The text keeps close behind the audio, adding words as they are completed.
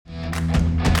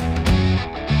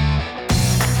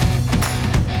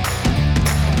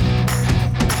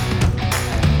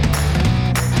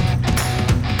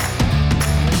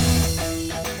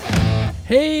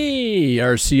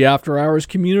RC After Hours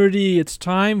community, it's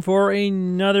time for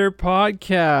another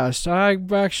podcast. I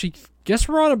actually guess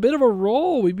we're on a bit of a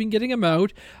roll. We've been getting them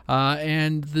out.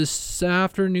 And this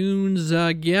afternoon's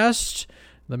guest,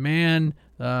 the man,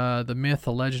 the myth,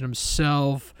 the legend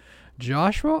himself,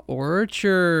 Joshua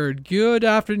Orchard. Good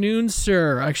afternoon,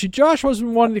 sir. Actually, Joshua's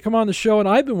been wanting to come on the show, and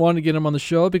I've been wanting to get him on the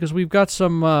show because we've got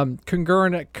some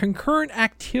concurrent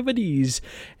activities,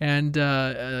 and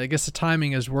I guess the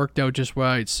timing has worked out just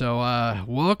right. So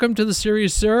welcome to the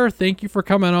series, sir. Thank you for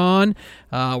coming on.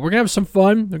 We're going to have some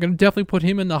fun. We're going to definitely put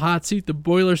him in the hot seat, the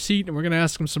boiler seat, and we're going to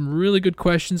ask him some really good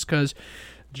questions because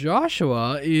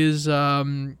Joshua is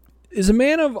a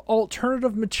man of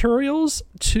alternative materials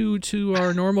to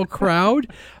our normal crowd.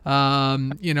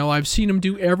 I've seen him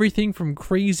do everything from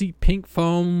crazy pink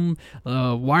foam,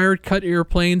 wired cut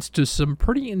airplanes to some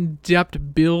pretty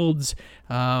in-depth builds.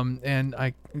 And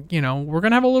we're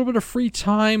gonna have a little bit of free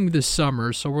time this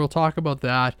summer, so we'll talk about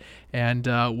that, and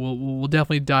we'll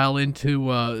definitely dial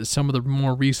into some of the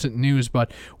more recent news.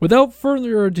 But without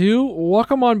further ado,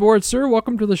 welcome on board, sir.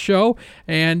 Welcome to the show,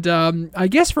 and I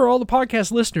guess for all the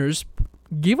podcast listeners,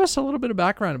 give us a little bit of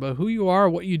background about who you are,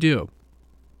 what you do.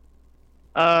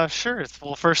 Sure.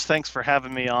 Well, first, thanks for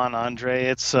having me on, Andre.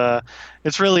 It's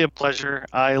really a pleasure.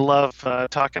 I love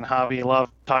talking hobby,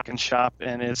 love talking shop,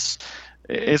 and it's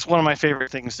one of my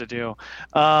favorite things to do.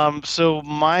 So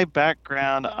my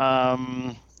background,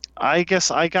 I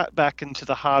guess I got back into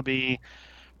the hobby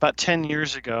about 10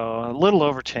 years ago, a little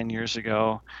over 10 years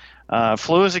ago.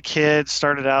 Flew as a kid,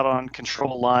 started out on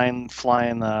control line,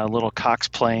 flying little Cox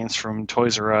planes from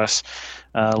Toys R Us,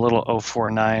 little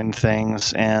 049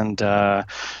 things, and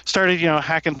started,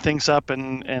 hacking things up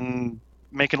and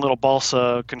making little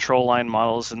balsa control line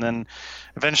models, and then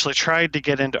eventually tried to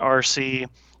get into RC.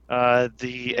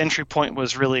 The entry point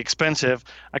was really expensive.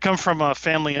 I come from a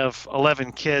family of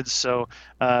 11 kids, so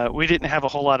we didn't have a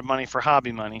whole lot of money for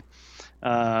hobby money.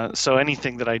 So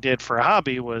anything that I did for a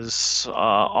hobby was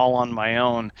all on my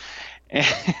own.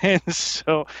 And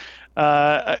so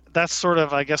that's sort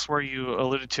of, I guess, where you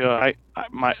alluded to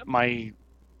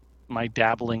my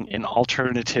dabbling in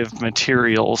alternative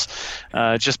materials,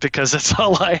 just because that's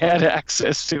all I had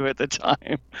access to at the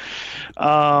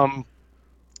time.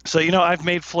 So, I've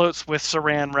made floats with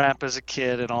saran wrap as a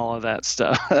kid and all of that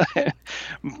stuff.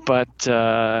 But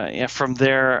from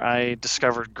there, I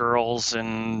discovered girls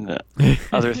and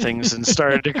other things and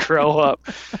started to grow up.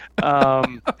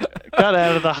 Got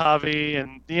out of the hobby,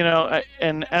 and,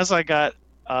 and as I got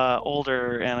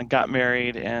older and got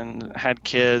married and had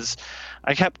kids,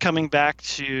 I kept coming back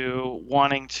to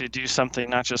wanting to do something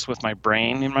not just with my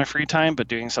brain in my free time, but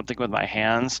doing something with my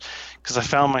hands, because I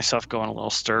found myself going a little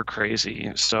stir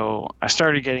crazy. So I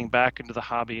started getting back into the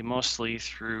hobby mostly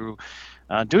through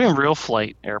doing real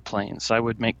flight airplanes. I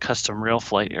would make custom real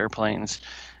flight airplanes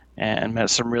and met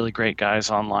some really great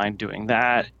guys online doing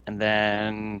that, and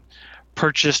then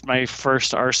purchased my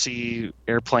first RC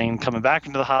airplane coming back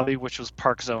into the hobby, which was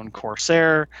Park Zone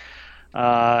Corsair.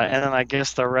 And then I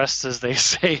guess the rest, as they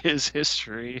say, is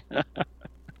history.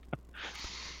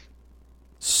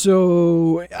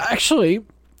 So, actually,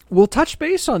 we'll touch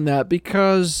base on that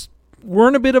because we're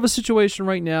in a bit of a situation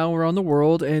right now around the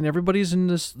world, and everybody's in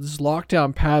this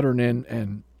lockdown pattern,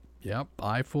 and yep,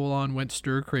 I full on went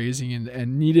stir crazy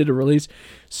and needed a release.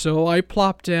 So I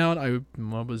plopped down,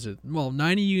 what was it? Well,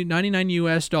 $99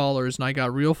 US, and I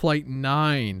got Real Flight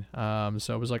 9.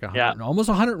 So it was like almost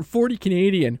 140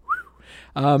 Canadian.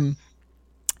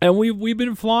 And we've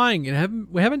been flying, and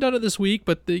we haven't done it this week,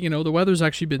 but the weather's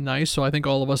actually been nice, so I think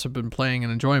all of us have been playing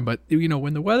and enjoying. But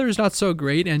when the weather is not so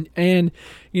great, and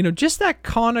just that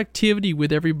connectivity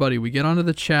with everybody, we get onto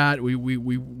the chat,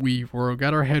 we've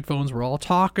got our headphones, we're all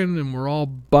talking, and we're all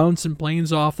bouncing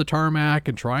planes off the tarmac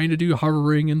and trying to do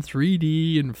hovering in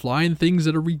 3D and flying things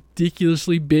that are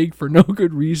ridiculously big for no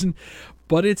good reason.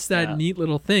 But it's that neat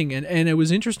little thing, and it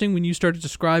was interesting when you started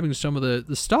describing some of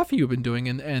the stuff you've been doing,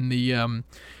 and the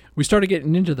we started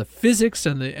getting into the physics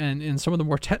and some of the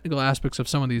more technical aspects of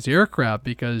some of these aircraft,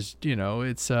 because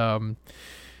it's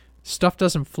stuff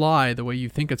doesn't fly the way you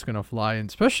think it's going to fly, and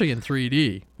especially in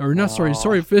 3D, or not. Sorry,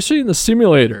 especially in the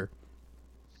simulator.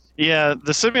 Yeah,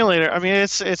 the simulator, I mean,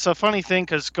 it's a funny thing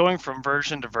because going from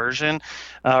version to version,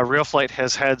 Real Flight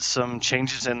has had some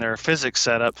changes in their physics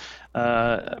setup,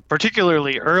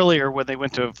 particularly earlier when they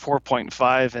went to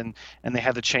 4.5 and they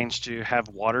had the change to have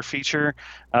water feature.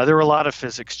 There were a lot of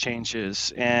physics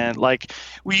changes, and like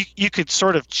you could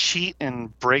sort of cheat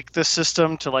and break the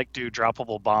system to like do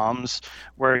droppable bombs,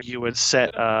 where you would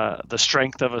set the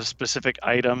strength of a specific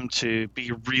item to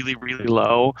be really, really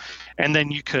low, and then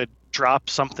you could drop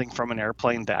something from an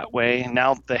airplane that way.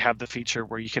 Now they have the feature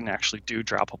where you can actually do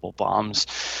droppable bombs.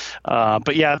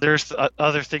 But yeah, there's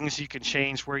other things you can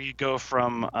change where you go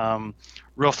from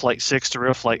real flight 6 to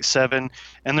real flight 7,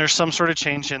 and there's some sort of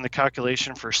change in the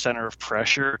calculation for center of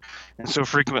pressure. And so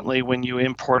frequently when you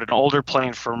import an older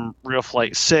plane from real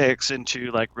flight 6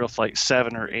 into like real flight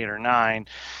 7 or 8 or 9,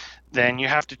 then you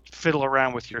have to fiddle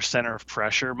around with your center of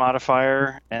pressure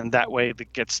modifier, and that way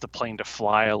that gets the plane to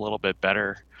fly a little bit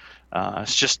better.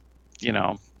 It's just,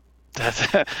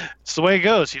 it's the way it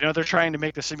goes. They're trying to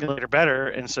make the simulator better,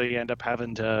 and so you end up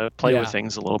having to play with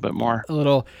things a little bit more. A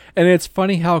little, and it's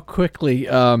funny how quickly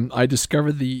I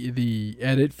discovered the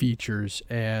edit features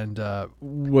and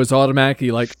was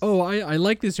automatically like, oh, I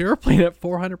like this airplane at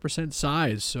 400%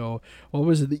 size. So what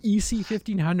was it? The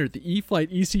EC-1500, the E-flite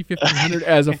EC-1500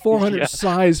 as a 400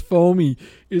 size foamy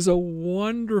is a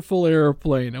wonderful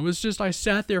airplane. I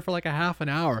sat there for like a half an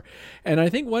hour, and I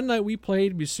think one night we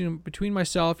played between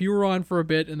myself, you were on for a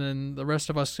bit, and then the rest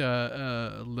of us,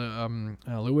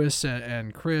 Lewis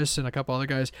and Chris and a couple other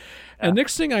guys. And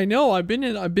next thing I know, I've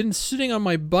been sitting on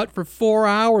my butt for 4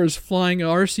 hours flying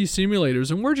RC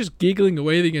simulators, and we're just giggling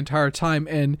away the entire time.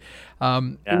 And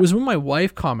it was when my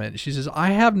wife commented. She says, "I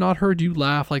have not heard you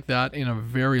laugh like that in a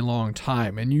very long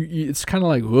time," and it's kind of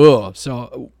like, whoa.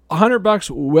 So $100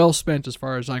 well spent as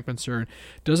far as I'm concerned.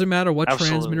 Doesn't matter what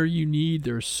transmitter you need.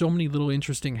 There's so many little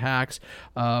interesting hacks.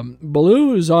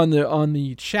 Baloo's on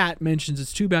the chat mentions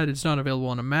it's too bad it's not available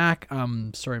on a Mac.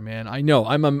 Sorry, man. I know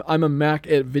I'm a Mac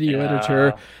video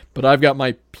editor, but I've got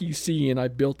my PC and I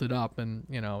built it up, and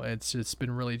it's just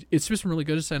been really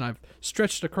good. And I've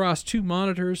stretched across 2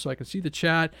 monitors so I can see the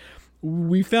chat.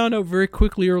 We found out very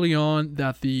quickly early on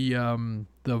that the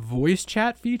voice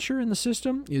chat feature in the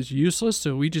system is useless,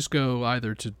 so we just go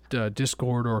either to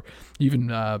Discord or even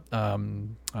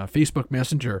Facebook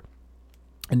Messenger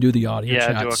and do the audio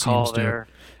chat. Do a call there.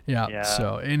 Yeah.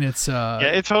 So, and it's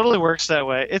it totally works that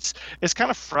way. It's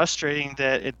kind of frustrating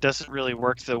that it doesn't really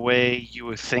work the way you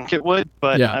would think it would,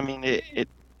 but I mean it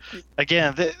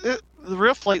again, the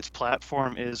Real Flight's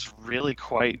platform is really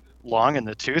quite long in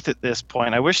the tooth at this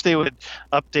point. I wish they would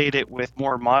update it with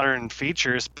more modern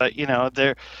features, but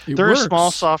they're a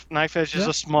small Knife Edge is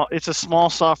a small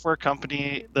software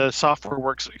company. The software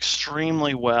works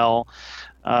extremely well,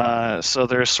 so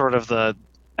there's sort of the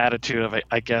attitude of,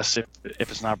 I guess, if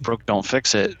it's not broke, don't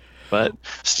fix it. But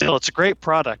still, it's a great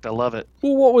product. I love it.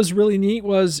 Well, what was really neat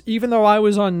was, even though I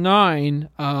was on 9,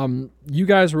 you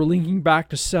guys were linking back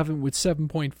to 7 with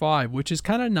 7.5, which is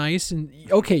kind of nice. And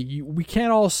okay, we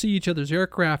can't all see each other's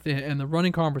aircraft, and the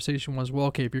running conversation was, well,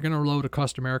 okay, if you're going to load a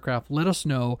custom aircraft, let us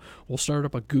know. We'll start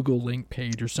up a Google link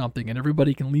page or something, and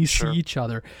everybody can at least see each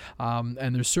other.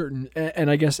 And there's certain,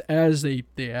 and I guess as they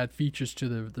add features to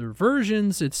their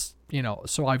versions, it's,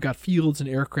 so I've got fields and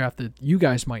aircraft that you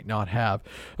guys might not have.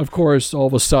 Of course, all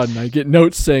of a sudden I get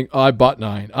notes saying, I bought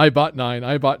 9,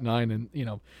 and,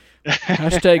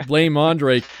 hashtag blame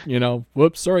Andre,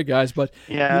 whoops, sorry guys. But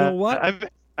you know what?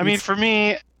 I mean, for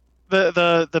me,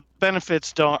 the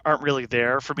benefits aren't really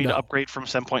there for me to upgrade from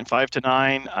 7.5 to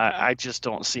 9. I just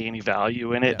don't see any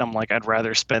value in it. I'm like, I'd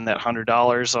rather spend that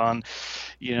 $100 on,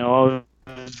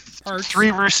 parts.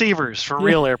 3 receivers for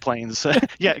real airplanes.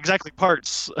 Yeah, exactly.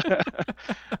 Parts.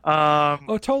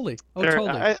 Totally.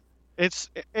 It's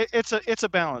a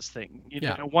balance thing.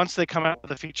 Once they come out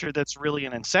with a feature that's really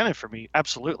an incentive for me,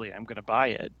 absolutely, I'm going to buy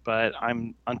it. But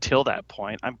until that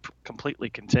point, I'm completely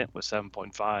content with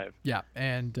 7.5. Yeah,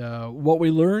 and what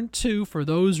we learned too, for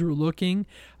those who are looking,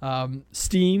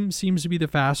 Steam seems to be the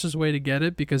fastest way to get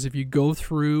it, because if you go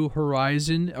through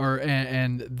Horizon,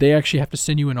 and they actually have to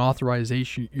send you an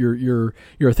authorization, your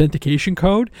authentication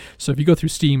code. So if you go through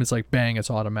Steam, it's like bang,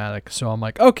 it's automatic. So I'm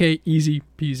like, okay, easy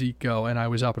peasy, go, and I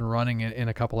was up and running in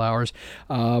a couple hours.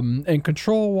 And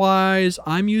control wise,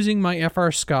 I'm using my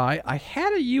FrSky. I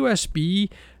had a USB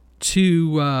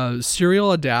to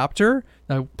serial adapter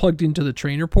I plugged into the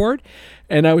trainer port,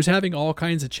 and I was having all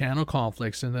kinds of channel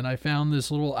conflicts, and then I found this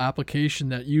little application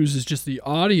that uses just the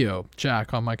audio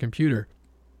jack on my computer,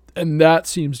 and that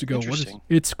seems to go.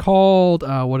 It's called?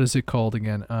 What is it called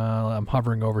again? I'm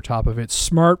hovering over top of it.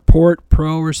 SmartPort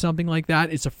Pro or something like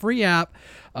that. It's a free app,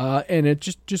 and it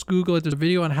just Google it. There's a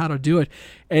video on how to do it,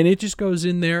 and it just goes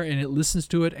in there and it listens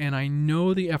to it. And I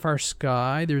know the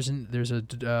FrSky. There's a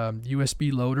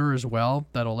USB loader as well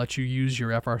that'll let you use your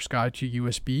FrSky to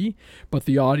USB, but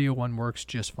the audio one works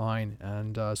just fine.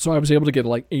 And so I was able to get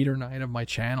like 8 or 9 of my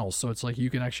channels. So it's like you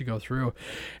can actually go through.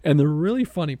 And the really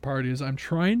funny part is I'm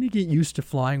trying to get used to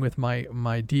flying with my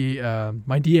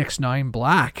DX9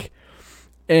 Black,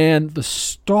 and the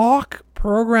stock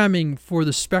programming for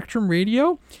the Spectrum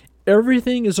radio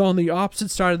everything is on the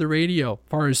opposite side of the radio, as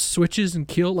far as switches and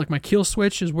kill. Like my kill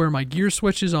switch is where my gear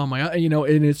switch is on my,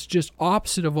 and it's just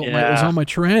opposite of what is on my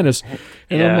Tyrannus.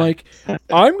 And I'm like,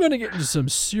 I'm going to get into some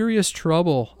serious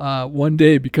trouble one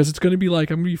day, because it's going to be like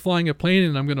I'm going to be flying a plane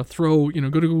and I'm going to throw,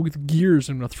 go with gears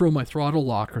and I'm going to throw my throttle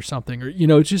lock or something, or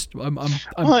it's just I'm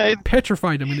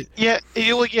petrified.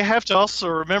 You have to also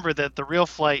remember that the Real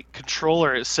Flight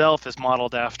controller itself is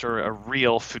modeled after a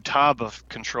real Futaba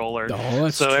controller. Oh,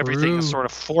 that's so true. Everything is sort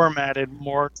of formatted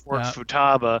more toward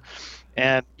Futaba,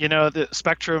 and the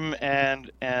Spectrum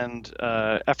and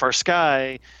FR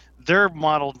Sky, they're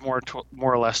modeled more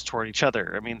or less toward each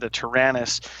other. I mean, the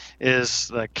Tyrannus is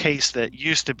the case that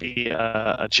used to be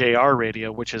a JR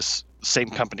radio, which is same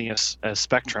company as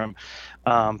Spectrum,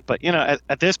 but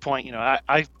at this point,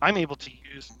 I'm able to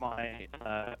use my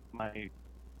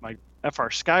FR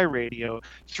Sky radio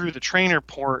through the trainer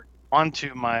port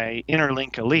onto my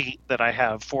Interlink Elite that I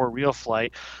have for Real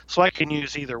Flight, so I can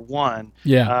use either one.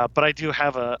 But I do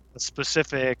have a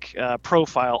specific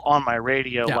profile on my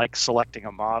radio, like selecting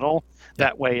a model.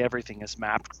 That way, everything is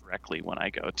mapped correctly when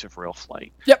I go to Real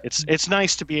Flight. It's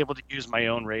nice to be able to use my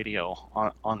own radio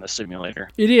on the simulator.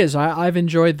 It is. I've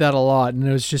enjoyed that a lot, and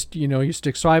it was just you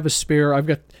stick. So I have a spare. I've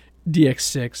got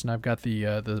DX6, and I've got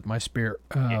my spare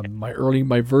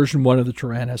my version 1 of the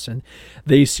Tyrannus, and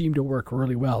they seem to work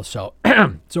really well. So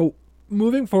so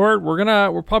moving forward,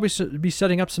 we'll probably be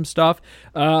setting up some stuff.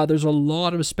 There's a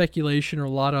lot of speculation, or a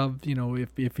lot of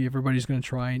if everybody's going to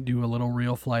try and do a little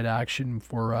Real Flight action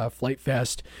for Flight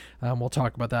Fest. We'll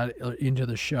talk about that into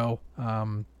the show.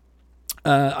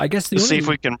 I guess see if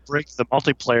we can break the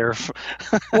multiplayer.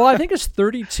 Well, I think it's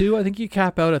 32. I think you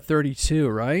cap out at 32,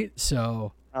 right?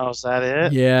 So. Oh, is that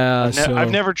it? Yeah, I've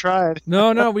never tried.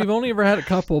 No, we've only ever had a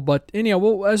couple, but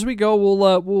anyhow, as we go,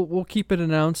 we'll keep it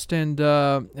announced, and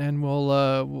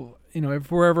we'll if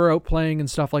we're ever out playing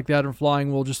and stuff like that or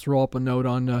flying, we'll just throw up a note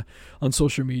on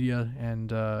social media,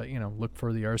 and look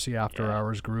for the RC After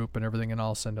Hours group and everything, and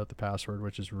I'll send out the password,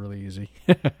 which is really easy.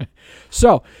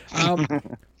 So.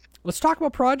 Let's talk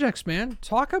about projects, man.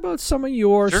 Talk about some of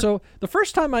yours. Sure. So the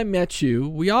first time I met you,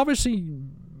 we obviously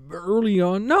early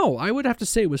on. No, I would have to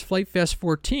say it was Flight Fest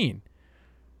 14.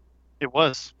 It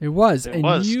was.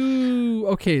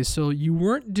 Okay, so you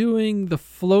weren't doing the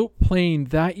float plane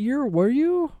that year, were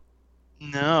you?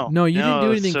 No, you didn't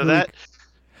do anything. So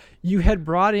you had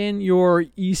brought in your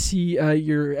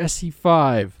your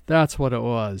SE5. That's what it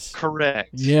was.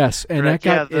 Correct. Yes, and that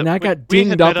got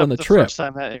dinged up on the trip.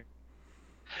 So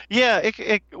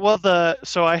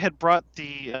I had brought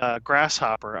the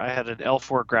Grasshopper. I had an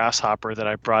L4 Grasshopper that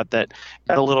I brought that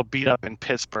got a little beat up in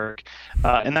Pittsburgh.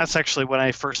 And that's actually when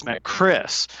I first met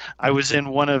Chris. I was in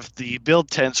one of the build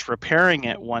tents repairing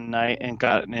it one night and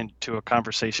got into a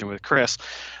conversation with Chris.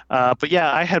 But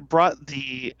I had brought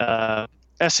the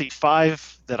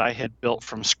SE5 that I had built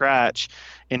from scratch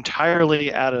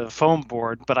entirely out of foam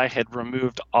board, but I had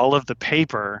removed all of the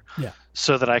paper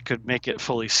so that I could make it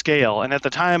fully scale. And at the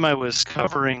time I was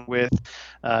covering with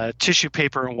tissue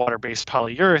paper and water-based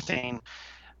polyurethane,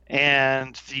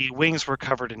 and the wings were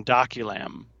covered in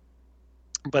Doculam.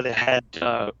 But it had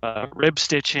rib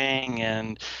stitching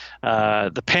and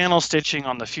the panel stitching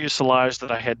on the fuselage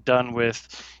that I had done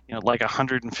with, like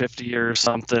 150 or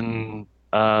something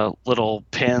little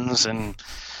pins, and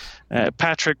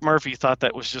Patrick Murphy thought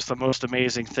that was just the most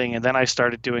amazing thing. And then I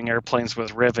started doing airplanes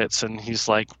with rivets, and he's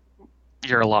like,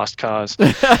 "You're a lost cause."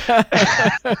 Yeah,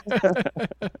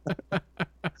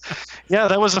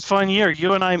 that was a fun year.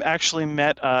 You and I actually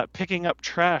met picking up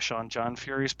trash on John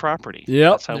Fury's property.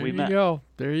 Yep, that's how we met.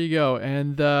 There you go.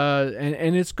 And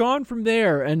it's gone from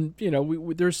there. And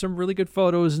there's some really good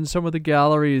photos in some of the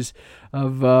galleries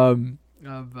of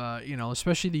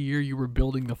especially the year you were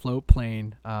building the float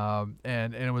plane,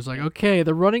 and it was like, okay,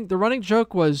 the running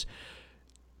joke was,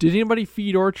 did anybody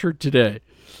feed Orchard today?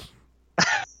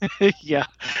 Yeah,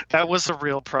 that was a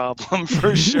real problem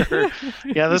for sure.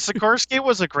 Yeah, the Sikorsky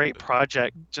was a great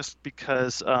project just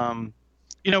because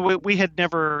we had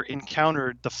never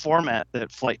encountered the format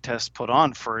that Flight Test put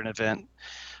on for an event.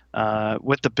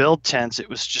 With the build tents, it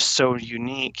was just so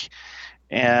unique.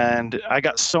 And I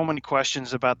got so many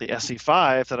questions about the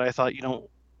SE5 that I thought,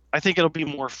 I think it'll be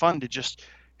more fun to just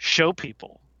show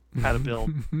people how to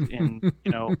build in,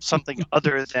 something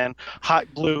other than hot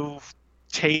glue,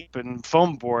 tape, and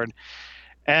foam board.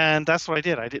 And that's what I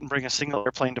did. I didn't bring a single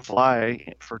airplane to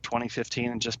fly for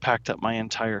 2015 and just packed up my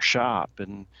entire shop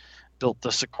and built the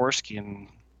Sikorsky in,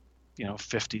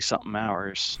 50-something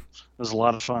hours. It was a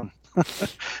lot of fun.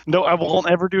 No, I won't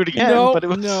ever do it again. No, But it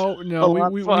was no. a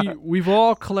lot of fun. We've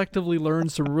all collectively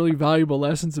learned some really valuable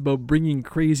lessons about bringing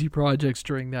crazy projects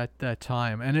during that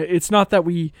time. And it's not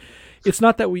it's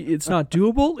not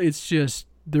doable. It's just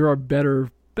there are better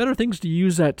things to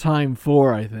use that time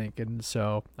for, I think. And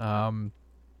so,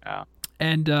 Yeah.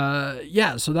 and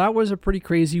so that was a pretty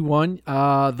crazy one.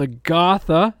 The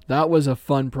Gotha, that was a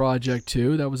fun project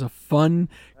too. That was a fun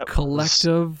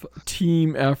collective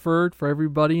team effort for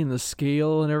everybody and the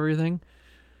scale and everything.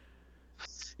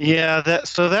 Yeah,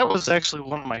 that was actually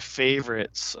one of my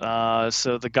favorites.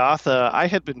 So the Gotha, I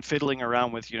had been fiddling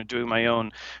around with, doing my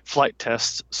own flight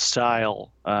test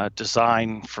style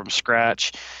design from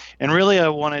scratch, and really I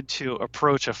wanted to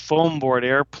approach a foam board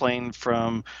airplane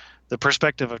from the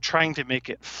perspective of trying to make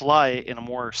it fly in a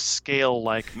more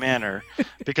scale-like manner,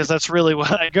 because that's really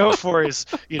what I go for. Is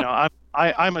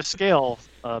I'm a scale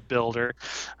builder,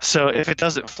 so if it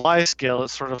doesn't fly scale,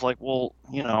 it's sort of like, well,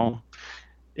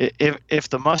 if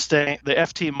the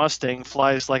FT Mustang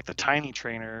flies like the Tiny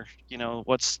Trainer,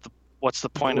 what's the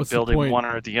point of building one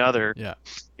or the other? Yeah.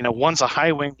 One's a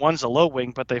high wing, one's a low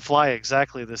wing, but they fly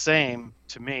exactly the same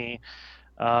to me.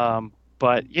 But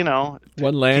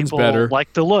one lands people better.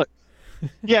 Like the look.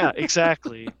 Yeah,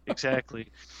 exactly.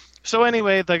 So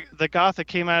anyway, the Gotha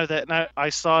came out of that, and I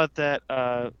saw that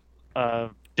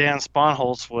Dan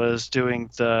Sponholz was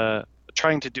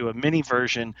trying to do a mini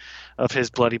version of his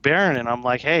Bloody Baron, and I'm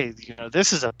like, hey,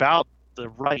 this is about the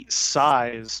right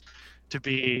size to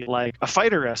be like a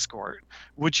fighter escort.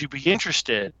 Would you be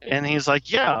interested? And he's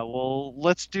like, yeah, well,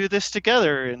 let's do this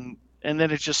together. And then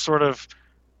it just sort of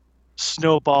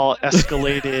snowball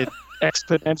escalated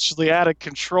exponentially out of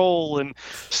control, and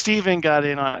Steven got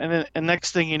in on it. And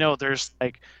next thing you know, there's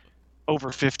like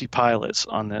over 50 pilots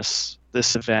on this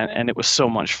event, and it was so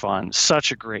much fun.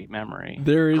 Such a great memory.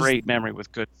 Great memory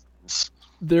with good friends.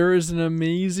 There is an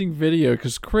amazing video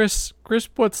because Chris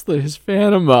puts his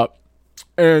Phantom up,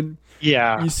 and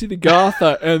yeah, you see the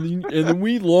Gotha, and then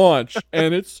we launch,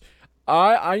 and it's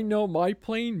I know my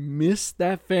plane missed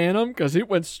that Phantom because it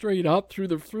went straight up through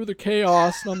the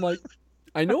chaos, and I'm like,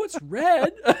 I know it's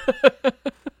red.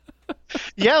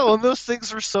 Yeah, well, those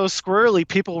things were so squirrely.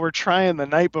 People were trying the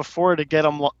night before to get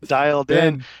them dialed in,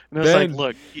 and it was like,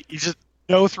 look, you just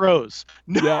no throws,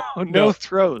 no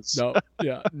throws,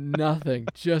 nothing.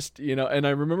 Just and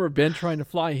I remember Ben trying to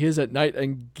fly his at night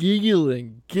and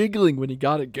giggling when he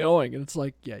got it going, and it's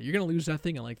like, yeah, you're gonna lose that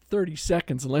thing in like 30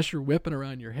 seconds unless you're whipping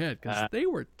around your head because they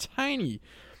were tiny.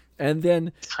 And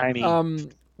then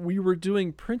we were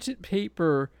doing printed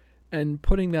paper and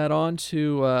putting that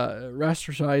onto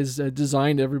Rastersize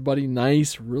designed everybody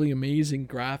nice, really amazing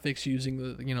graphics using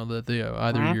the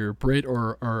either your Brit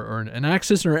or an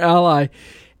Axis or an Ally,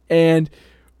 and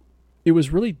it was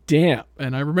really damp.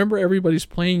 And I remember everybody's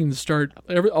planes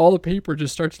all the paper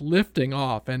just starts lifting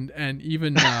off, and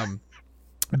even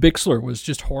Bixler was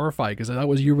just horrified because that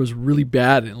year was really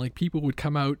bad, and like people would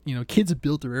come out, kids had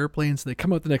built their airplanes, they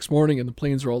come out the next morning and the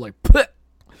planes are all like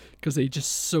because they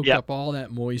just soaked up all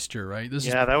that moisture, right?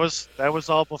 That was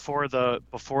all before the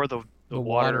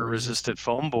water resistant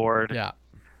foam board. Yeah.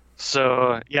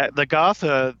 So the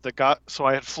Gotha, so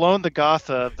I had flown the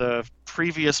Gotha the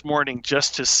previous morning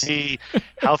just to see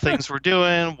how things were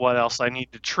doing, what else I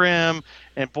need to trim,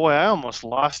 and boy, I almost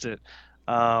lost it.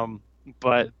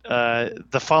 But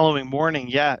the following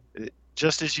morning,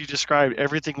 just as you described,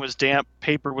 everything was damp,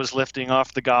 paper was lifting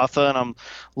off the Gotha, and I'm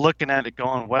looking at it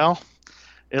going, well,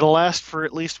 it'll last for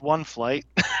at least one flight.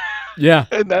 Yeah.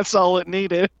 And that's all it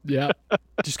needed. Yeah.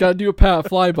 Just got to do a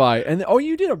flyby. And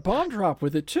you did a bomb drop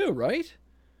with it too, right?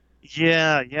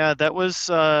 Yeah. That was,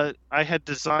 I had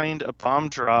designed a bomb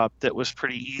drop that was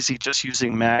pretty easy just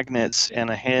using magnets and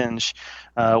a hinge,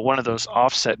 one of those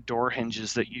offset door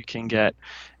hinges that you can get.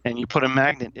 And you put a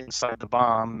magnet inside the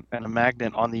bomb and a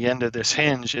magnet on the end of this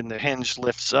hinge, and the hinge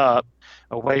lifts up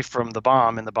away from the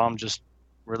bomb, and the bomb just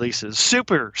releases.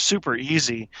 Super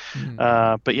easy.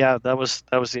 But yeah, that was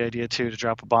the idea too, to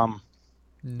drop a bomb.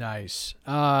 Nice.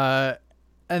 And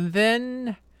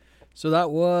then so that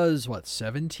was what,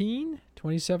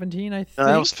 2017 I think.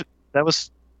 That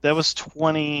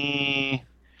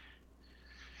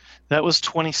was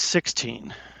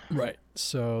 2016. Right.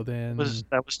 So then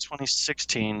that was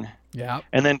 2016. Yeah.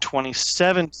 And then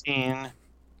 2017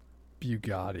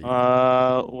 Bugatti.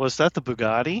 Was that the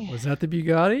Bugatti? Was that the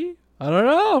Bugatti? I don't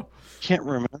know. Can't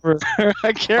remember.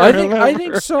 I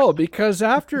think so, because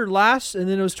after and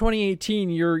then it was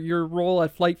 2018. Your role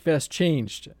at Flight Fest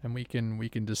changed, and we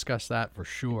can discuss that for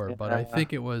sure. Yeah. But I think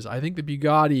the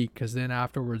Bugatti, because then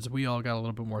afterwards we all got a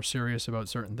little bit more serious about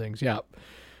certain things. Yeah.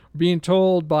 being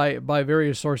told by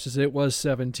various sources it was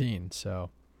 17. So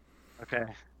Okay.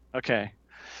 Okay.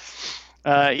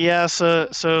 Yeah. So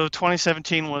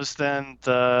 2017 was then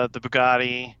the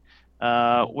Bugatti,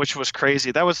 which was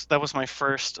crazy. That was my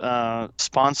first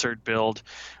sponsored build,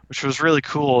 which was really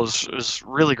cool. It was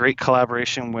really great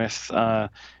collaboration with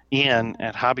Ian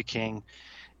at Hobby King,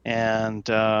 and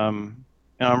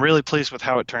I'm really pleased with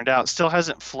how it turned out. Still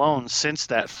hasn't flown since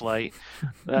that flight,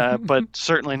 but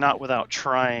certainly not without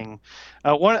trying.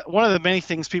 One of the many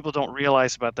things people don't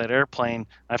realize about that airplane,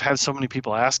 I've had so many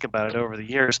people ask about it over the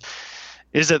years,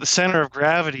 is that the center of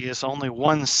gravity is only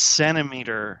 1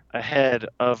 centimeter ahead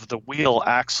of the wheel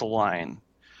axle line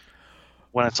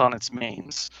when it's on its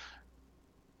mains.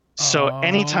 So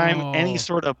anytime any oh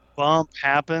sort of bump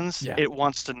happens, yeah, it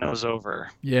wants to nose over.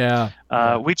 yeah, Uh,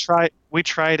 yeah. we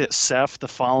tried at CEF the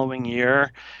following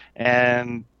year,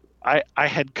 and I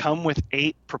had come with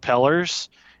 8 propellers,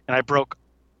 and I broke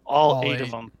all All 8 of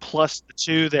eight. them, plus the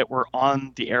 2 that were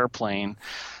on the airplane.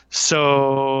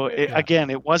 So Yeah. again,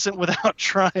 it wasn't without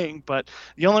trying, but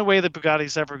the only way the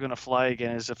Bugatti's ever going to fly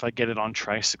again is if I get it on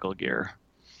tricycle gear.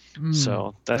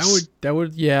 So that's That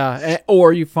would yeah.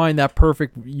 Or you find a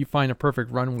perfect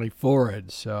runway for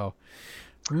it. So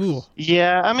ooh.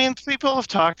 yeah. I mean, people have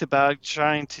talked about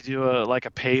trying to do a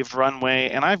paved runway,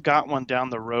 and I've got one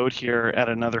down the road here at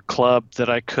another club that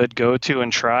I could go to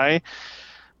and try.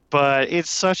 But it's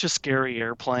such a scary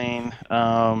airplane.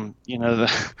 At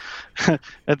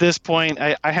this point,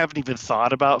 I haven't even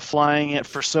thought about flying it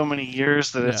for so many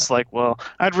years that Yeah. it's like, well,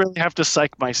 I'd really have to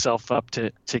psych myself up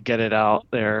to get it out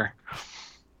there.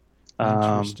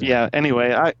 Interesting. Yeah,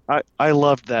 anyway, I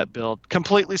loved that build.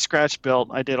 Completely scratch built.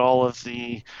 I did all of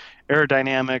the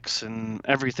aerodynamics and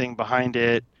everything behind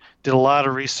it. Did a lot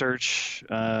of research.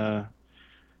 It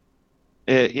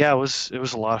was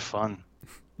a lot of fun.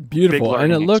 Big Beautiful.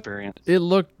 And learning experience. it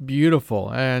looked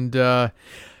beautiful. And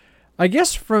I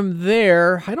guess from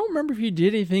there, I don't remember if you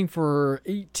did anything for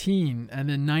 18 and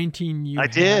then 19 you I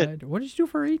did. had. What did you do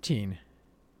for 18?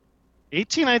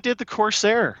 18, I did the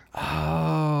Corsair.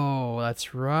 Oh,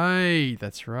 that's right.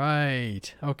 That's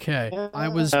right. Okay. Yeah, I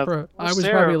was probably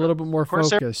Corsair. a little bit more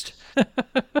Corsair. focused.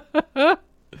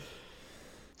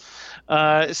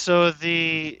 So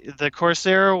the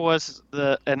Corsair was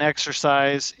an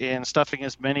exercise in stuffing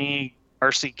as many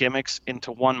RC gimmicks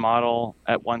into one model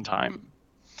at one time.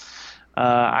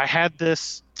 I had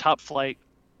this top flight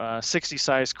 60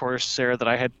 size Corsair that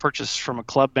I had purchased from a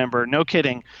club member, no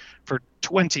kidding, for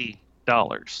 $20.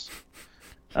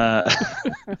 Uh,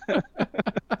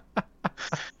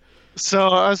 so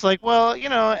I was like, well,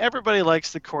 everybody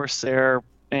likes the Corsair,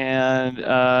 and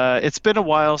it's been a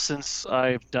while since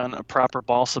I've done a proper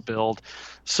balsa build.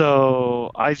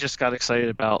 So I just got excited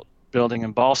about building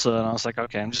in balsa, and I was like,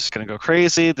 okay, I'm just going to go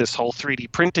crazy. This whole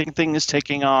 3D printing thing is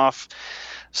taking off.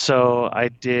 So I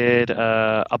did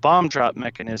a bomb drop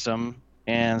mechanism,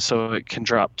 and so it can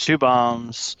drop 2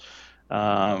 bombs.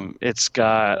 It's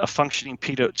got a functioning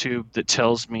pitot tube that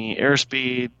tells me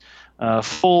airspeed,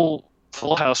 full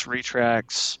house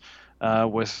retracts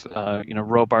with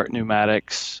Robart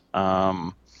pneumatics.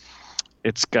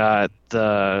 It's got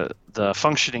the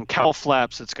functioning cowl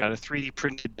flaps. It's got a 3D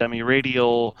printed dummy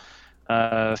radial,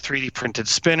 3D printed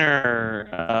spinner,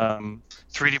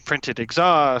 3D printed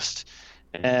exhaust,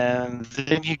 and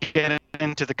then you get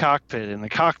into the cockpit, and the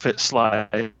cockpit slides.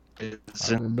 I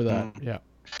remember that. Yeah.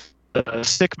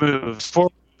 Stick moves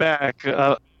forward, back.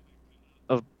 It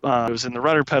was in the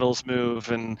rudder pedals move,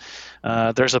 and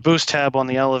there's a boost tab on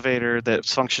the elevator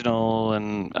that's functional,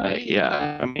 and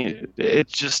yeah, I mean,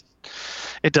 it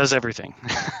does everything.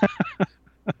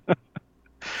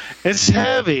 It's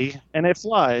heavy and it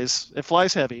flies. It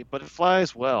flies heavy, but it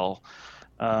flies well.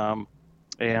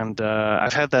 And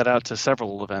I've had that out to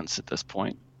several events at this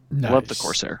point. Nice. Love the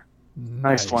Corsair.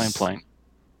 Nice flying plane.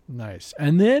 Nice.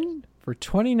 And then for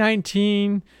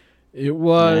 2019, it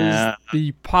was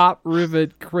the pop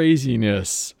rivet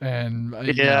craziness, and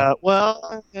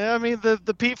well, I mean the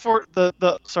P4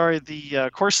 the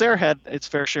Corsair had its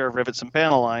fair share of rivets and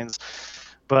panel lines,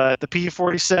 but the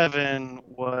P47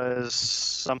 was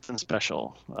something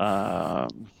special.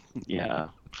 Yeah,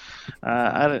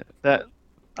 I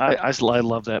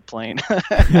love that plane.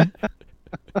 I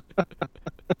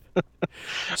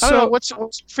don't know, what's your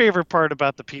favorite part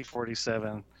about the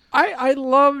P47? I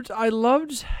loved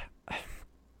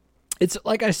it's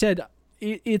like I said,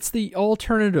 it's the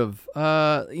alternative.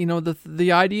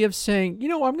 The idea of saying,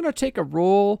 I'm going to take a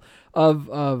roll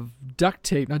of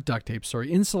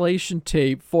insulation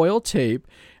tape, foil tape,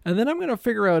 and then I'm going to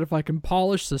figure out if I can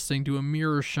polish this thing to a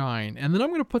mirror shine, and then I'm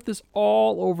going to put this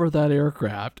all over that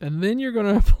aircraft, and then you're going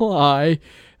to apply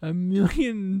a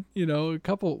million, a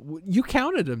couple. You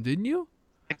counted them, didn't you?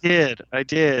 I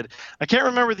did. I can't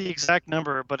remember the exact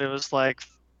number, but it was like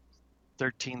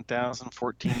 13,000,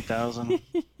 14,000.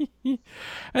 And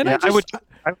yeah, I would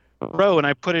row and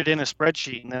I put it in a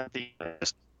spreadsheet and then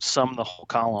just sum the whole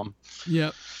column.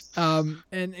 Yep. And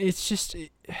it's just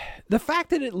the fact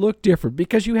that it looked different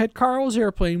because you had Carl's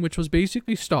airplane, which was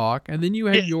basically stock, and then you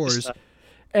had yours.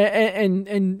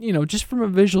 And just from a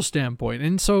visual standpoint,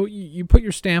 and so you put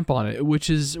your stamp on it, which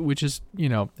is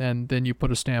and then you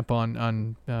put a stamp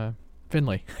on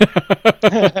Finley.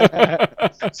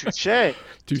 Touche.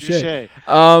 Yeah.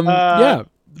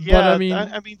 But I mean,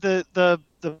 the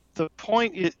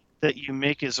point that you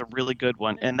make is a really good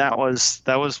one, and that was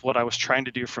what I was trying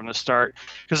to do from the start.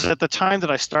 Because at the time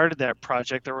that I started that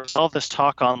project, there was all this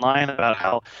talk online about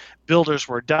how builders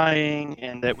were dying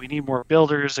and that we need more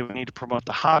builders and we need to promote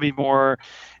the hobby more.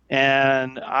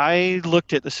 And I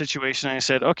looked at the situation and I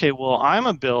said, okay, well, I'm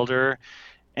a builder,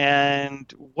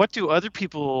 and what do other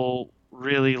people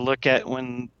really look at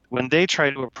when they try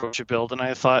to approach a build? And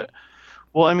I thought,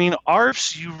 well, I mean,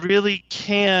 ARFs, you really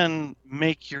can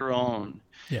make your own.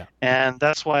 Yeah. And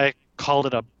that's why I called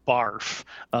it a BARF,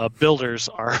 builder's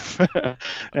ARF.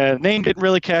 Name didn't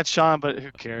really catch on, but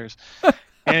who cares?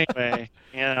 Anyway,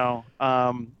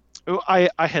 I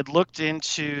had looked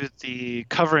into the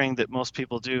covering that most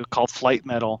people do called flight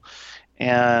metal,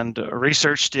 and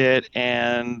researched it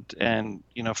and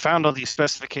found all these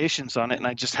specifications on it, and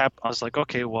I was like,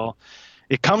 okay, well,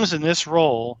 it comes in this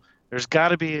roll. There's got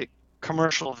to be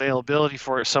commercial availability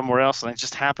for it somewhere else, and I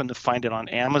just happened to find it on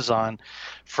Amazon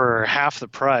for half the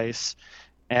price.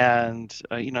 And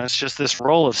it's just this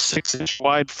roll of 6-inch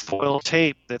wide foil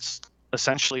tape that's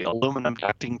essentially aluminum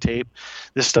ducting tape.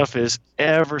 This stuff is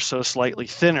ever so slightly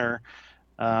thinner,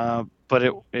 but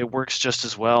it works just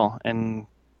as well. And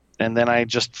then I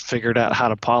just figured out how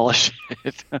to polish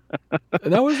it.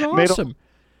 That was awesome.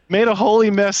 Made a holy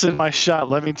mess in my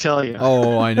shop, let me tell you.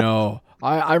 Oh, I know.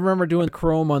 I remember doing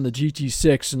chrome on the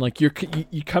GT6, and like you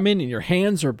come in and your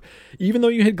hands are, even though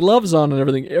you had gloves on and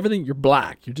everything you're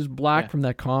black. You're just black from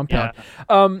that compound.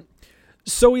 Yeah.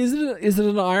 So is it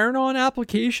an iron-on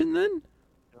application then?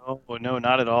 No,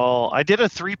 not at all. I did a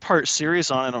 3-part series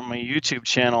on it on my YouTube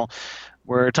channel,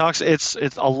 where it talks. It's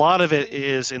a lot of it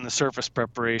is in the surface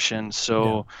preparation.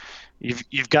 So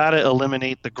you've got to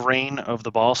eliminate the grain of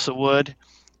the balsa wood,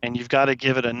 and you've got to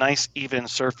give it a nice even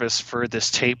surface for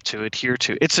this tape to adhere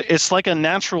to. It's like a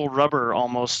natural rubber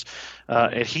almost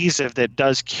adhesive that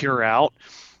does cure out.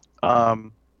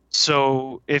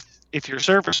 So if your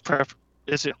surface prep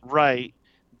isn't right,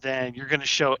 then you're going to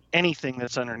show anything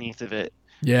that's underneath of it.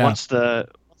 Yeah. Once the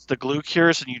glue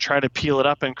cures and you try to peel it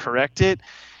up and correct it,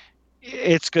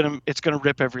 it's gonna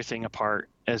rip everything apart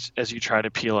as you try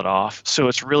to peel it off. So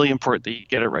it's really important that you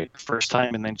get it right the first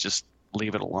time and then just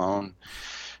leave it alone.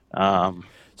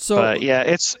 But yeah,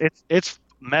 it's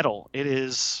metal. It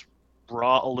is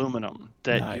raw aluminum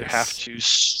that you have to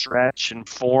stretch and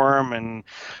form and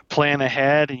plan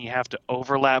ahead, and you have to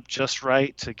overlap just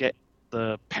right to get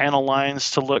the panel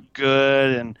lines to look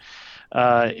good. And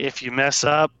if you mess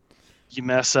up, you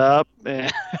mess up.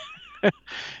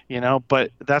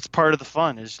 But that's part of the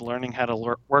fun, is learning how to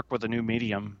work with a new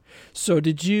medium. So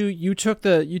did you took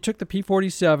the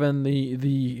P47,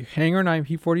 the Hangar 9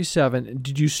 P47,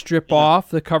 did you strip off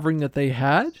the covering that they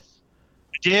had?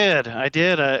 I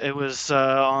did. It was,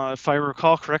 if I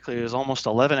recall correctly, it was almost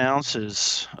 11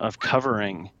 ounces of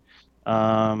covering.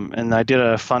 And I did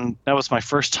that was my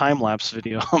first time-lapse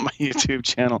video on my YouTube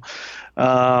channel.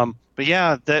 But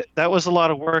yeah, that was a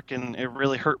lot of work, and it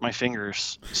really hurt my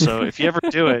fingers. So if you ever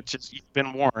do it, you've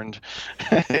been warned.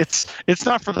 It's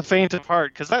not for the faint of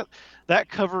heart, because that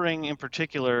covering in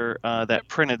particular, that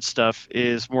printed stuff,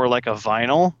 is more like a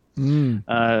vinyl.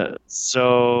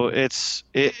 So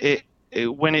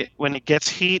when it gets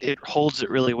heat, it holds it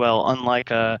really well.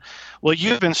 Unlike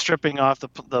you've been stripping off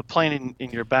the plane in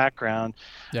your background.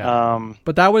 Yeah.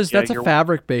 But that's a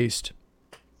fabric based.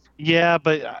 Yeah,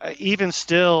 but even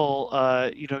still,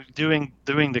 doing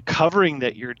the covering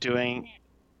that you're doing,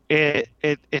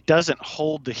 it doesn't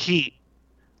hold the heat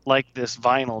like this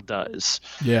vinyl does.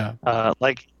 Yeah.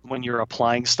 Like when you're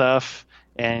applying stuff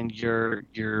and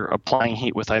you're applying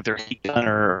heat with either a heat gun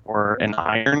or an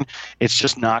iron, it's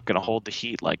just not going to hold the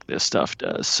heat like this stuff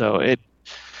does. So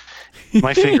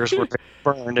my fingers were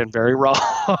burned and very raw.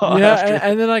 Yeah, after.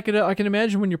 and then I can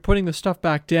imagine when you're putting the stuff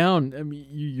back down. I mean,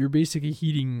 you're basically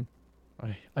heating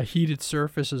a heated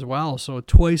surface as well, so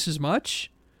twice as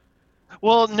much.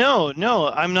 Well, no,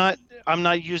 I'm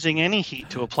not using any heat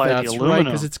to apply That's the right, aluminum.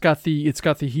 because it's got the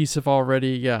adhesive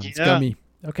already. Yeah, it's Yeah. gummy.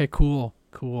 Okay, cool.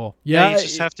 Yeah, Yeah, you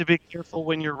just have to be careful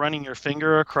when you're running your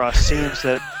finger across seams.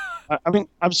 That I mean,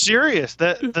 I'm serious.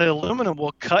 That the aluminum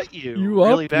will cut you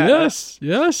really up. bad.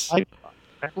 Yes. I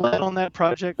bled on that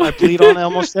project. I bleed on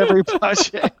almost every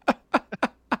project.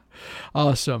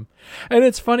 Awesome. And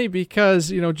it's funny because,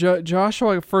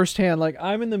 Joshua firsthand, like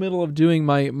I'm in the middle of doing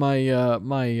my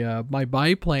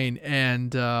biplane,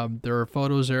 and there are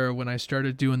photos there when I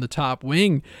started doing the top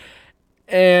wing,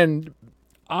 and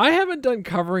I haven't done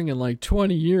covering in like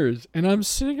 20 years, and I'm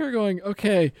sitting here going,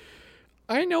 okay,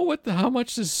 I know how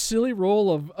much this silly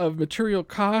roll of material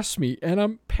costs me, and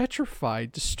I'm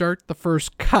petrified to start the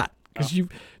first cut, because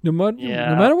no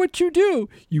matter what you do,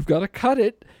 you've got to cut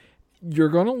it.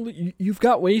 You've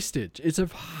got wastage. It's a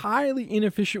highly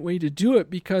inefficient way to do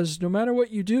it, because no matter what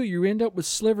you do, you end up with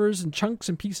slivers and chunks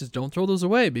and pieces. Don't throw those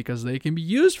away, because they can be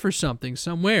used for something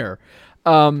somewhere.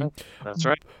 That's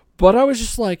right. But I was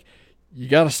just like, you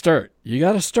got to start.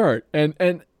 And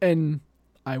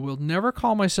I will never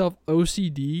call myself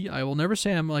OCD. I will never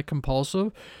say I'm like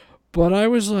compulsive, but I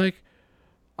was like,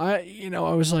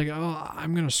 oh,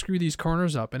 I'm going to screw these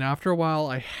corners up. And after a while,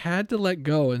 I had to let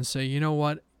go and say, you know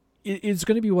what? It's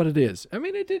going to be what it is. I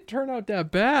mean, it didn't turn out that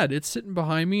bad. It's sitting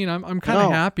behind me, and I'm kind of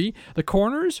happy. The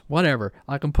corners, whatever.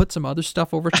 I can put some other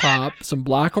stuff over top, some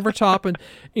black over top, and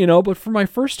But for my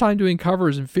first time doing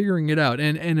covers and figuring it out,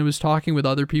 and it was talking with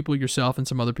other people, yourself and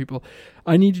some other people,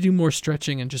 I need to do more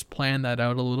stretching and just plan that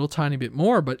out a little tiny bit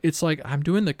more. But it's like I'm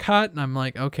doing the cut, and I'm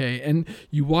like, okay. And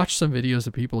you watch some videos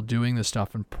of people doing this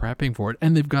stuff and prepping for it,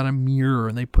 and they've got a mirror,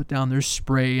 and they put down their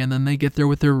spray, and then they get there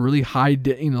with their really high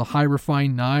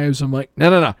refined knives. I'm like,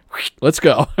 no, let's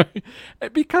go.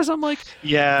 Because I'm like,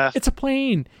 yeah, it's a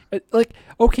plane. Like,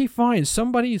 okay, fine.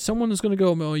 Someone is going to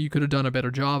go, oh, you could have done a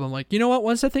better job. I'm like, you know what?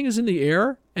 Once that thing is in the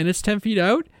air and it's 10 feet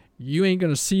out, you ain't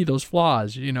going to see those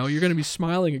flaws. You're going to be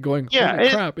smiling and going, holy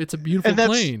crap, it's a beautiful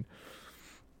plane.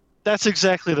 That's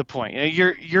exactly the point.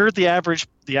 You're the average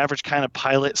kind of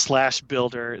pilot /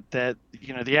 builder that,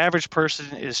 the average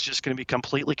person is just going to be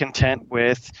completely content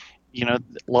with,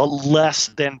 less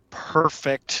than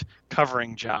perfect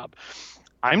covering job.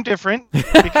 I'm different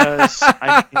because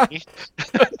I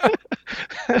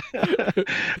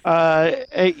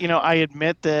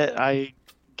admit that I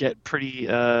get pretty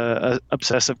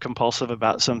obsessive compulsive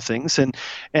about some things, and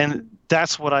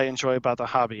that's what I enjoy about the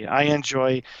hobby. I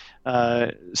enjoy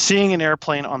seeing an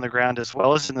airplane on the ground as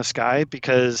well as in the sky,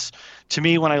 because to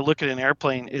me, when I look at an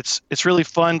airplane, it's really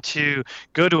fun to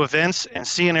go to events and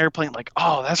see an airplane like,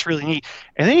 oh, that's really neat.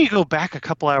 And then you go back a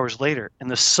couple hours later and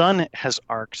the sun has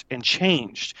arced and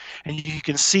changed and you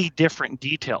can see different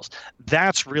details.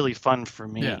 That's really fun for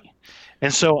me. Yeah.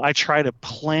 And so I try to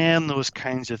plan those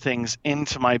kinds of things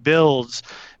into my builds,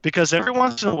 because every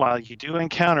once in a while you do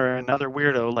encounter another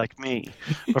weirdo like me.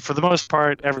 But for the most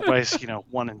part, everybody's,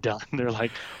 one and done. They're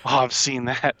like, oh, I've seen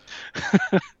that.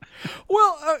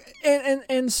 Well,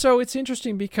 and so it's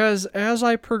interesting, because as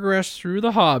I progress through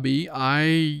the hobby,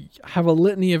 I have a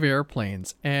litany of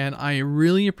airplanes, and I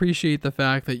really appreciate the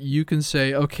fact that you can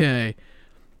say, okay,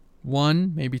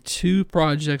 1, maybe 2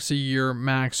 projects a year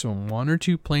maximum, 1 or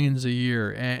 2 planes a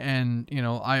year, and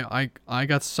I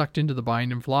got sucked into the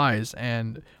bind and flies,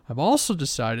 and I've also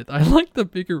decided I like the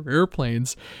bigger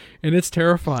airplanes, and it's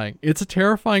terrifying. It's a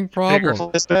terrifying problem. Bigger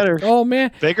flies better. Oh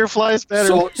man, bigger flies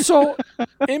better. So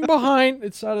in behind,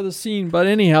 it's out of the scene. But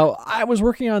anyhow, I was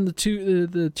working on the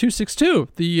 262,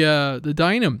 the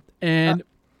Dynam, and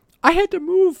I had to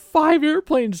move 5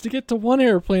 airplanes to get to 1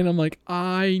 airplane. I'm like,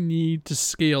 I need to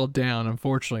scale down,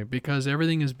 unfortunately, because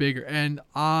everything is bigger. And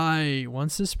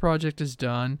once this project is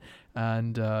done,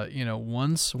 and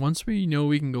once we know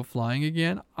we can go flying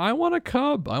again, I want a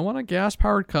Cub. I want a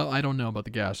gas-powered Cub. I don't know about the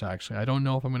gas, actually. I don't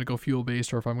know if I'm going to go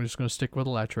fuel-based or if I'm just going to stick with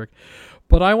electric.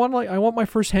 But I want my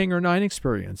first Hangar 9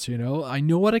 experience. I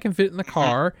know what I can fit in the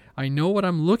car. I know what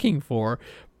I'm looking for,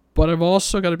 but I've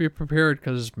also got to be prepared,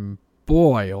 because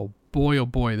boy, oh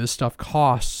boy, this stuff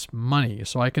costs money.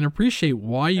 So I can appreciate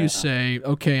why you say,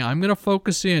 okay, I'm going to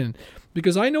focus in,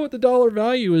 because I know what the dollar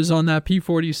value is on that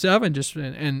P-47, just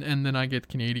and then I get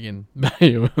Canadian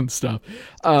value and stuff.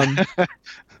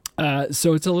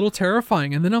 So it's a little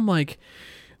terrifying. And then I'm like,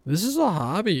 this is a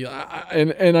hobby.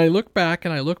 And I look back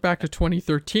to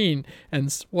 2013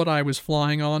 and what I was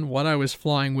flying on, what I was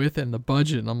flying with, and the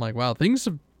budget. And I'm like, wow, things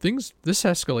have this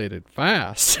escalated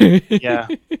fast. Yeah.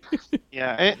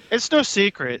 Yeah, it's no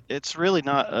secret. It's really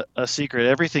not a secret.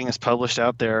 Everything is published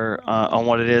out there on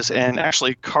what it is. And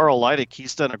actually, Carl Leidig,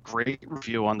 he's done a great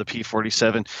review on the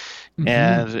P47.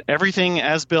 And everything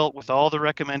as built with all the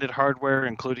recommended hardware,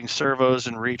 including servos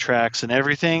and retracts and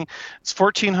everything, it's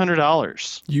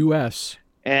 $1,400. US.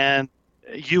 And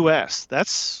US,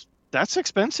 that's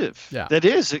expensive. Yeah. That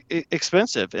is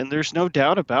expensive. And there's no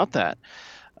doubt about that.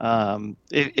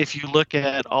 If you look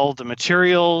at all the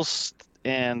materials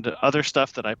and other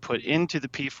stuff that I put into the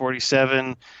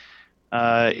P47,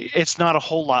 it's not a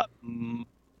whole lot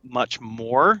much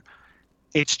more.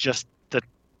 It's just the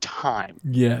time.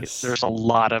 Yes. There's a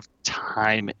lot of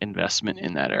time investment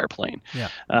in that airplane.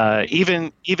 Yeah.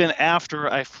 Even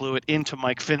after I flew it into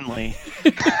Mike Finley,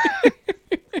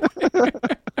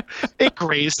 it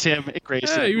grazed him.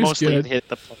 Mostly good. it hit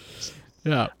the planes.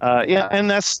 Yeah. Yeah, and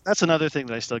that's another thing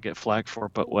that I still get flack for,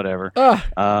 but whatever.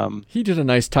 He did a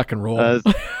nice tuck and roll.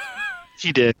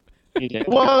 He did.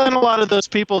 Well, and a lot of those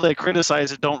people that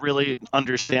criticize it don't really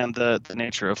understand the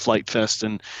nature of Flight Fest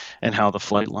and how the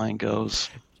flight line goes.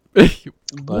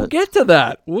 We'll get to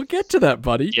that.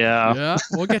 Buddy. Yeah.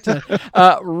 We'll get to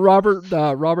that.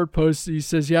 Robert posts. He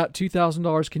says, "Yeah,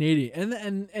 $2,000 Canadian,"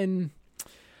 and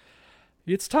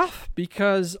it's tough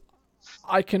because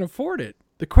I can afford it.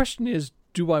 The question is,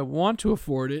 do I want to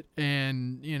afford it?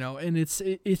 And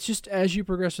it's just as you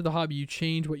progress through the hobby, you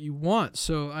change what you want.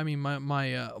 So I mean,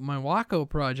 my Waco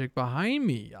project behind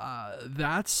me,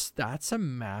 that's a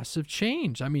massive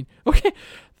change. I mean, okay,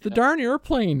 the darn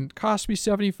airplane cost me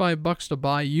 $75 to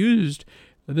buy used.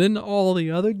 And then all the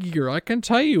other gear, I can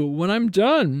tell you, when I'm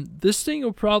done, this thing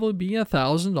will probably be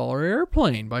 $1,000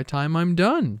 airplane by the time I'm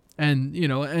done. And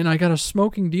and I got a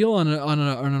smoking deal on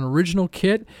an original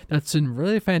kit that's in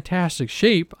really fantastic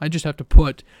shape. I just have to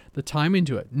put the time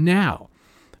into it. Now,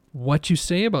 what you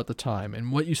say about the time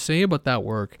and what you say about that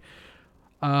work,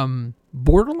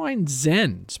 borderline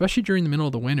zen, especially during the middle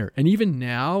of the winter, and even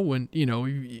now when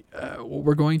what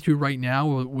we're going through right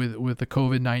now with the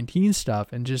COVID-19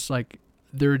 stuff, and just like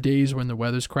there are days when the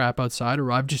weather's crap outside,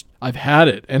 or I've had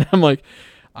it, and I'm like,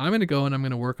 I'm going to go and I'm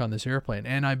going to work on this airplane.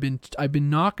 And I've been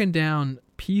knocking down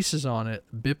pieces on it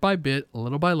bit by bit,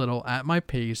 little by little, at my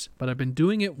pace, but I've been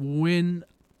doing it when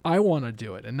I want to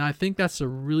do it. And I think that's a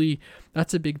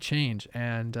big change.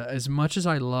 And as much as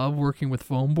I love working with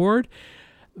foam board,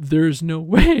 there's no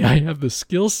way I have the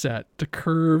skill set to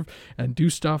curve and do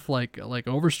stuff like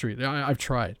Overstreet. I've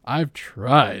tried,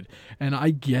 and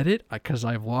I get it because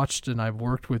I've watched and I've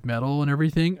worked with metal and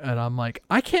everything, and I'm like,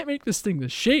 I can't make this thing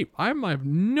this shape. I have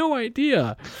no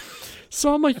idea.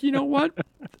 So I'm like, you know what?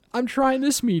 I'm trying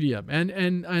this medium,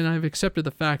 and I've accepted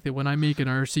the fact that when I make an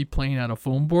RC plane out of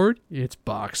foam board, it's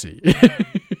boxy.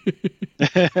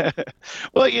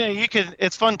 Well, you can.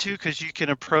 It's fun too because you can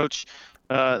approach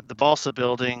the balsa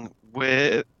building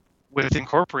with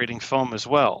incorporating foam as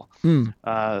well.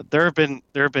 There have been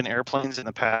airplanes in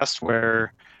the past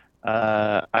where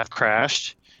I've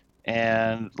crashed,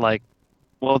 and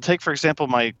take for example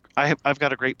I've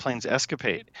got a Great Plains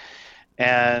Escapade,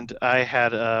 and I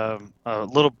had a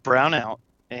little brownout,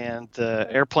 and the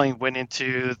airplane went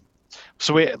into.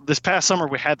 So this past summer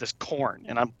we had this corn,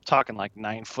 and I'm talking like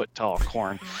 9 foot tall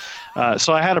corn.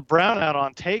 So I had a brownout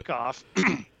on takeoff.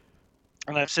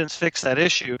 And I've since fixed that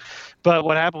issue. But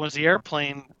what happened was the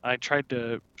airplane, I tried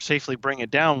to safely bring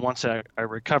it down once I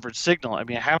recovered signal. I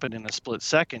mean, it happened in a split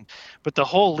second. But the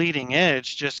whole leading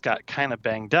edge just got kind of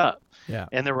banged up. Yeah.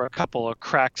 And there were a couple of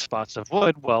cracked spots of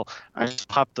wood. Well, I just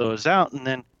popped those out and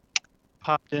then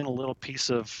popped in a little piece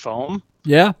of foam.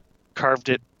 Yeah. Carved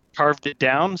it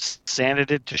down, sanded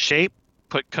it to shape,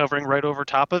 put covering right over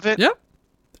top of it. Yep.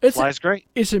 Flies great.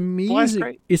 It's amazing. Flies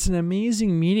great. It's an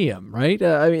amazing medium, right?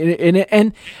 I mean,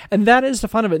 and that is the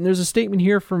fun of it. And there's a statement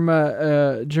here from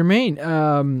Jermaine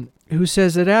who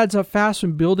says it adds up fast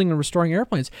when building and restoring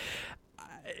airplanes.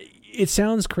 It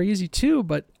sounds crazy too,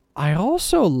 but I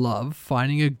also love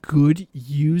finding a good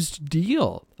used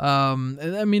deal. I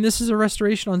mean, this is a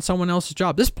restoration on someone else's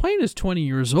job. This plane is 20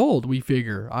 years old, we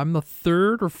figure. I'm the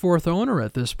third or fourth owner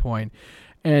at this point.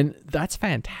 And that's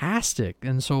fantastic.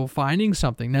 And so finding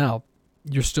something now,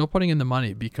 you're still putting in the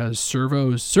money because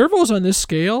servos on this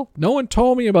scale, no one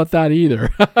told me about that either.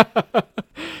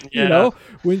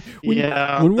 When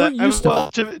we're used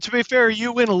to be fair,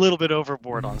 you went a little bit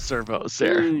overboard on servos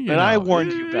there, and I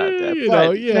warned you about that.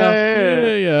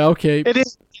 Okay. It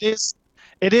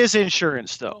It is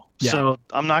insurance though, Yeah. so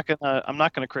I'm not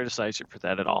gonna criticize you for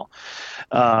that at all.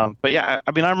 But yeah,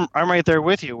 I mean, I'm right there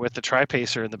with you with the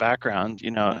Tri-Pacer in the background.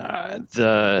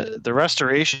 The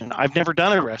restoration. I've never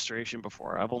done a restoration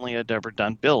before. I've only had ever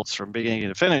done builds from beginning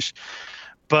to finish.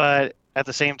 But at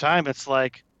the same time, it's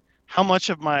like, how much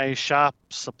of my shop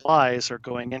supplies are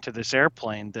going into this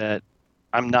airplane that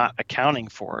I'm not accounting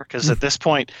for? Because at this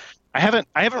point, I haven't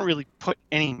really put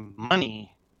any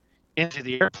money into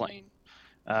the airplane.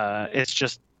 It's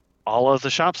just all of the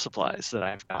shop supplies that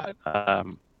I've got.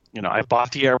 I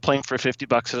bought the airplane for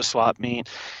 $50 at a swap meet,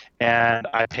 and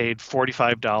I paid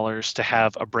 $45 to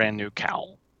have a brand new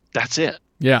cowl. That's it.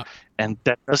 Yeah. And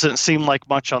that doesn't seem like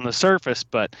much on the surface,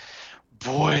 but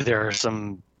boy, there are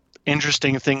some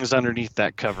interesting things underneath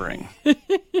that covering.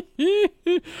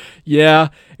 Yeah,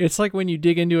 it's like when you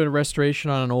dig into a restoration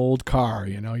on an old car,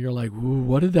 you're like, ooh,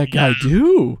 what did that guy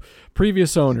do?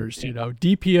 Previous owners,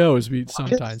 DPOs we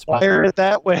sometimes fire it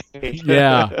that way.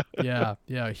 yeah.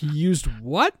 He used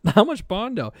what? How much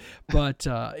Bondo? But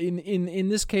in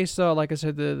this case, like I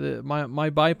said, my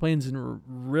biplane's in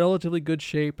relatively good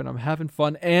shape, and I'm having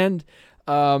fun. And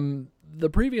the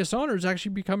previous owner's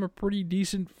actually become a pretty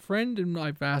decent friend, and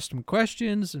I've asked him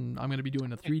questions, and I'm going to be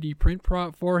doing a 3D print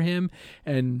for him.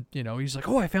 And he's like,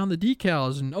 "Oh, I found the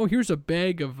decals, and oh, here's a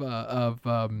bag of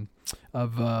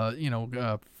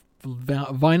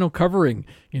vinyl covering,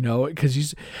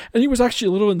 because he was actually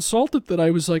a little insulted that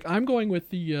I was like, I'm going with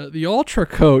the Ultra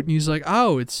Coat, and he's like,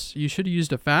 oh, you should have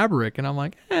used a fabric, and I'm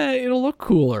like, it'll look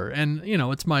cooler, and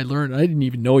it's my learn. I didn't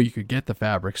even know you could get the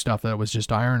fabric stuff that was just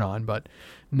iron on, but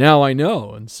now I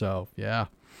know, and so yeah.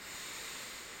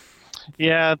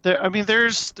 Yeah,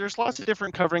 there's lots of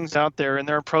different coverings out there, and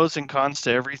there are pros and cons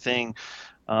to everything.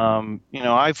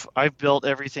 I've built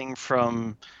everything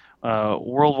from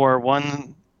World War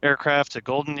One aircraft to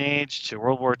Golden Age to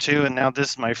World War II, and now this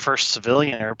is my first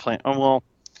civilian airplane. Oh well,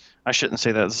 I shouldn't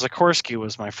say that. The Sikorsky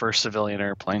was my first civilian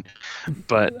airplane,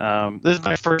 but this is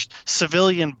my first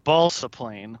civilian balsa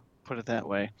plane. Put it that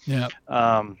way. Yeah.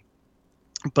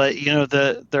 But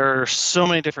there are so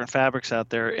many different fabrics out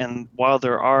there, and while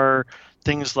there are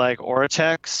things like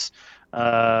Oratex,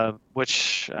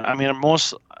 which I'm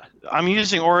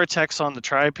using Oratex on the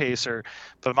Tri-Pacer,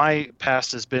 but my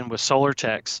past has been with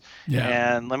Solartex. Yeah.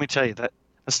 And let me tell you, that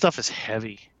stuff is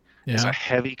heavy. Yeah. It's a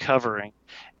heavy covering.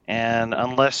 And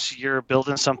unless you're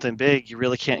building something big, you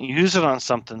really can't use it on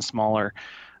something smaller.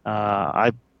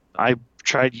 I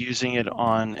tried using it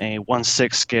on a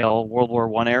 1/6 scale World War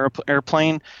I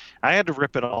airplane. I had to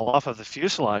rip it all off of the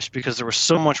fuselage because there was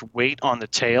so much weight on the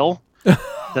tail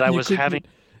that I was having.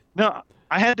 No,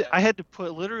 I had to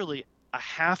put literally a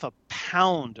half a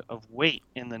pound of weight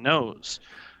in the nose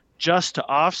just to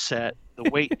offset the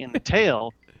weight in the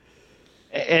tail.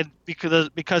 And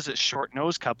because it's short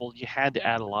nose coupled, you had to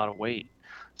add a lot of weight.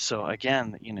 So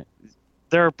again,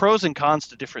 there are pros and cons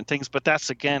to different things, but that's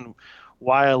again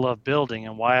why I love building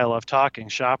and why I love talking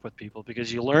shop with people,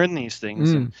 because you learn these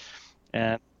things,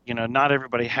 and not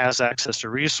everybody has access to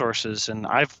resources, and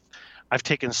I've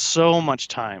taken so much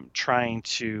time trying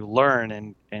to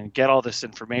learn and get all this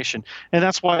information. And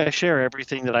that's why I share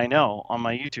everything that I know on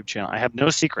my YouTube channel. I have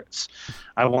no secrets.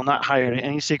 I will not hide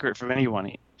any secret from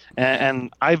anyone.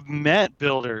 And I've met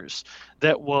builders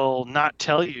that will not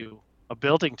tell you a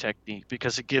building technique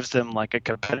because it gives them like a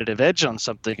competitive edge on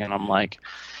something. And I'm like,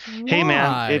 hey, man.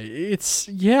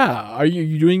 Are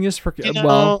you doing this for,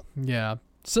 well, yeah.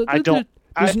 So I don't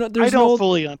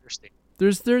fully understand.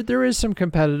 There is some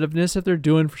competitiveness if they're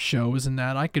doing for shows and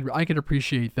that. I could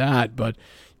appreciate that, but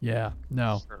yeah,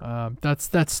 no, sure.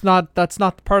 That's not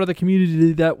the part of the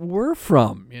community that we're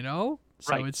from, So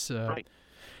right. It's right.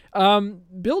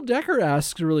 Bill Decker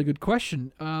asks a really good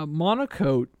question.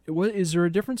 Monocoat. Is there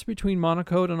a difference between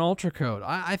monocoat and ultra coat?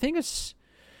 I think it's.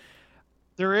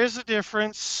 There is a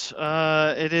difference.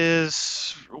 It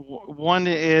is one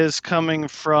is coming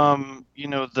from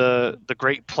the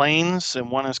Great Plains, and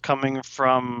one is coming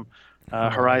from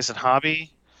Horizon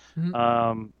Hobby.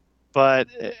 Mm-hmm. But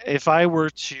if I were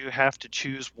to have to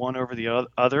choose one over the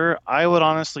other, I would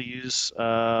honestly use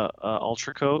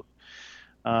Ultra Coat.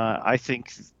 I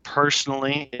think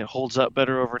personally it holds up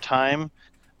better over time,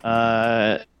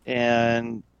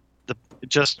 and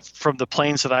just from the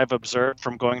planes that I've observed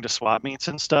from going to swap meets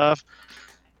and stuff,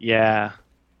 yeah.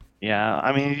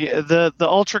 I mean, the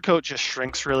Ultra Coat just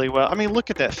shrinks really well. I mean,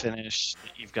 look at that finish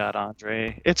that you've got,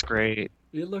 Andre. It's great.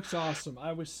 It looks awesome.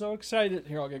 I was so excited.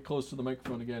 Here, I'll get close to the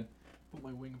microphone again. Put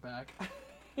my wing back.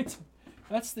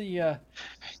 That's the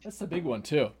big one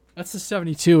too. That's the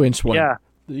 72-inch one. Yeah.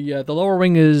 The lower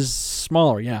wing is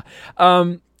smaller. Yeah.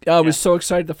 I was so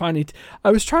excited to finally.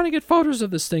 I was trying to get photos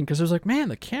of this thing because I was like, man,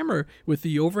 the camera with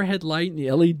the overhead light and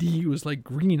the LED was like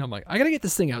green. I'm like, I gotta get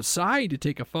this thing outside to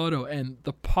take a photo. And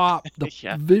the pop, the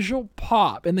visual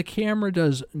pop, and the camera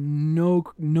does no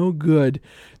good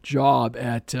job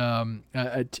at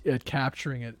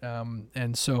capturing it.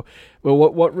 And so, well,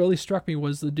 what really struck me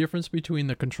was the difference between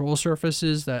the control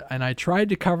surfaces and I tried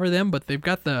to cover them, but they've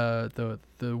got the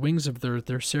wings of their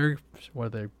whether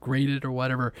they're graded or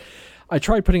whatever. I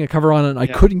tried putting a cover on it and I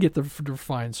couldn't get the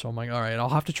refine, so I'm like, all right, I'll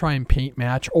have to try and paint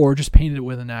match or just paint it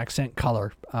with an accent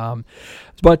color.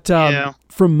 But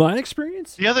from my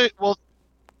experience,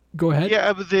 go ahead.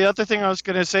 Yeah, but the other thing I was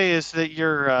going to say is that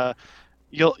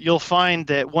you'll find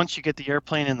that once you get the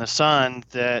airplane in the sun,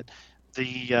 that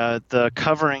the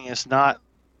covering is not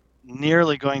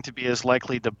nearly going to be as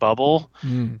likely to bubble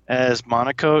as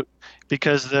monocoat,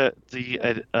 because the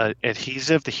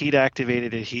adhesive, the heat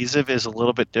activated adhesive, is a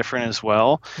little bit different as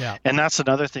well. Yeah. And that's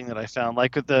another thing that I found,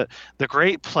 like the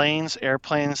Great Plains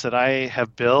airplanes that I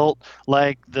have built,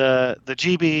 like the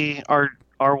GB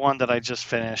R1 that I just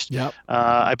finished. Yep.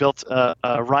 I built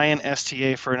a Ryan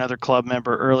STA for another club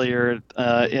member earlier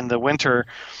in the winter,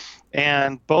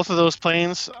 and both of those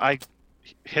planes I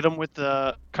hit them with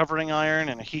the covering iron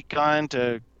and a heat gun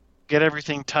to get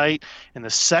everything tight, and the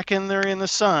second they're in the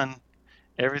sun,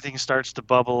 everything starts to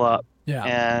bubble up. Yeah.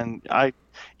 And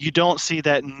you don't see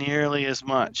that nearly as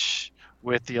much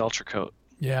with the Ultra Coat.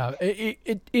 Yeah,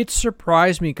 it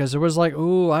surprised me because it was like,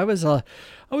 ooh, I was a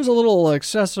little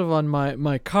excessive on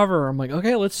my cover. I'm like,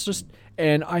 okay, let's just.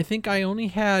 And I think I only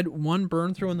had one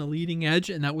burn through on the leading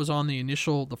edge, and that was on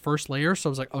the first layer. So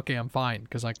I was like, okay, I'm fine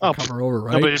because I can cover over,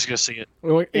 right? Nobody's gonna see it.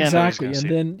 Well, exactly. And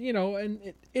then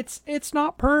and it's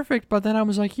not perfect, but then I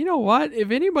was like, you know what?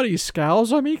 If anybody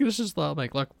scowls on me, this is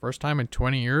like, look, first time in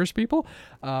 20 years, people.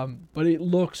 But it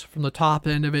looks, from the top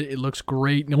end of it looks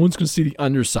great. No one's gonna see the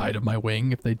underside of my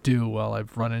wing. If they do, well,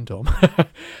 I've run into them.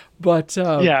 But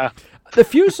the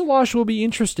fuselage will be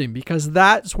interesting because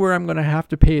that's where I'm going to have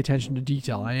to pay attention to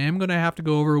detail. I am going to have to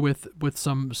go over with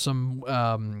some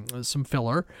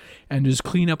filler and just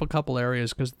clean up a couple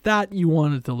areas because that you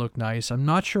want it to look nice. I'm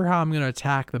not sure how I'm going to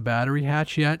attack the battery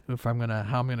hatch yet, how I'm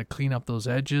going to clean up those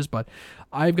edges, but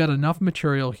I've got enough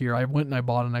material here. I went and I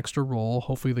bought an extra roll.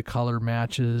 Hopefully the color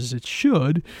matches. It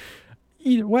should.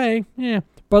 Either way, yeah.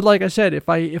 But like I said, if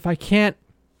I can't,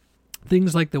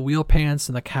 things like the wheel pants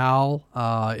and the cowl,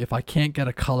 if I can't get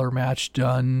a color match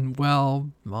done, well,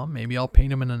 maybe I'll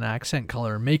paint them in an accent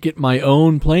color and make it my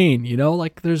own plane,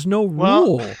 like there's no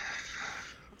rule.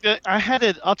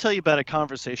 I'll tell you about a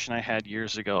conversation I had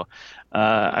years ago.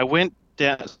 I went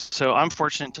down, so I'm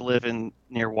fortunate to live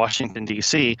near Washington,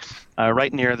 D.C.,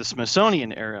 right near the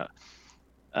Smithsonian area,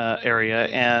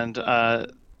 and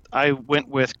I went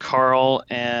with Carl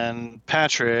and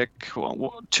Patrick,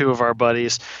 two of our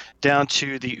buddies, down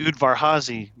to the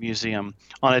Udvar-Hazy Museum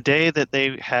on a day that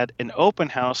they had an open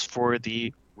house for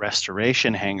the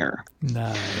restoration hangar.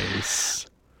 Nice.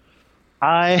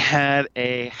 I had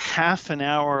a half an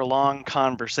hour long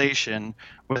conversation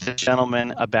with a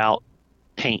gentleman about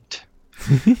paint.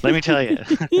 Let me tell you,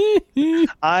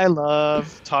 I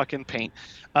love talking paint.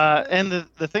 And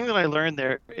the thing that I learned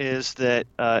there is that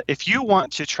if you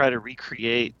want to try to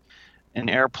recreate an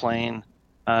airplane,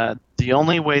 the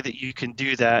only way that you can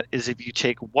do that is if you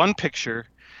take one picture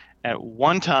at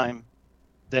one time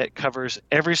that covers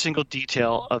every single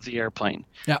detail of the airplane.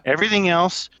 Yeah. Everything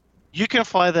else, you can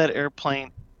fly that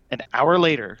airplane an hour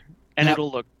later and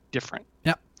it'll look different.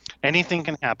 Yep. Anything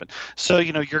can happen. So,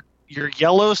 your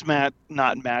yellows not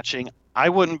matching, I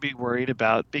wouldn't be worried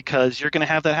about because you're going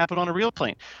to have that happen on a real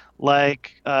plane.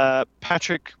 Like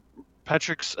Patrick's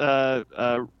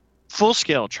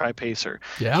full-scale Tri-Pacer.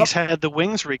 Yep. He's had the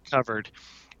wings recovered,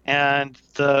 and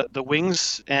the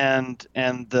wings and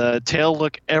the tail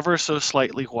look ever so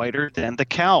slightly whiter than the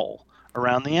cowl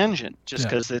around the engine, just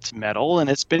because it's metal and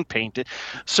it's been painted.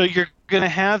 So you're going to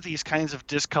have these kinds of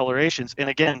discolorations. And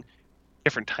again,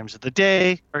 different times of the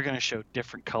day are going to show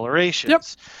different colorations. Yep.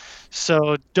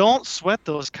 So don't sweat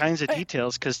those kinds of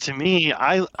details because to me,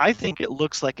 I think it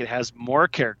looks like it has more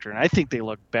character, and I think they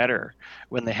look better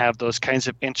when they have those kinds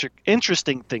of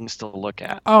interesting things to look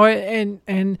at. Oh,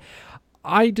 and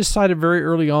I decided very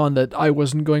early on that I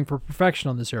wasn't going for perfection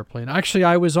on this airplane. Actually,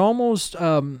 I was almost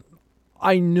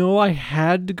I know I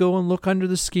had to go and look under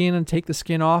the skin and take the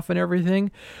skin off and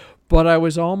everything, but I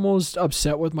was almost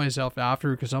upset with myself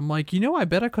after because I'm like, I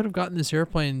bet I could have gotten this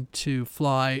airplane to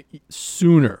fly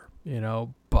sooner,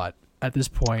 but at this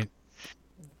point,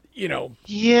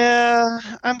 Yeah,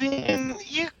 I mean,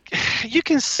 you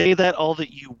can say that all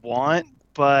that you want,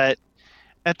 but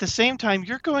at the same time,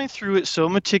 you're going through it so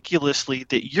meticulously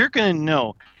that you're going to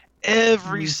know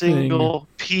every Everything. single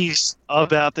piece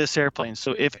about this airplane.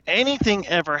 So if anything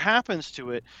ever happens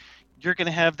to it, you're going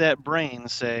to have that brain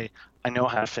say, I know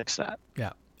how to fix that.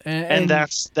 Yeah. And And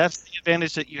that's the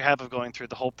advantage that you have of going through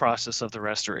the whole process of the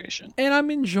restoration. and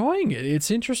I'm enjoying it. It's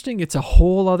interesting. It's a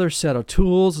whole other set of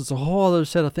tools. It's a whole other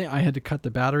set of things. I had to cut the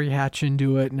battery hatch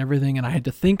into it and everything, and I had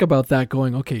to think about that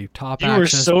going, okay, top You were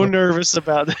access, so but nervous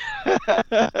about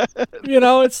that.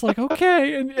 it's like,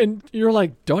 okay, and you're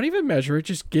like, don't even measure it.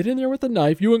 Just get in there with a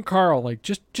knife. You and Carl, like,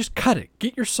 just cut it.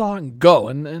 Get your saw and go.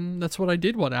 And that's what I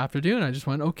did one afternoon. I just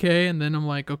went, okay, and then I'm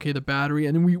like, okay, the battery,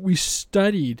 and then we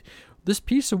studied this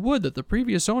piece of wood that the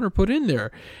previous owner put in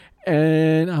there.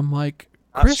 And I'm like,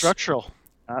 Not Chris, structural.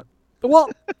 Not, well,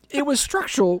 it was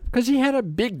structural because he had a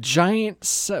big giant,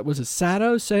 was it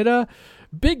SATA?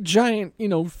 Big giant,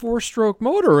 4-stroke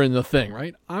motor in the thing,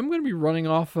 right? I'm going to be running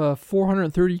off a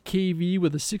 430 kV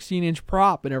with a 16-inch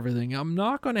prop and everything. I'm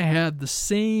not going to have the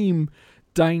same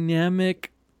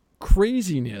dynamic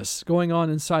craziness going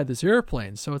on inside this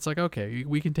airplane. So it's like, okay,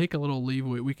 we can take a little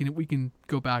leeway. We can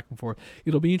go back and forth.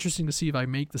 It'll be interesting to see if I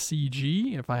make the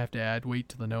CG, if I have to add weight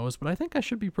to the nose, but I think I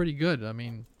should be pretty good. I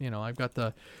mean, I've got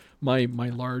my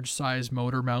large size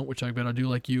motor mount, which I'm going to do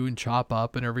like you and chop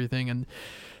up and everything. And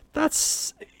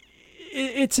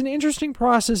it's an interesting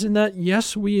process in that,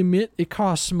 yes, we admit it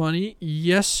costs money.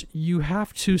 Yes, you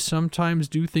have to sometimes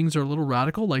do things that are a little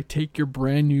radical, like take your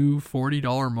brand new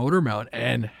 $40 motor mount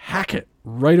and hack it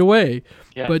right away.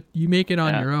 yeah. But you make it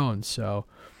on Yeah. your own. So,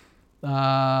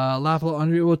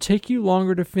 it will take you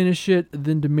longer to finish it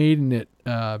than to maiden it.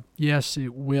 Yes,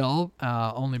 it will.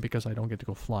 Only because I don't get to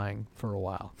go flying for a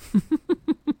while.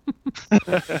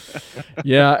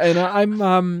 Yeah,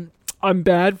 and I'm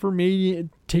bad for me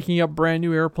taking up brand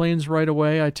new airplanes right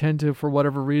away. I tend to, for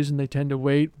whatever reason, they tend to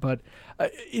wait. But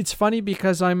it's funny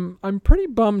because I'm pretty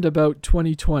bummed about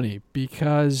 2020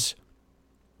 because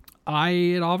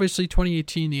obviously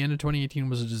 2018, the end of 2018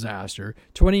 was a disaster.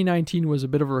 2019 was a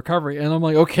bit of a recovery, and I'm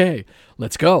like, okay,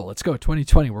 let's go.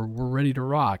 2020, we're ready to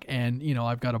rock. And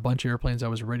I've got a bunch of airplanes I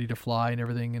was ready to fly and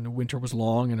everything, and the winter was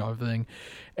long and everything,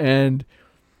 and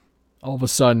all of a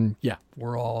sudden, yeah,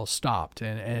 we're all stopped,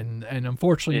 and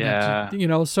unfortunately, Yeah.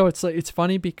 so it's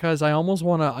funny because I almost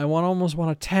want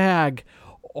to tag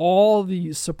all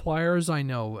the suppliers I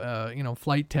know,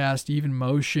 Flight Test, Even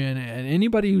Motion, and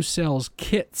anybody who sells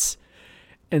kits,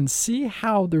 and see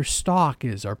how their stock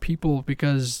is. Are people,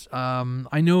 because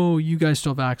I know you guys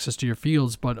still have access to your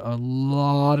fields, but a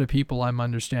lot of people, I'm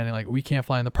understanding, like, we can't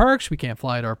fly in the parks, we can't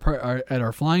fly at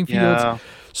our flying fields, Yeah.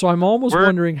 so I'm almost We're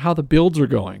wondering how the builds are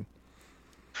going.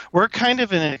 we're kind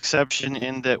of an exception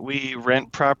in that we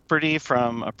rent property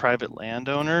from a private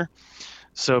landowner.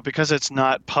 So because it's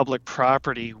not public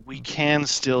property, we can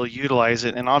still utilize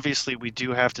it, and obviously we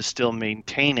do have to still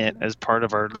maintain it as part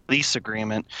of our lease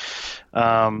agreement.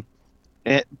 Um,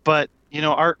 but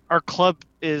our club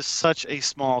is such a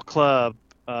small club.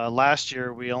 Last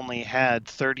year we only had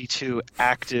 32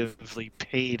 actively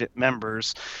paid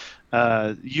members.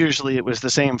 Usually it was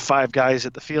the same 5 guys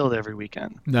at the field every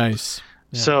weekend. Nice.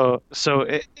 Yeah.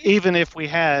 So even if we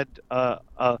had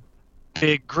a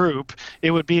big group,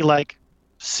 it would be like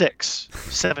 6,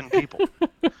 7 people.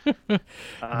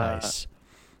 Nice.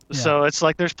 Yeah. So it's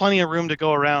like there's plenty of room to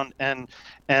go around, and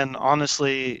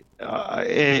honestly,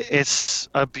 it's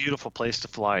a beautiful place to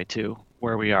fly to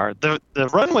where we are. The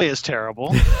runway is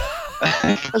terrible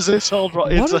because it's old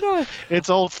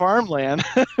farmland.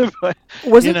 But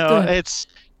Was you it know, the- it's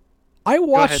I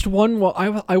watched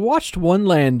I watched one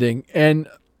landing, and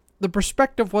the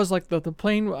perspective was like the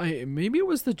plane. Maybe it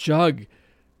was the Jug.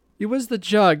 It was the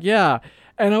Jug, yeah.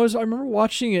 And I remember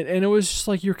watching it, and it was just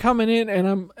like you're coming in,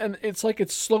 and it's like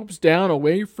it slopes down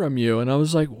away from you, and I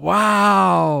was like,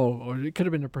 wow. Or it could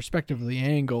have been the perspective of the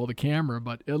angle of the camera,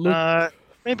 but it looked.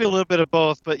 maybe a little bit of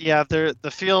both. But yeah, the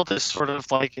field is sort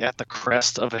of like at the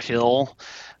crest of a hill.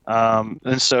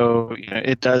 And so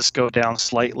it does go down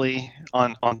slightly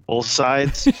on both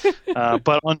sides.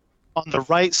 But on the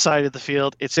right side of the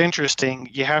field, it's interesting.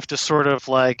 You have to sort of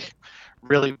like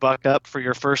really buck up for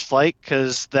your first flight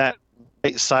because that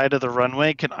right side of the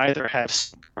runway can either have,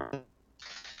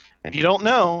 and you don't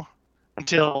know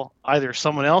until either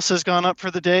someone else has gone up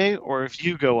for the day or if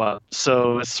you go up.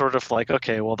 So it's sort of like,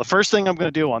 okay, well, the first thing I'm going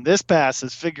to do on this pass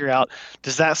is figure out,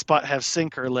 does that spot have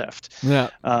sink or lift? Yeah.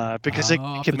 Because it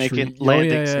Off can the make tree. it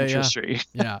landings yeah. interesting.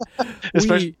 Yeah.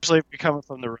 Especially if you're coming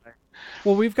from the right.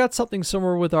 Well, we've got something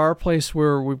somewhere with our place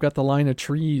where we've got the line of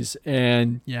trees,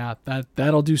 and yeah,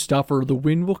 that'll do stuff. Or the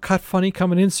wind will cut funny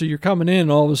coming in, so you're coming in,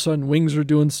 and all of a sudden wings are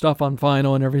doing stuff on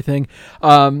vinyl and everything.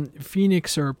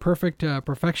 Phoenix or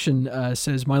Perfection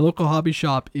says my local hobby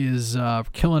shop is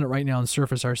killing it right now in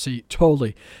Surface RC.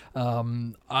 Totally.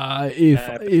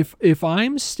 If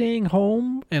I'm staying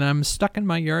home and I'm stuck in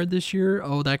my yard this year,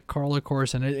 that Carla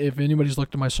course, and if anybody's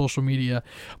looked at my social media,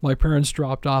 my parents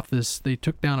dropped off this. They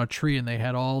took down a tree and they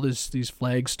had all these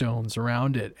flagstones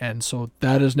around it, and so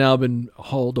that has now been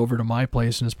hauled over to my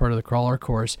place and is part of the crawler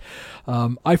course.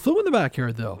 I flew in the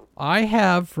backyard though. I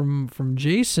have from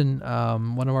Jason,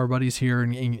 one of our buddies here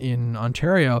in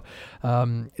Ontario.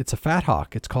 It's a Fat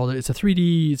Hawk. It's a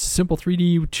 3D. It's a simple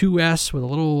 3D 2S with a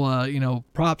little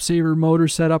prop saver motor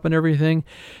set up and everything.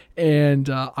 And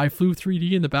I flew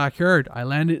 3D in the backyard. I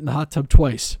landed in the hot tub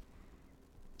twice.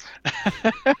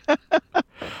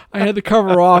 I had the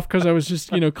cover off because I was just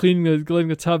cleaning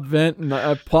the tub vent, and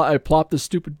I plopped the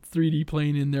stupid 3D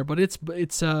plane in there. But it's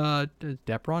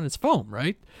Depron, it's foam,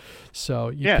 right? So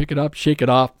you pick it up, shake it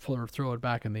off, or throw it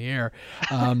back in the air.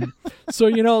 So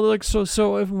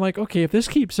if I'm like, okay, if this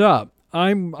keeps up,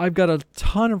 I've got a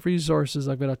ton of resources.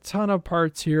 I've got a ton of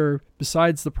parts here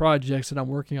besides the projects that I'm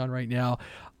working on right now.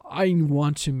 I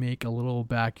want to make a little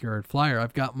backyard flyer.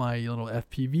 I've got my little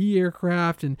FPV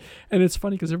aircraft, and it's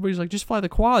funny because everybody's like, just fly the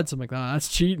quads. I'm like, that's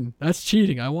cheating. That's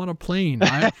cheating. I want a plane.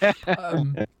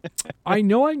 I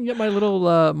know I can get my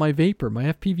little my Vapor,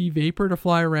 my FPV Vapor to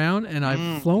fly around, and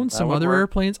I've flown some other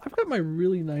airplanes. I've got my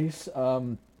really nice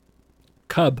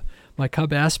Cub. My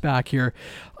Cub S back here.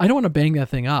 I don't want to bang that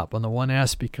thing up on the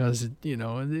 1S because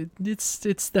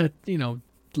it's that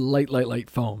light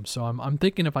foam. So I'm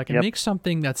thinking if I can make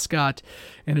something that's got,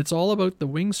 and it's all about the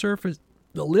wing surface,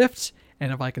 the lift,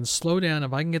 and if I can slow down,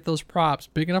 if I can get those props,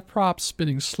 big enough props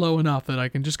spinning slow enough that I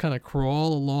can just kind of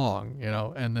crawl along,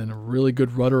 and then a really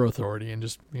good rudder authority and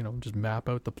just map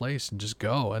out the place and just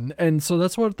go. And so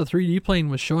that's what the 3D plane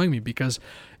was showing me, because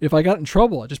if I got in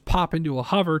trouble, I just pop into a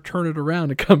hover, turn it around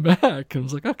and come back. And I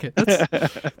was like, okay,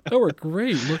 that worked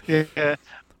great. Yeah.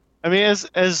 I mean,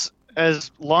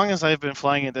 as long as I've been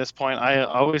flying at this point, I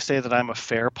always say that I'm a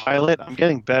fair pilot. I'm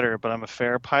getting better, but I'm a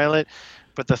fair pilot.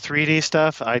 But the 3D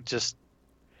stuff, I just,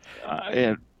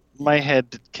 my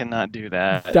head cannot do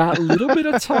that. That little bit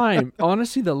of time,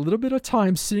 honestly, the little bit of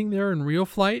time sitting there in real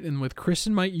flight and with Chris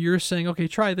in my ear saying, okay,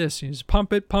 try this. You just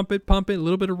pump it, a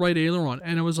little bit of right aileron.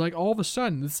 And it was like all of a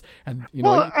sudden,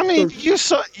 you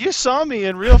saw me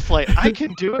in real flight. I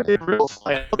can do it in real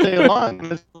flight all day long.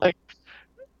 It's like,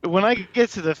 when I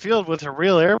get to the field with a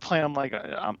real airplane, I'm like,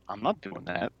 I'm not doing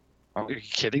that. Are you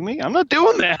kidding me? I'm not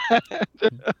doing that.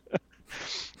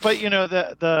 But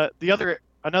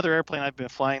another airplane I've been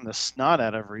flying the snot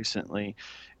out of recently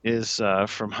is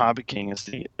from Hobby King, is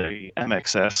the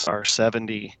MXS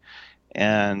R70,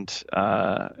 and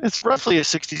it's roughly a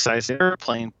 60 size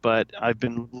airplane. But I've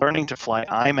been learning to fly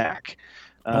IMAC.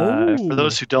 For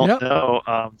those who don't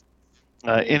know.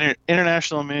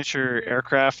 International Miniature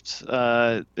Aircraft,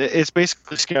 it's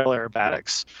basically scale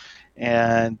aerobatics,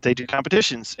 and they do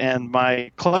competitions. And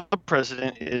my club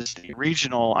president is the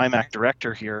regional IMAC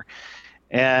director here,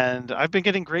 and I've been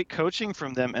getting great coaching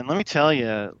from them. And let me tell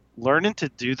you, learning to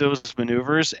do those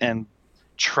maneuvers and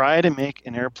try to make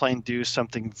an airplane do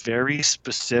something very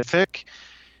specific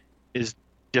is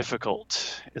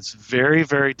difficult. It's very,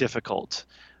 very difficult.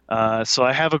 So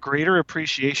I have a greater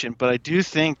appreciation, but I do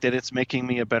think that it's making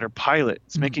me a better pilot.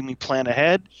 It's making me plan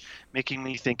ahead, making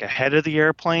me think ahead of the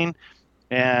airplane,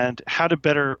 and how to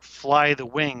better fly the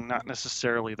wing, not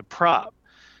necessarily the prop.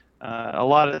 A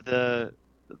lot of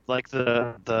I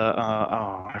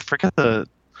forget the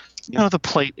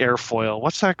plate airfoil.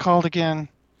 What's that called again?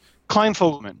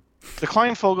 Klein-Fogelman. The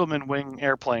Klein-Fogelman wing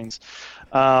airplanes.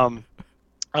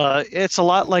 It's a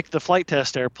lot like the flight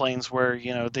test airplanes where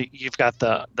you've got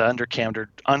the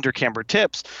undercambered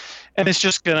tips, and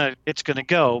it's gonna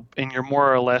go, and you're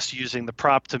more or less using the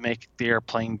prop to make the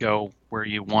airplane go where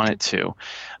you want it to.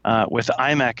 With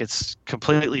IMAC, it's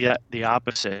completely the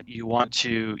opposite. You want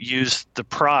to use the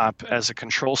prop as a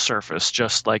control surface,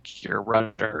 just like your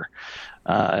rudder.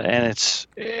 And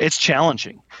it's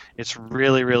challenging. It's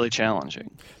really, really challenging.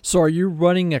 So are you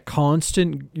running a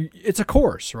constant? It's a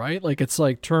course, right? Like it's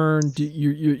like you're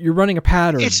running a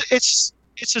pattern.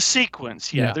 It's a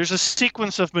sequence. Yeah. There's a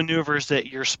sequence of maneuvers that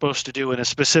you're supposed to do in a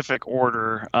specific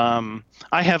order.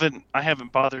 I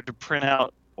haven't bothered to print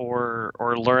out or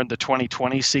learn the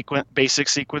 2020 basic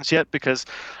sequence yet, because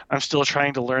I'm still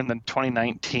trying to learn the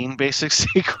 2019 basic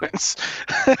sequence.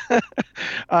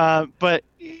 But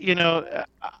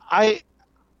I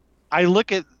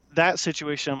look at that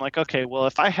situation, I'm like, okay, well,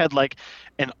 if I had like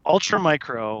an ultra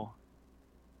micro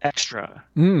extra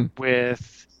Mm.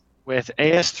 with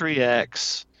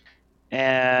AS3X,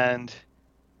 and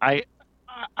I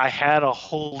I had a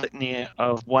whole litany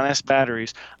of 1S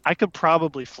batteries, I could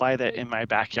probably fly that in my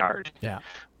backyard, Yeah.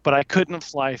 but I couldn't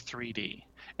fly 3D.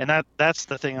 And that's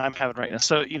the thing I'm having right now.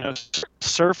 So,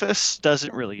 surface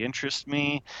doesn't really interest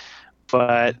me,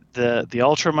 but the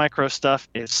ultra micro stuff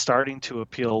is starting to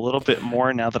appeal a little bit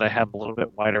more now that I have a little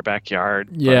bit wider backyard.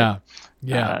 But Yeah.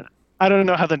 Yeah. I don't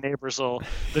know how the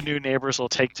new neighbors will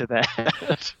take to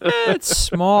that. It's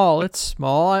small. It's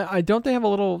small. I don't they have a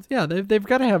little, yeah, they've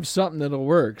got to have something that'll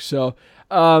work. So,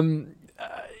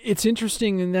 it's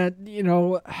interesting in that,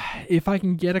 if I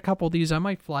can get a couple of these, I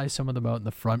might fly some of them out in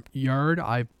the front yard.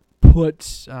 I've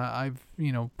put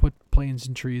planes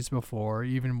in trees before,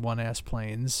 even 1S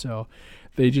planes, so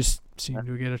they just seem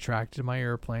to get attracted to my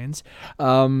airplanes.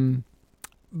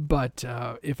 But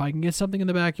if I can get something in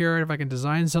the backyard, if I can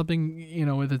design something,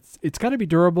 with it's got to be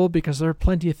durable because there are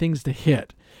plenty of things to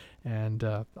hit, and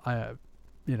the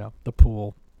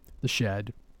pool, the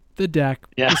shed, the deck,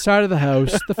 the side of the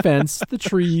house, the fence, the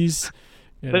trees.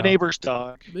 The neighbor's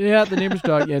dog. Yeah, the neighbor's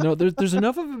dog. Yeah, no, there's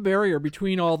enough of a barrier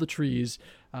between all the trees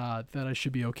that I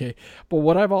should be okay. But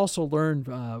what I've also learned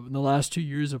in the last 2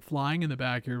 years of flying in the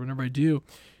backyard, whenever I do,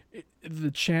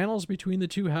 the channels between the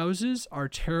two houses are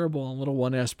terrible on little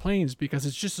 1S planes because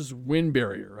it's just this wind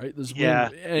barrier, right? This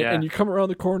wind, and you come around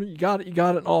the corner, you got it,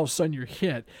 and all of a sudden you're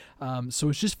hit. So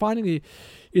it's just finding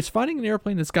an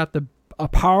airplane that's got a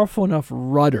powerful enough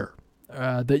rudder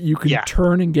that you can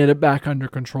turn and get it back under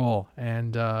control,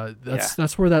 and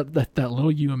that's where that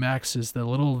little UMX is. The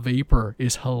little Vapor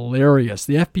is hilarious.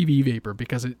 The FPV Vapor,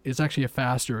 because it's actually a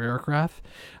faster aircraft.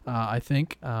 I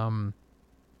think.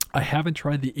 I haven't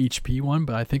tried the HP one,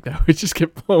 but I think that would just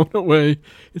get blown away.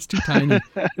 It's too tiny.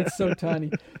 It's so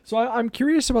tiny. So I'm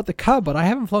curious about the Cub, but I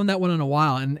haven't flown that one in a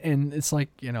while, and it's like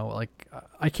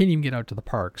I can't even get out to the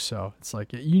park. So it's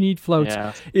like you need floats.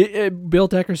 Yeah. Bill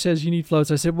Decker says you need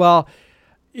floats. I said, well,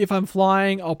 if I'm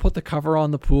flying, I'll put the cover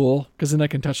on the pool because then I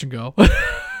can touch and go.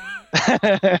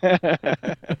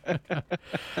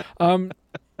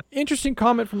 Interesting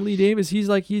comment from Lee Davis. He's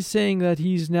saying that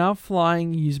he's now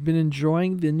flying. He's been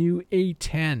enjoying the new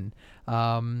A10.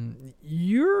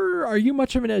 Are you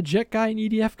much of a jet guy, an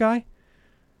EDF guy?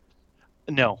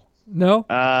 No.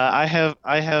 I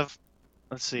have.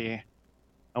 Let's see.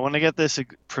 I want to get this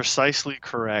precisely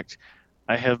correct.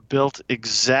 I have built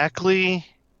exactly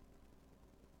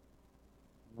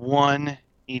one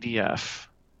EDF.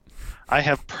 I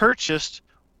have purchased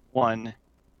one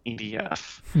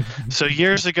EDF. So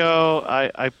years ago,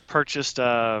 I purchased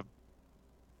a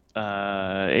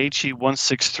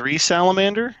HE163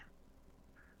 Salamander.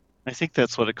 I think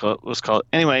that's what it was called.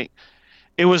 Anyway,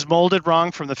 it was molded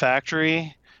wrong from the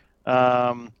factory,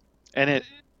 and it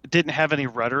didn't have any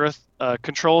rudder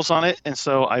controls on it, and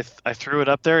so I threw it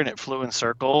up there and it flew in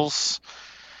circles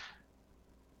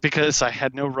because I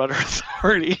had no rudder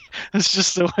authority. It's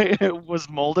just the way it was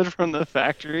molded from the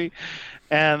factory.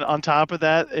 And on top of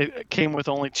that, it came with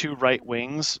only 2 right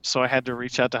wings, so I had to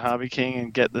reach out to Hobby King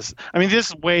and get this. I mean, this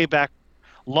is way back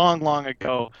long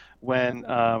ago when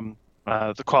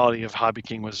the quality of Hobby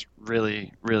King was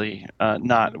really, really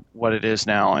not what it is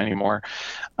now anymore.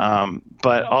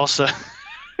 But also,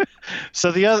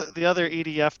 so the other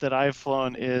EDF that I've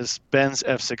flown is Ben's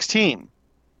F-16.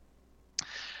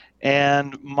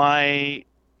 And my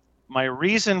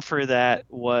reason for that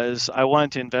was I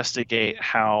wanted to investigate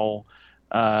how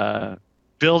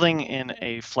building in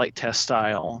a flight test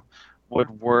style would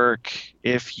work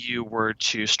if you were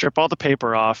to strip all the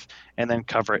paper off and then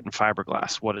cover it in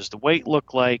fiberglass. What does the weight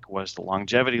look like? What does the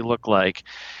longevity look like?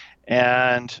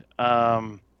 And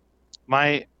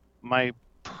my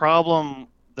problem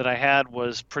that I had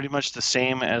was pretty much the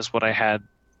same as what I had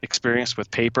experienced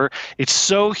with paper. It's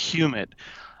so humid.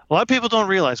 A lot of people don't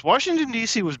realize Washington,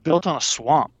 D.C. was built on a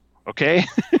swamp, okay?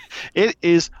 It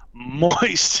is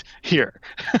moist here.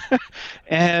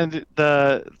 And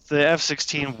the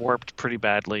F-16 warped pretty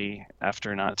badly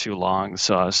after not too long,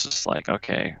 so I was just like,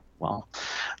 okay, well,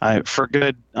 I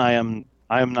am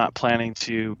not planning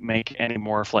to make any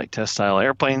more flight test style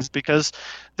airplanes because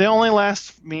they only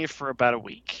last me for about a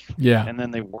week. Yeah. And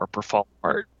then they warp or fall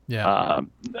apart. Yeah.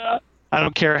 I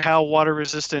don't care how water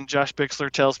resistant Josh Bixler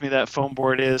tells me that foam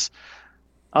board is.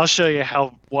 I'll show you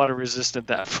how water resistant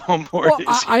that foam board Well,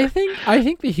 is I here. think I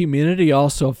think the humidity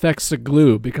also affects the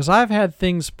glue because I've had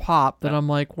things pop that Yeah. I'm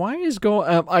like, why is going?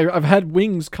 I've had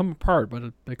wings come apart, but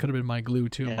it could have been my glue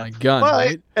too, Yeah. my gun, Well,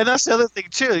 right? and that's the other thing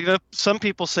too. Some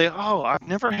people say, "Oh, I've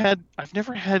never had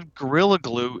Gorilla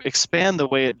Glue expand the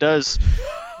way it does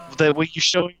the way you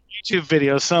show in YouTube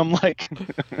videos." So I'm like,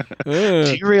 "Do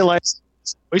Uh, you realize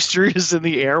moisture is in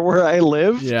the air where I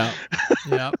live?" yeah,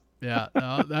 yeah, yeah.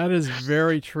 No, that is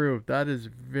very true. That is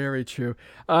very true.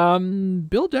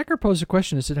 Bill Decker posed a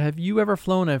question. He said, "Have you ever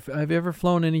flown? Have you ever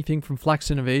flown anything from Flex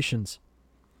Innovations?"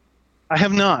 I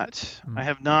have not. Hmm. I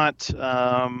have not.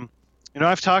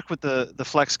 I've talked with the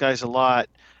Flex guys a lot,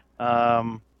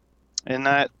 um, and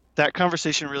that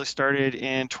conversation really started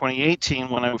in 2018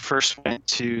 when I first went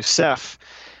to CEF,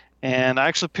 and I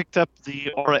actually picked up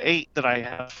the Aura 8 that I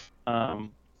have.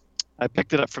 I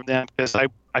picked it up from them because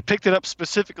I picked it up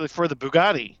specifically for the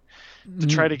Bugatti to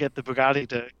try to Mm. get the Bugatti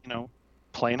to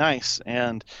play nice,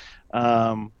 and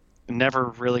um, never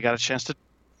really got a chance to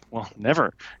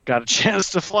never got a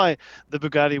chance to fly the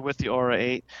Bugatti with the Aura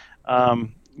 8.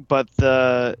 But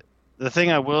the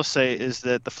thing I will say is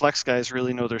that the Flex guys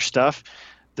really know their stuff.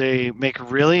 They make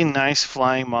really nice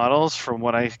flying models from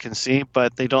what I can see,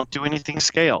 but they don't do anything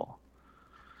scale.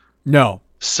 No.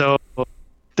 So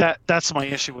that's my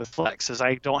issue with Flex is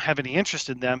I don't have any interest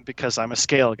in them because I'm a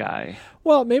scale guy.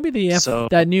 Well, maybe So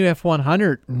that new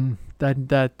F100,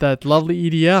 that lovely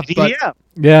EDF, it's an but EDF.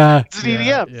 yeah, It's an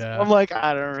yeah, EDF. yeah, I'm like,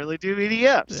 I don't really do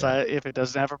EDFs. yeah. If it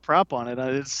doesn't have a prop on it,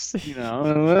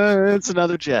 it's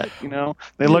another jet. They Yeah.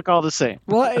 look all the same.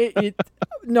 Well,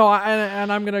 no,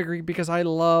 and I'm gonna agree because I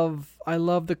love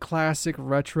the classic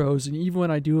retros, and even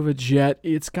when I do have a jet,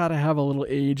 it's got to have a little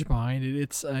age behind it.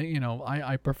 It's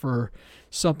I prefer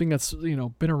something that's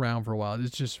been around for a while.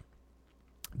 It's just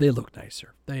they look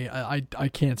nicer. I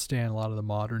can't stand a lot of the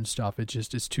modern stuff.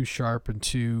 It's too sharp and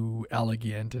too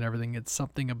elegant and everything. It's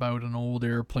something about an old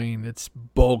airplane that's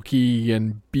bulky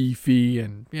and beefy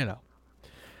and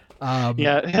um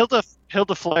Yeah,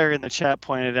 Hilda Flyer in the chat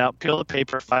pointed out, peel the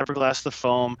paper, fiberglass the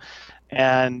foam,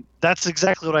 and that's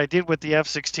exactly what I did with the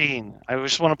F-16. I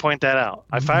just want to point that out.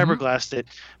 I mhm. fiberglassed it,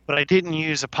 but I didn't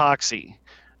use epoxy.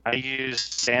 I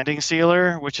used sanding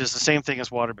sealer, which is the same thing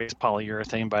as water-based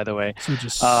polyurethane, by the way. So it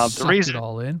just The sucked it reason,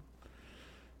 all in.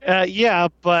 yeah,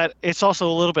 but it's also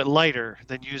a little bit lighter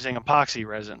than using epoxy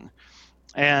resin,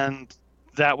 and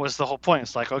that was the whole point.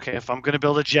 It's like, okay, if I'm going to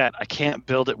build a jet, I can't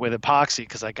build it with epoxy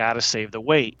because I got to save the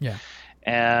weight, Yeah.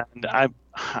 and I'm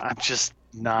just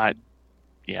not.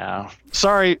 Yeah,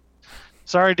 sorry,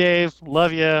 Dave.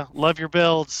 Love you, love your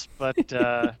builds, but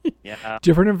yeah,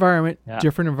 Different environment, yeah,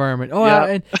 different environment. Oh,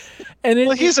 yeah. and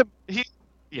Well, it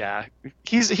yeah,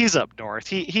 he's up north.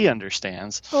 He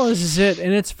understands. oh, this is it.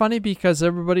 And it's funny because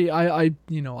everybody,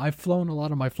 I've flown a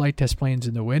lot of my flight test planes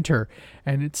in the winter,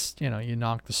 and it's, you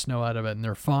knock the snow out of it and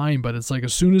they're fine. But it's like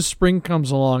as soon as spring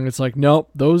comes along, it's like, nope,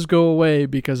 those go away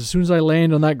because as soon as I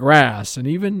land on that grass, and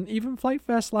even Flight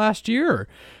Fest last year,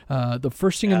 the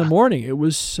first thing in the Yeah. morning, it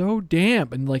was so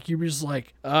damp, and like you were just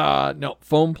like, no,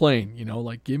 foam plane,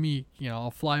 like give me, I'll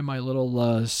fly my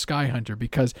little Sky Hunter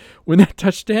because when that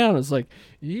touched down, it's like,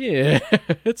 yeah,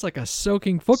 it's like a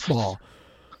soaking football.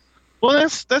 Well,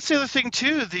 that's the other thing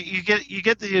too. That you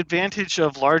get the advantage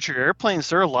of larger airplanes.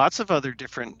 There are lots of other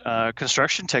different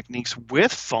construction techniques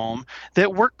with foam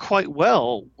that work quite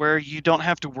well, where you don't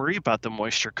have to worry about the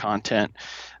moisture content.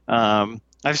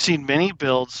 I've seen many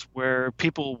builds where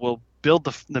people will build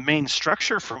the main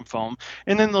structure from foam,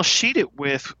 and then they'll sheet it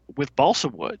with balsa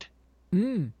wood,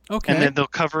 and Okay. then they'll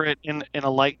cover it in a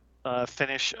light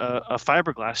finish, a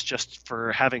fiberglass, just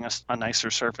for having a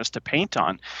nicer surface to paint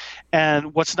on.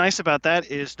 And what's nice about that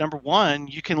is, number one,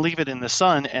 you can leave it in the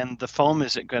sun and the foam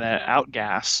isn't going to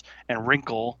outgas and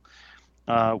wrinkle.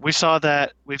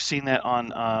 We've seen that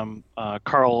on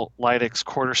Carl Leidig's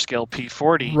quarter scale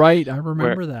P40, Right, I where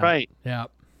remember that. right, Yeah.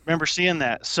 remember seeing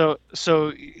that. So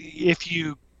if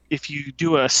you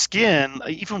do a skin,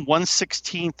 even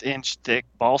 1/16 inch thick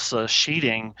balsa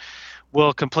sheeting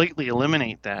will completely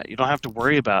eliminate that. You don't have to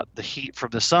worry about the heat from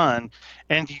the sun,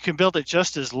 and you can build it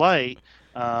just as light.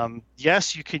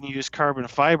 Yes, you can use carbon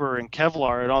fiber and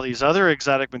Kevlar and all these other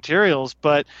exotic materials,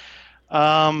 but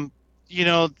um, you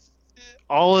know,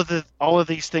 all of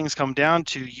these things come down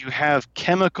to, you have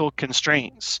chemical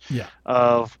constraints Yeah.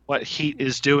 of what heat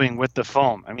is doing with the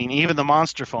foam. I mean, even the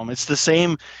monster foam, it's the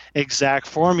same exact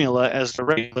formula as the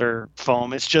regular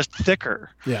foam. It's just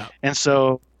thicker, Yeah. and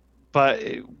so, but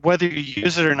whether you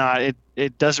use it or not,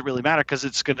 it doesn't really matter because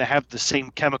it's going to have the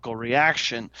same chemical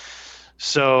reaction.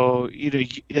 So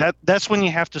that's when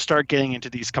you have to start getting into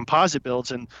these composite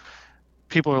builds, and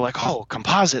people are like, "Oh,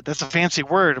 composite, that's a fancy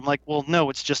word." I'm like, "Well, no,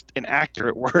 it's just an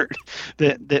accurate word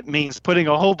that means putting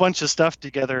a whole bunch of stuff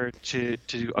together to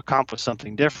accomplish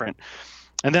something different."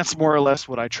 And that's more or less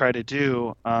what I try to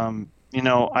do. You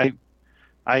know,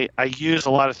 I use a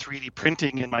lot of 3D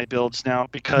printing in my builds now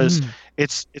because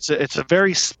it's a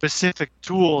very specific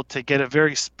tool to get a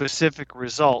very specific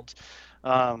result.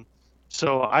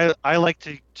 So I like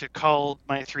to call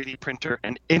my 3D printer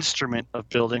an instrument of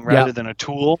building rather than a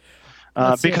tool,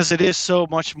 because it is so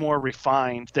much more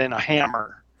refined than a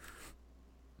hammer.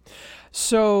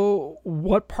 So,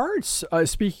 what parts?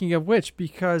 Speaking of which,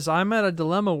 because I'm at a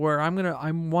dilemma where I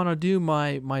want to do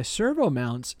my servo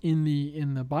mounts in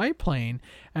the biplane,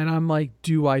 and I'm like,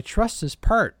 do I trust this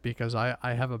part? Because I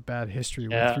have a bad history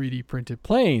with 3D printed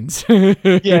planes.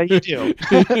 Yeah, you do.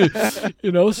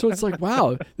 You know, so it's like,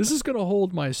 wow, this is going to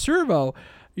hold my servo.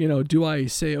 You know, do I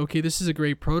say, okay, this is a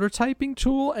great prototyping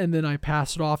tool, and then I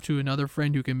pass it off to another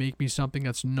friend who can make me something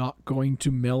that's not going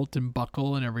to melt and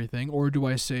buckle and everything? Or do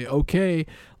I say, okay,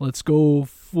 let's go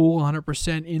full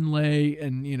 100% inlay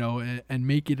and, you know, and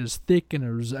make it as thick and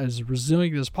as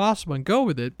resilient as possible and go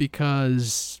with it,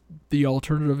 because the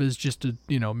alternative is just to,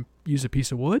 you know, use a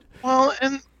piece of wood? Well,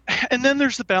 and then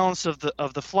there's the balance of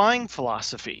the flying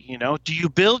philosophy. You know, do you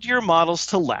build your models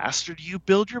to last, or do you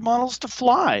build your models to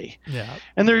fly? Yeah.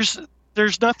 And there's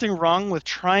nothing wrong with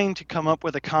trying to come up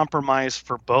with a compromise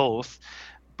for both,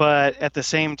 but at the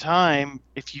same time,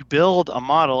 if you build a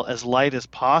model as light as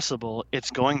possible,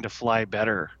 it's going to fly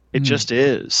better. It just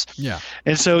is. Yeah.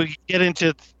 And so you get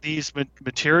into these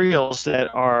materials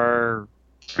that are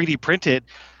 3D printed.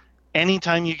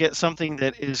 Anytime you get something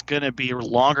that is going to be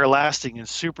longer lasting and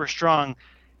super strong,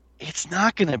 it's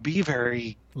not going to be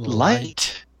very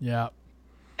light. Yeah.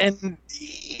 And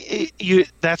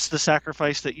that's the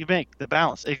sacrifice that you make, the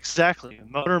balance. Exactly.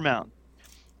 Motor mount.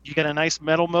 You get a nice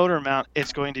metal motor mount,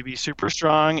 it's going to be super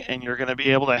strong, and you're going to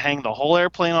be able to hang the whole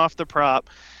airplane off the prop,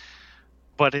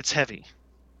 but it's heavy.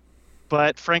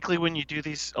 But frankly, when you do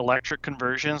these electric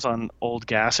conversions on old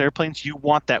gas airplanes, you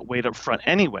want that weight up front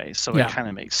anyway, so it kind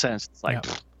of makes sense. It's like,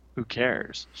 who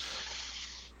cares?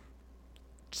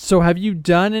 So have you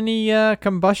done any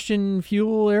combustion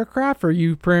fuel aircraft, or are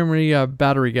you primarily a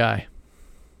battery guy?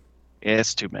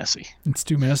 It's too messy. It's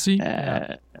too messy?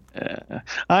 I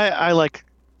like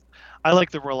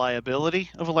the reliability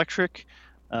of electric.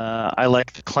 I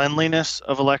like the cleanliness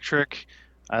of electric.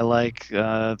 I like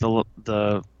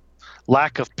the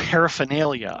lack of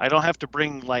paraphernalia. I don't have to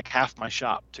bring like half my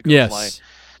shop to go fly.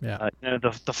 Yeah. You know,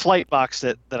 the flight box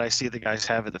that I see the guys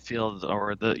have at the field,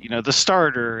 or the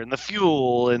starter and the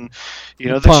fuel and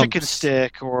the pumps. chicken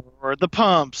stick or the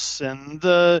pumps and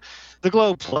the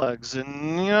glow plugs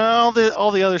and all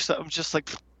the other stuff. I'm just like,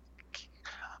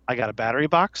 I got a battery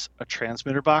box, a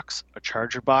transmitter box, a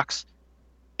charger box,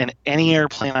 and any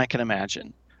airplane I can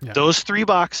imagine. Yeah. Those 3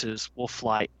 boxes will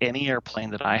fly any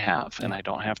airplane that I have, and I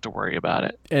don't have to worry about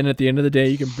it. And at the end of the day,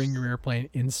 you can bring your airplane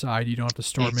inside. You don't have to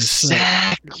store it.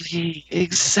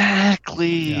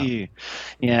 Exactly.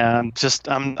 Yeah.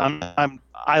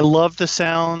 I love the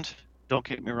sound. Don't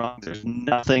get me wrong. There's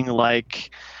nothing like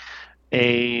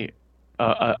a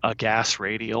gas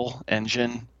radial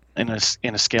engine in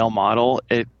a scale model.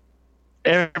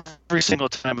 Every single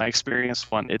time I experience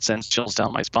one, it sends chills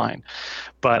down my spine.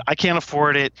 But I can't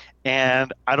afford it,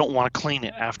 and I don't want to clean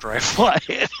it after I fly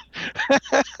it.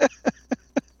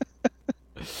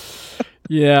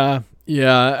 Yeah.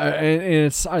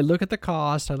 And I look at the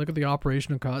cost. I look at the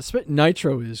operational cost. But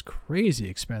nitro is crazy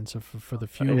expensive for the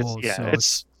fuel.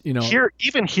 It's here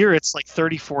it's like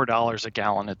 $34 a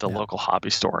gallon at the local hobby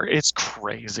store. It's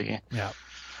crazy. Yeah.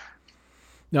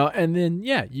 No, and then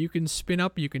you can spin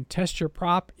up. You can test your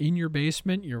prop in your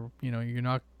basement. You're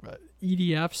not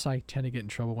EDFs. I tend to get in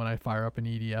trouble when I fire up an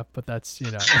EDF, but that's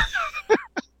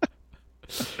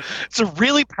It's a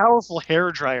really powerful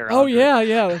hair dryer. Oh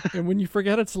yeah. And when you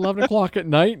forget it's 11 o'clock at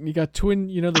night and you got the twin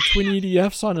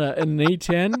EDFs on an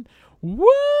A10. Woo!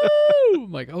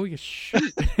 I'm like, oh, you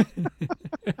shoot.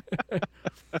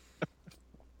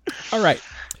 All right.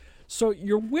 So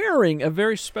you're wearing a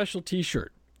very special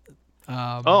T-shirt.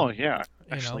 I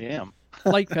actually am.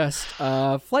 Flight Fest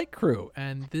flight crew,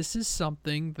 and this is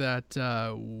something that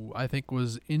I think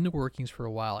was in the workings for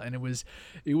a while, and it was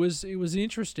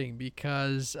interesting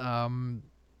because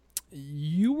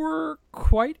you were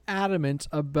quite adamant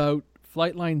about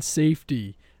flightline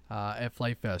safety at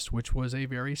Flight Fest, which was a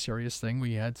very serious thing.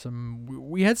 We had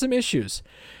some issues.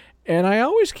 And I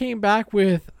always came back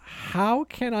with, how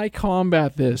can I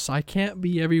combat this? I can't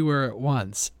be everywhere at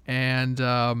once. And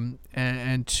to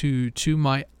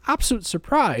my absolute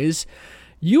surprise,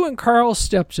 You and Carl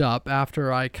stepped up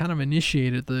after I kind of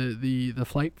initiated the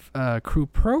flight crew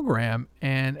program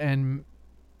and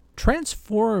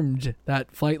transformed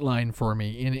that flight line for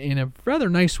me in a rather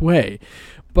nice way.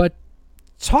 But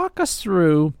talk us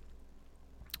through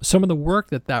some of the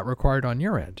work that required on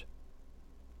your end.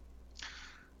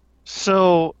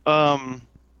 So, I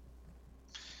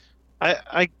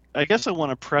guess I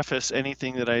want to preface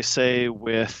anything that I say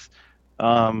with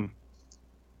the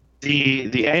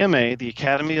AMA, the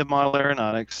Academy of Model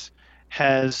Aeronautics,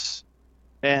 has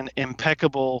an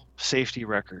impeccable safety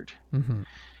record. Mm-hmm.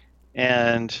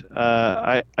 And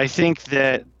I think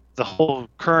that the whole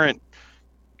current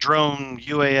drone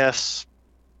UAS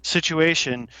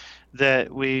situation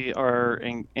that we are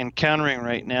encountering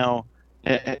right now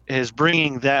is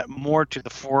bringing that more to the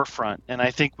forefront. And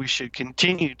I think we should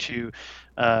continue to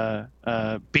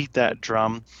beat that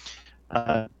drum.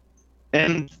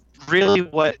 And really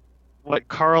what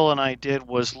Carl and I did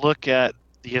was look at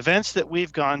the events that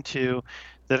we've gone to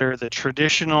that are the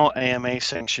traditional AMA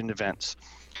sanctioned events.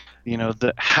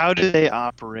 How do they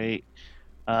operate?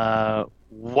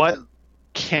 What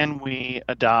can we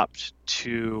adopt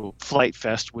to Flight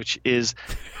Fest, which is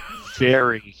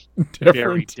very,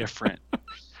 very different.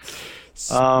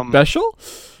 Special?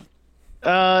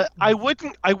 I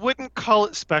wouldn't call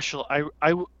it special.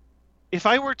 If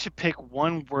I were to pick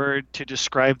one word to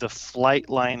describe the flight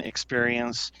line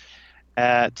experience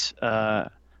at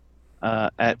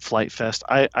Flight Fest,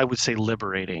 I would say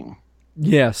liberating.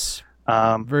 Yes.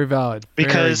 Very valid.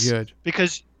 Because very good.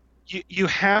 Because you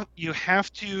have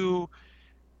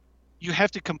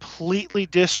to completely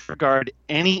disregard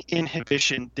any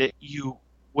inhibition that you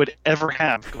would ever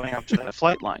have going up to that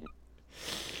flight line.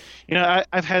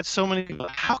 I've had so many people,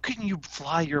 how can you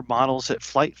fly your models at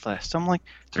Flight Fest? I'm like,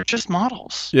 they're just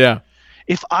models. Yeah.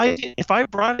 If I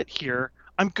brought it here,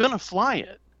 I'm gonna fly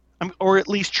it, or at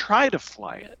least try to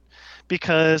fly it,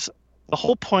 because the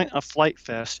whole point of Flight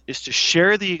Fest is to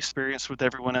share the experience with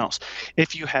everyone else.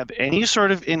 If you have any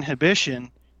sort of inhibition,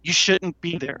 you shouldn't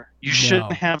be there. You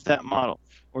shouldn't have that model,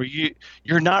 or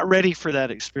you're not ready for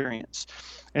that experience.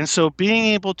 And so being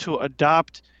able to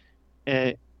adopt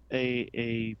a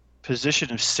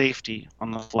position of safety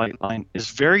on the flight line is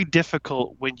very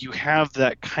difficult when you have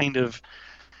that kind of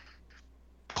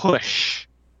push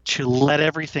to let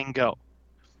everything go.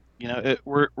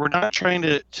 We're not trying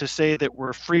to say that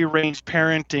we're free range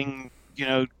parenting,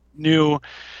 new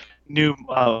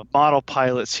model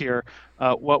pilots here.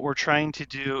 What we're trying to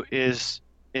do is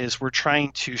we're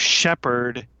trying to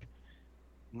shepherd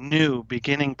new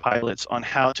beginning pilots on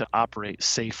how to operate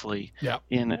safely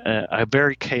in a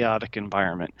very chaotic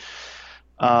environment.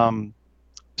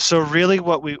 So really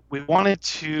what we wanted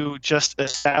to just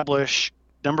establish,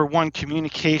 number one,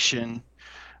 communication.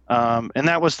 And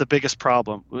that was the biggest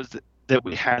problem that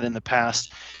we had in the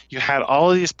past. You had all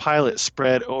of these pilots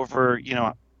spread over,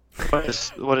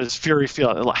 what is Fury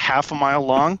Field? Half a mile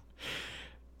long?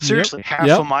 Seriously, half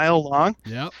a mile long?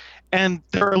 Yep. And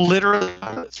there are literally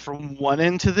pilots from one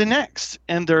end to the next,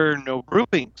 and there are no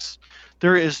groupings.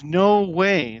 There is no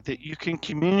way that you can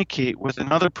communicate with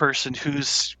another person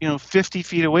who's 50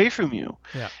 feet away from you.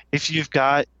 Yeah. If you've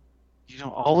got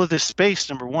all of this space,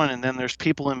 number one, and then there's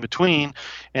people in between,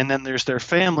 and then there's their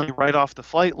family right off the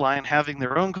flight line having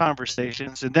their own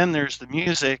conversations, and then there's the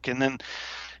music, and then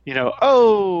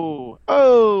because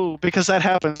that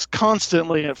happens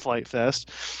constantly at Flight Fest.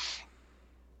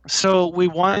 So we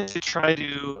wanted to try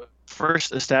to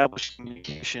first establish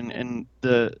communication, and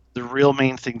the real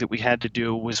main thing that we had to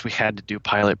do was we had to do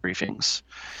pilot briefings.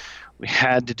 We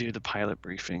had to do the pilot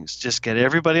briefings, just get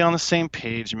everybody on the same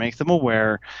page, make them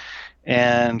aware,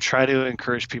 and try to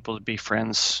encourage people to be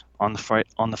friends on the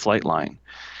flight line.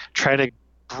 Try to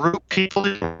group people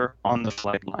on the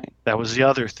flight line. That was the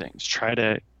other thing. Try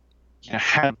to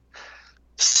have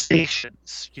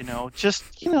stations,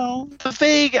 the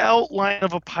vague outline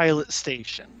of a pilot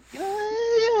station.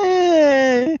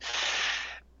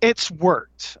 It's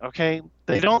worked, okay?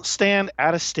 They don't stand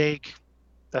at a stake.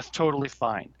 That's totally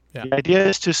fine. Yeah. The idea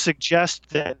is to suggest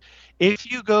that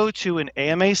if you go to an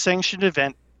AMA-sanctioned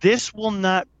event, this will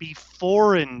not be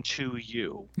foreign to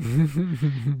you,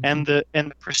 and the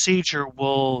procedure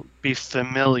will be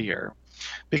familiar.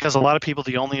 Because a lot of people,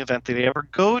 the only event that they ever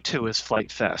go to is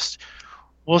Flight Fest.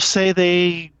 Will say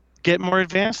they get more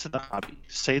advanced in the hobby,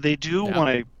 say they do want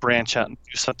to branch out and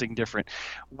do something different.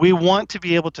 We want to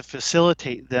be able to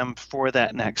facilitate them for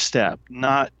that next step,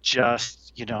 not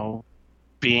just,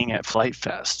 being at Flight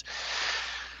Fest.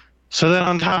 So then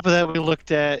on top of that, we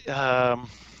looked at,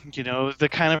 the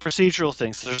kind of procedural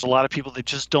things. There's a lot of people that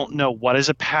just don't know what is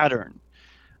a pattern.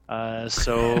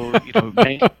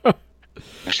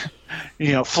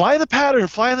 Fly the pattern,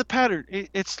 fly the pattern.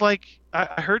 It's like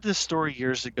I heard this story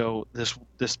years ago. This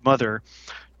mother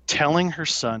telling her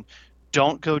son,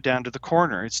 "Don't go down to the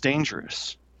corner. It's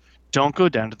dangerous. Don't go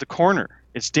down to the corner.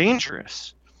 It's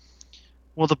dangerous."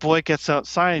 Well, the boy gets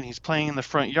outside and he's playing in the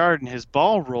front yard and his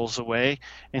ball rolls away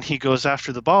and he goes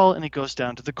after the ball and he goes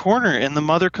down to the corner and the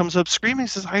mother comes up screaming and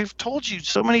says, "I've told you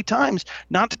so many times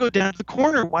not to go down to the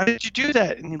corner. Why did you do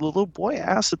that?" And the little boy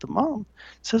asks at the mom,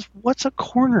 says, "What's a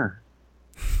corner?"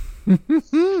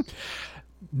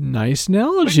 Nice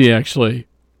analogy, actually.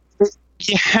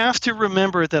 You have to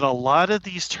remember that a lot of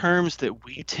these terms that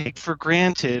we take for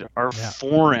granted are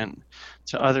foreign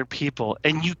to other people,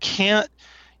 and you can't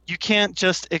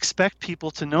just expect people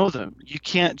to know them. You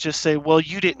can't just say, "Well,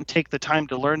 you didn't take the time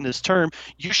to learn this term.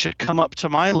 You should come up to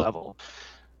my level."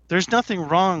 There's nothing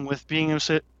wrong with being able to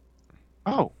say,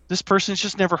 "Oh, this person's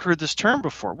just never heard this term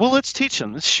before. Well, let's teach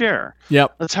them. Let's share.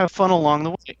 Yep. Let's have fun along the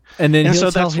way." And then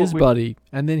he'll tell his buddy.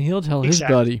 And then he'll tell his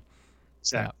buddy.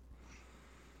 Exactly.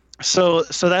 So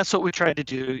that's what we tried to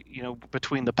do,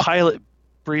 between the pilot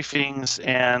briefings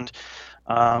and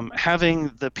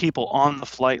having the people on the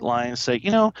flight line say,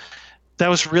 "That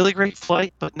was a really great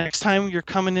flight, but next time you're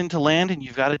coming into land and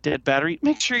you've got a dead battery,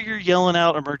 make sure you're yelling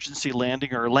out emergency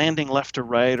landing or landing left to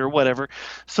right or whatever,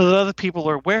 so that other people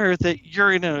are aware that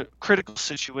you're in a critical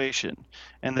situation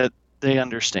and that they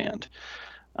understand."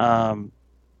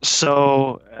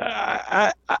 So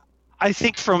I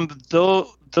think from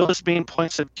those main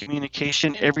points of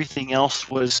communication, everything else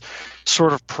was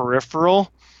sort of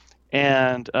peripheral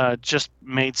and just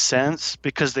made sense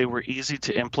because they were easy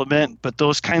to implement. But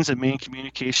those kinds of main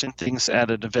communication things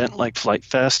at an event like Flight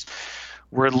Fest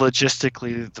were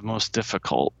logistically the most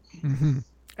difficult. Mm-hmm.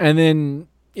 And then,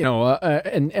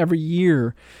 and every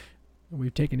year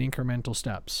we've taken incremental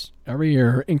steps. Every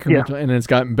year, incremental, and it's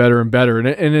gotten better and better.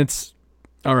 And it's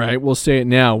all right. We'll say it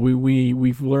now.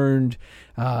 We've learned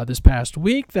this past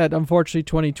week that unfortunately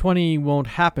 2020 won't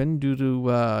happen due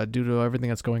to everything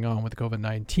that's going on with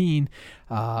COVID-19,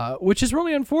 which is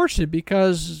really unfortunate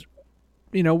because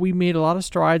we made a lot of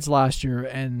strides last year,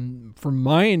 and from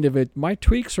my end of it, my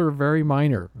tweaks are very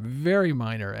minor,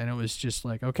 and it was just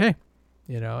like, okay.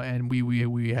 And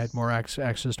we had more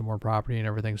access to more property and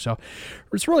everything. So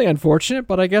it's really unfortunate,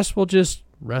 but I guess we'll just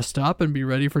rest up and be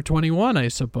ready for 21, I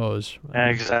suppose.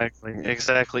 Exactly.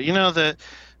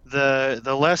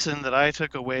 The lesson that I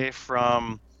took away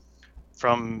from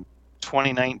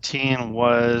 2019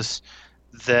 was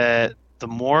that the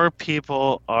more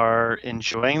people are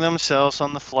enjoying themselves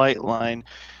on the flight line,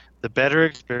 the better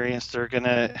experience they're going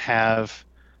to have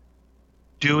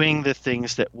doing the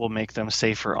things that will make them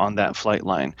safer on that flight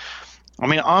line. I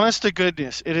mean, honest to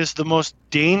goodness, it is the most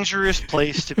dangerous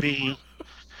place to be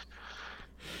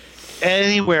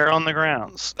anywhere on the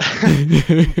grounds.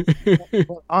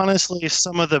 Honestly,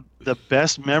 some of the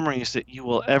best memories that you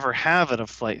will ever have at a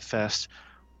Flight Fest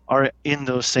are in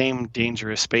those same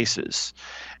dangerous spaces.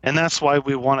 And that's why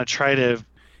we want to try to,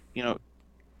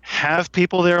 have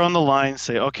people there on the line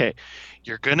say, "Okay,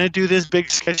 you're going to do this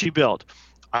big sketchy build.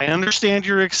 I understand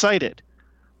you're excited,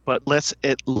 but let's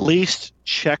at least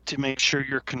check to make sure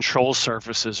your control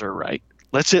surfaces are right.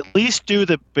 Let's at least do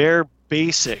the bare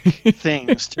basic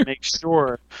things to make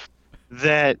sure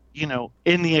that,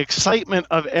 in the excitement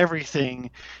of everything,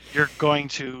 you're going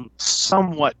to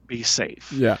somewhat be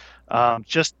safe." Yeah.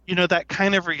 Just, that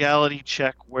kind of reality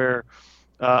check where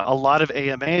a lot of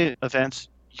AMA events,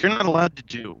 you're not allowed to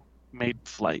do made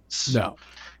flights. No.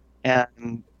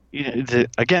 And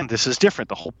again, this is different.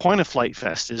 The whole point of Flight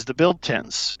Fest is the build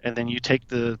tents, and then you take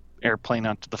the airplane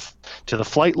out to the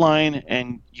flight line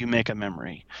and you make a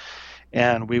memory.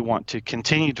 And we want to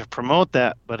continue to promote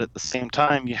that, but at the same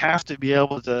time, you have to be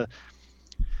able to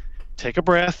take a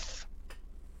breath,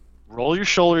 roll your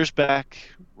shoulders back,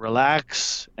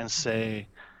 relax, and say,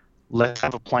 "Let's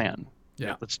have a plan.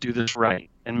 Yeah. Let's do this right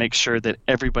and make sure that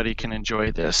everybody can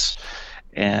enjoy this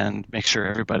and make sure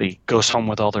everybody goes home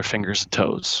with all their fingers and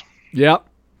toes." Yep.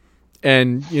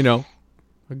 And,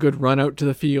 a good run out to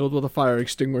the field with a fire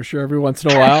extinguisher every once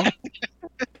in a while.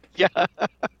 Yeah.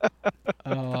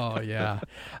 Oh, yeah.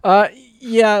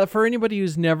 Yeah, for anybody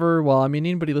who's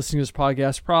anybody listening to this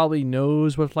podcast probably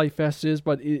knows what Flight Fest is,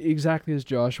 but exactly as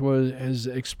Joshua has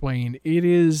explained,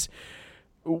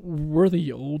 we're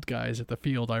the old guys at the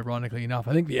field, ironically enough.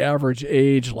 I think the average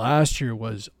age last year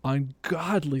was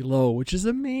ungodly low, which is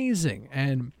amazing.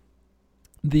 And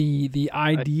the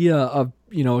idea of,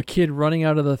 a kid running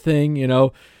out of the thing,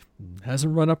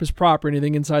 hasn't run up his prop or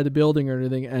anything inside the building or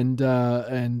anything, and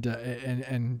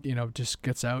just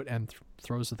gets out and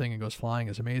throws the thing and goes flying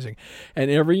is amazing. And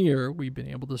every year we've been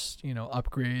able to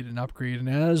upgrade, and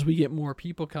as we get more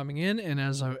people coming in, and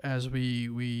as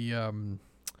we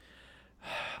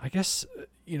I guess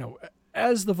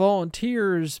as the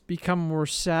volunteers become more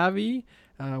savvy,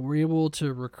 we're able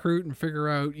to recruit and figure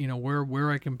out where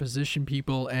I can position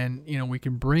people, and we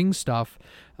can bring stuff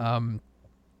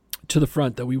to the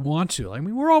front that we want to. I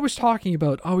mean, we're always talking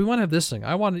about, we want to have this thing.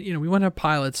 We want to have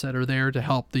pilots that are there to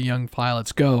help the young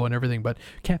pilots go and everything, but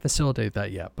can't facilitate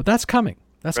that yet. But that's coming.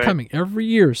 That's right. Coming. Every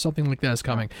year, something like that is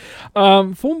coming.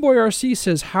 Phoneboy RC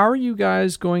says, how are you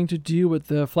guys going to deal with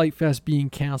the Flight Fest being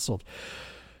canceled?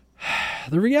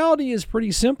 The reality is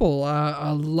pretty simple.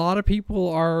 A lot of people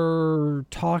are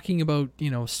talking about,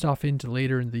 stuff into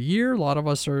later in the year. A lot of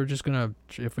us are just going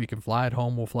to, if we can fly at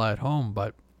home, we'll fly at home.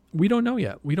 But we don't know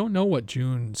yet. We don't know what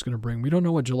June is going to bring. We don't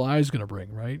know what July is going to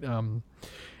bring, right?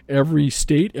 Every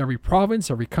state, every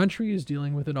province, every country is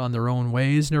dealing with it on their own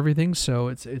ways and everything. So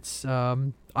it's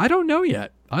I don't know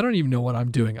yet. I don't even know what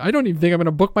I'm doing. I don't even think I'm going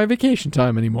to book my vacation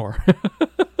time anymore.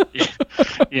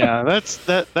 Yeah, that's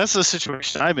the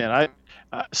situation I'm in.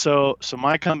 So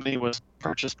my company was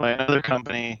purchased by another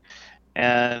company,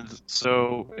 and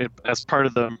so as part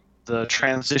of the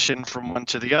transition from one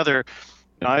to the other,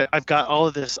 I've got all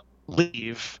of this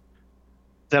leave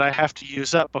that I have to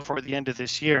use up before the end of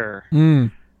this year.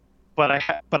 But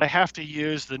I have to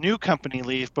use the new company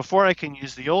leave before I can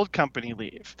use the old company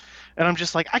leave, and I'm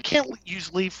just like, I can't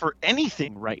use leave for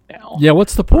anything right now. Yeah,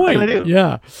 what's the point? What am I gonna do?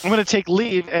 Yeah, I'm gonna take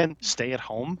leave and stay at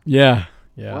home. Yeah.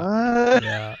 What?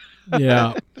 Yeah.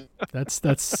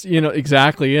 That's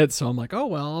exactly it. So I'm like, oh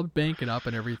well, I'll bank it up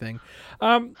and everything.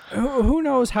 Who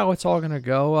knows how it's all gonna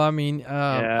go? I mean,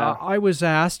 I was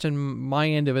asked, and my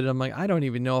end of it, I'm like, I don't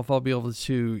even know if I'll be able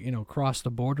to cross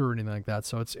the border or anything like that.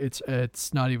 So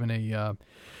it's not even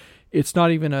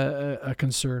a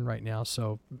concern right now.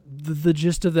 So the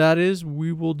gist of that is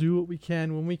we will do what we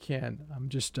can when we can. I'm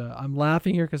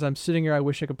laughing here because I'm sitting here. I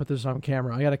wish I could put this on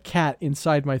camera. I got a cat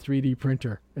inside my 3D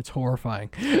printer. It's horrifying.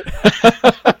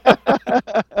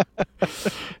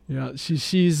 Yeah,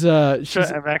 she's.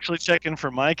 I'm actually checking for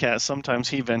my cat. Sometimes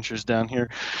he ventures down here.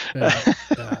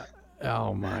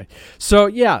 Oh my. So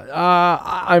yeah,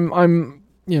 I'm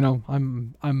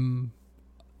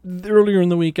earlier in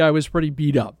the week, I was pretty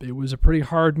beat up. It was a pretty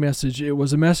hard message. It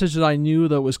was a message that I knew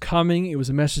that was coming. It was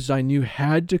a message I knew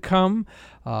had to come.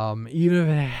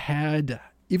 Even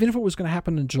if it was going to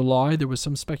happen in July, there was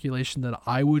some speculation that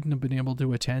I wouldn't have been able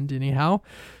to attend anyhow.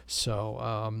 So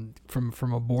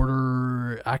from a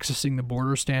accessing the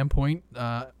border standpoint,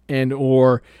 could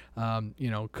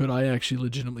I actually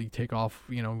legitimately take off,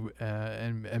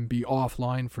 and be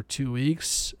offline for 2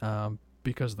 weeks?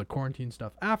 Because of the quarantine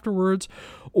stuff afterwards,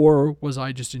 or was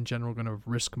I just in general going to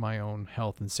risk my own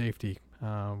health and safety,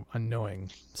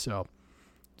 unknowing? So,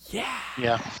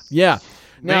 yeah.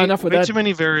 Now enough with that. Too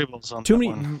many variables on too that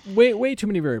many, one. Way too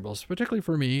many variables, particularly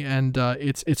for me. And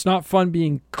it's not fun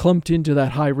being clumped into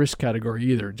that high risk category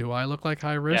either. Do I look like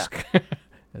high risk? Yeah.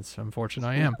 It's unfortunate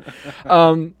I am.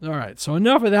 All right, so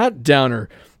enough of that downer.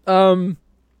 We're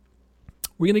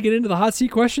gonna get into the hot seat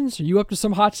questions. Are you up to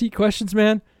some hot seat questions,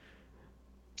 man?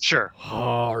 Sure.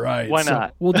 All right. Why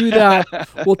not? We'll do that.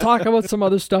 We'll talk about some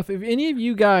other stuff. If any of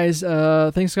you guys,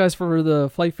 thanks guys for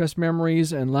the Flight Fest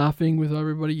memories and laughing with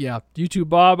everybody. Yeah, you too,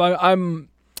 Bob. I'm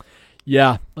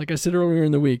like I said earlier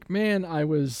in the week, man.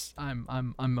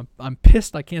 I'm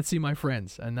pissed. I can't see my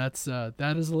friends, and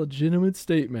that is a legitimate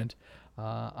statement.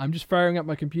 I'm just firing up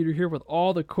my computer here with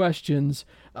all the questions.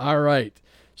 All right.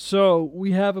 So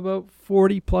we have about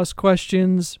 40 plus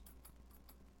questions.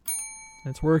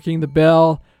 It's working. The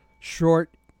bell. Short,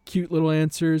 cute little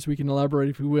answers. We can elaborate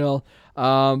if we will.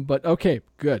 But okay,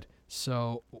 good.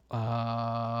 So,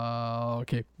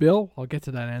 okay, Bill, I'll get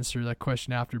to that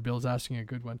question after. Bill's asking a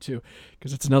good one too,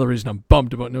 because it's another reason I'm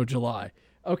bummed about no July.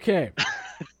 Okay.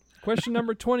 Question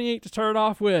number 28 to start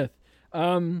off with.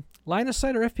 Line of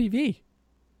sight or FPV?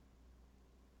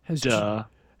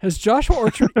 Has Joshua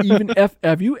Orchard even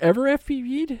have you ever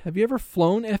FPV'd? Have you ever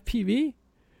flown FPV?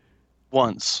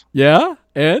 Once. Yeah?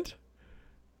 And?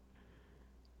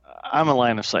 I'm a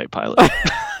line of sight pilot.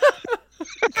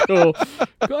 Cool.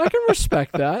 I can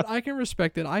respect that. I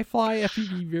fly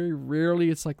FPV very rarely.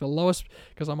 It's like the lowest,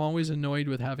 because I'm always annoyed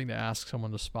with having to ask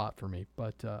someone to spot for me.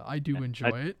 But I do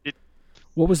enjoy it.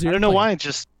 What was the I don't know why.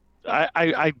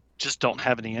 I just don't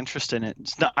have any interest in it.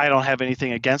 I don't have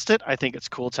anything against it. I think it's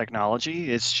cool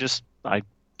technology. It's just I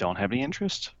don't have any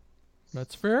interest.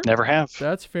 That's fair. Never have.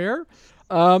 That's fair.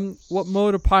 What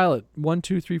mode of pilot? 1,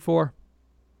 2, 3, 4.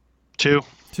 2.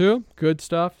 2. Good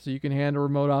stuff. So you can hand a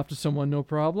remote off to someone, no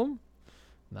problem.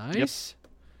 Nice. Yep.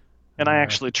 And I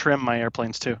actually trim my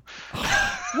airplanes too.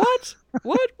 What?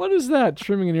 What is that?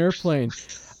 Trimming an airplane.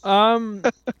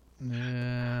 Let's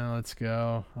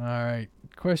go. All right.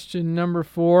 Question number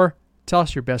 4. Tell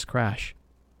us your best crash.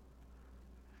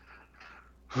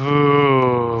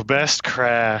 Ooh, best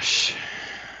crash.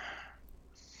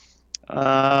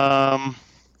 All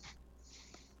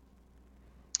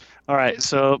right,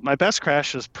 so my best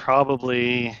crash is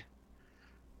probably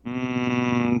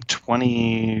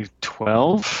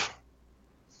 2012,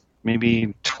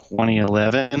 maybe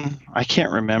 2011. I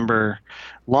can't remember.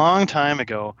 Long time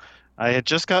ago. I had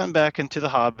just gotten back into the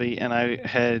hobby, and I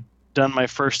had done my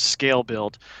first scale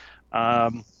build.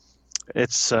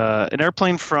 It's an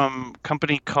airplane from a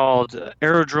company called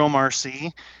Aerodrome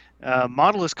RC.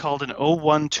 Model is called an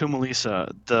O1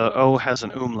 Tummelisa. The O has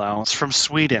an umlaut. It's from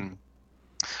Sweden.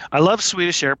 I love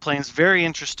Swedish airplanes. Very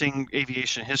interesting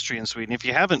aviation history in Sweden. If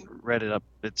you haven't read it up,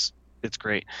 it's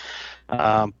great.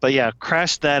 But yeah,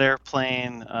 crashed that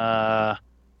airplane at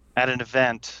an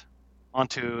event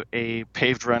onto a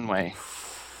paved runway.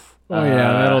 Oh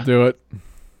yeah, that'll do it.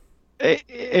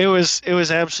 It was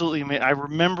absolutely amazing. I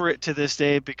remember it to this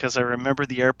day because I remember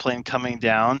the airplane coming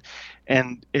down,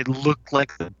 and it looked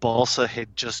like the balsa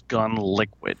had just gone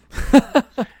liquid.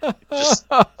 just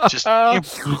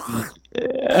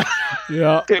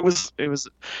Yeah. It was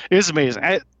amazing.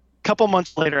 A couple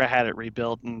months later, I had it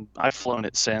rebuilt, and I've flown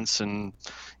it since, and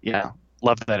yeah,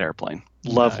 love that airplane.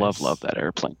 Love that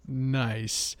airplane.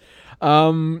 Nice.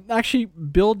 Actually,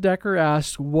 Bill Decker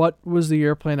asked what was the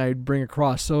airplane I'd bring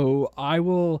across. So I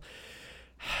will.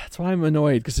 That's why I'm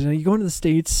annoyed, because you go into the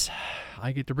States,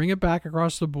 I get to bring it back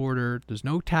across the border. There's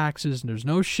no taxes and there's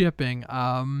no shipping.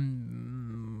 I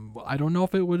don't know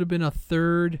if it would have been a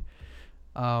third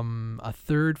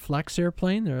flex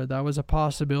airplane. That was a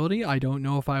possibility. I don't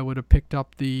know if I would have picked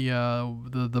up the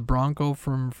Bronco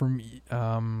from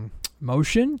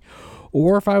Motion,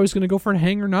 or if I was going to go for a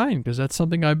Hangar 9, because that's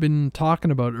something I've been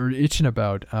talking about or itching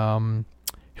about.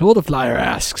 Hildeflyer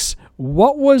asks,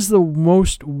 what was the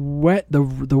most wet, the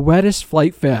wettest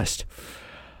Flight Fest?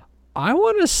 I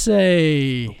want to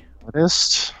say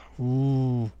wettest.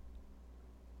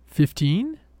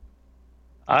 15.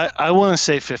 I want to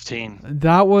say 15.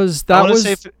 That was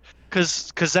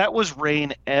because that was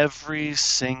rain every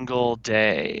single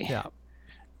day. Yeah.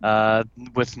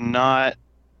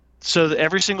 So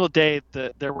every single day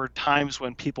there were times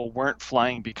when people weren't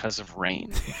flying because of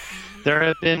rain. There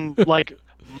have been like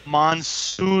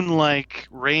monsoon-like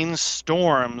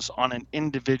rainstorms on an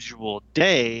individual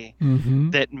day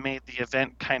that made the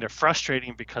event kind of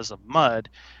frustrating because of mud,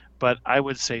 but I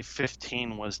would say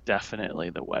 15 was definitely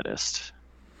the wettest.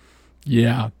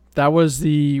 Yeah, that was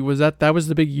the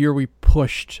big year we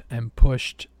pushed and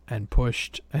pushed and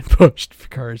pushed and pushed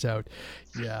cars out.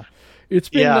 Yeah. It's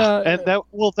been and that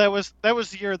was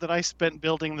the year that I spent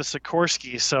building the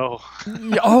Sikorsky. So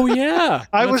oh yeah,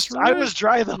 I was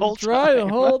dry the whole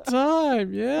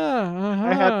time. Yeah,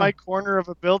 I had my corner of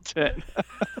a build tent.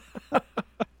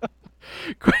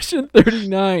 Question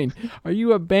 39: are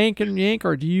you a bank and yank,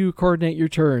 or do you coordinate your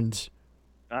turns?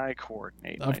 I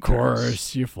coordinate. Of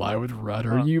course, you fly with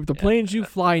rudder. The planes you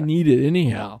fly need it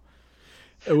anyhow.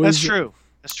 That's true.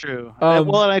 That's true. And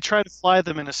I try to fly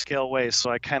them in a scale way, so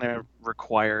I kind of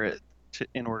require it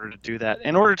in order to do that.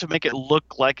 In order to make it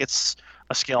look like it's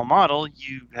a scale model,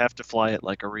 you have to fly it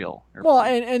like a real airplane. Well,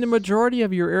 and the majority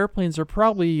of your airplanes are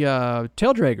probably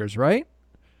tail draggers, right?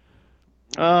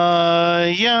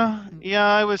 Yeah,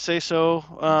 I would say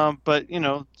so. But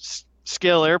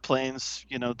scale airplanes,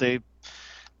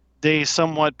 they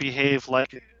somewhat behave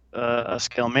like a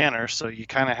scale manner, so you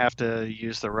kind of have to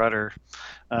use the rudder.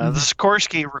 The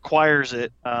Sikorsky requires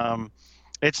it.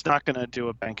 It's not going to do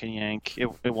a bank and yank.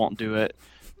 It won't do it.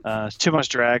 It's too much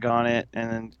drag on it,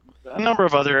 and a number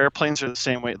of other airplanes are the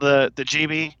same way. The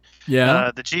GB,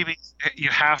 the GB, you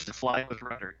have to fly with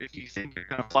rudder. If you think you're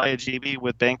going to fly a GB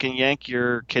with bank and yank,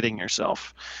 you're kidding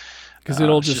yourself. Because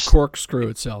it'll just corkscrew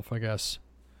itself, I guess.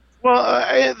 Well,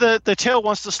 the tail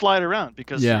wants to slide around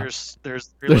because there's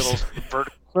very little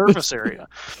vertical surface area,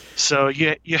 so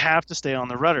you have to stay on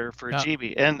the rudder for a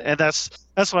GB, and that's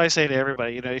why I say to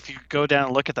everybody, if you go down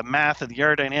and look at the math and the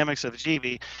aerodynamics of a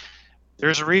GB,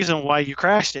 there's a reason why you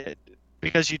crashed it,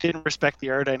 because you didn't respect the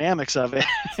aerodynamics of it.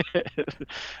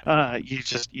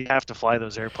 You have to fly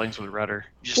those airplanes with rudder.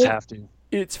 You just have to.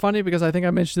 It's funny because I think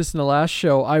I mentioned this in the last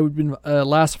show.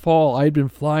 Last fall I'd been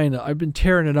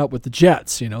tearing it up with the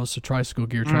jets, so tricycle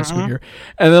gear, and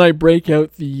then I break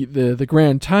out the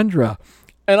Grand Tundra,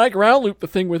 And I ground loop the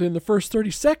thing within the first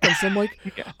 30 seconds. I'm like,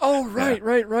 Yeah. oh, right.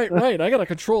 I got to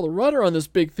control the rudder on this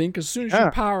big thing because as soon as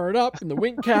you power it up and the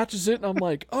wing catches it, and I'm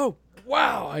like, oh,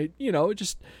 wow. You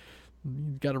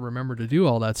got to remember to do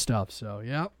all that stuff. So,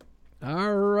 yeah.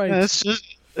 All right. Yeah,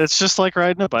 it's just like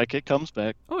riding a bike. It comes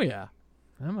back. Oh, yeah.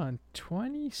 I'm on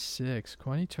 26,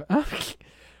 22. What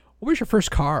was your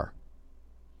first car?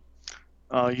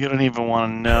 Oh, you don't even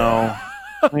want to know.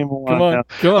 Come on.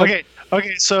 Okay.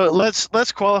 So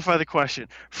let's qualify the question.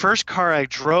 First car I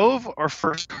drove or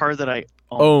first car that I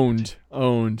owned?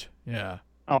 Owned. Yeah.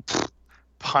 Oh,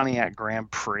 Pontiac Grand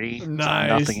Prix.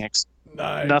 Nice.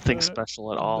 Nothing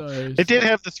special at all. Nice. It did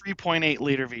have the 3.8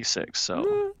 liter V6,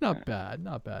 so not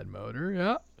bad motor.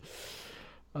 Yeah.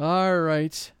 All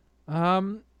right.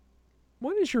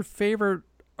 What is your favorite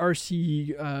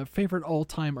favorite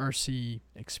all-time RC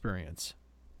experience?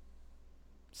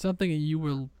 Something that you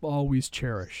will always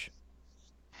cherish.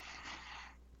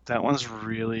 that one's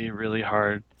really, really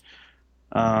hard.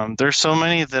 There's so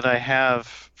many that I have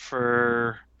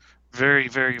for very,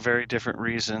 very, very different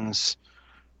reasons.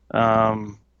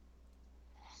 Um,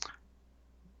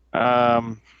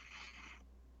 um,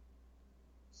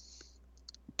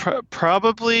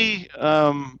 Probably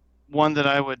one that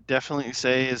I would definitely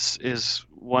say is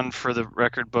one for the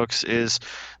record books is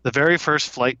the very first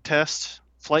Flight Fest,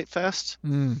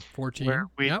 14. where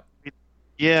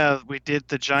Yep. we did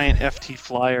the giant FT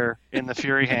flyer in the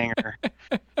Fury hangar,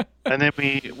 and then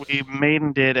we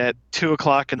maidened it at 2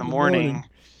 o'clock in the morning,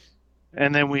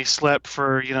 and then we slept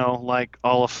for like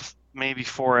all of maybe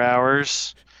 4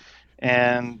 hours,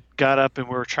 and got up and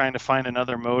we were trying to find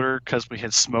another motor because we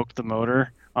had smoked the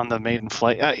motor on the maiden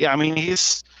flight. Yeah, I mean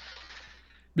he's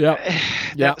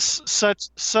that's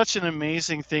such an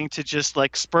amazing thing to just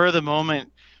like spur of the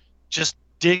moment, just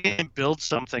dig in and build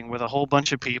something with a whole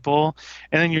bunch of people,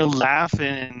 and then you're laughing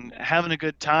and having a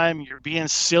good time. You're being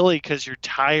silly because you're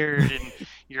tired and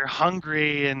you're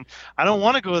hungry, and I don't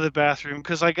want to go to the bathroom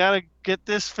because I gotta get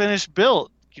this finished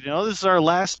built. This is our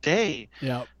last day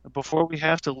before we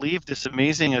have to leave this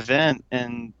amazing event,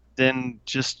 and then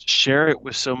just share it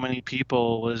with so many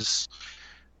people was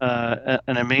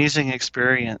an amazing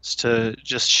experience to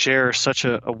just share such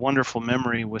a wonderful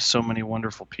memory with so many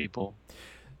wonderful people.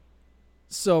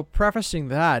 So, prefacing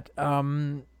that,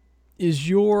 is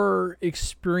your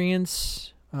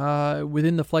experience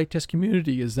within the flight test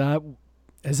community is that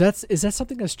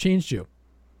something that's changed you?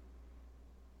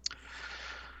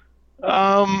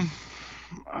 I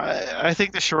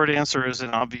think the short answer is an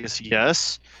obvious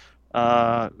yes.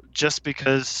 Just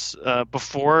because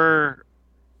before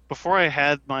I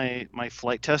had my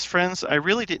flight test friends, I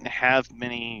really didn't have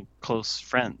many close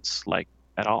friends, like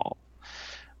at all.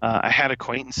 I had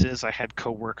acquaintances, I had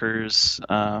coworkers.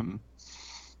 I'm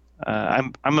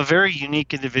a very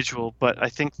unique individual, but I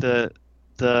think the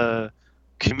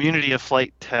community of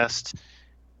flight test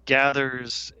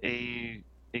gathers a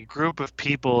group of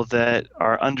people that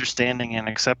are understanding and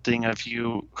accepting of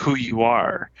you, who you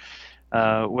are,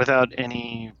 without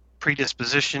any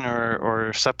predisposition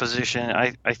or supposition.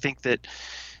 I think that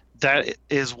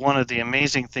is one of the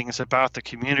amazing things about the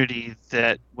community,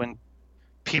 that when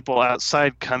people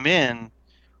outside come in,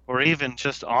 or even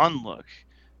just on look,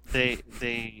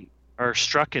 they are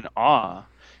struck in awe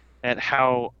at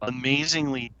how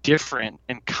amazingly different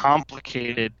and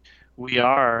complicated we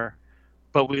are,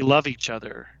 but we love each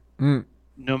other no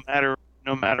matter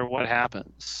what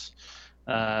happens.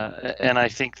 And I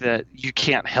think that you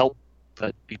can't help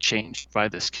but be changed by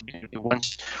this community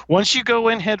once you go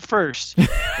in head first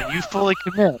and you fully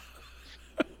commit.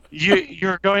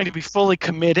 You're going to be fully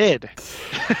committed.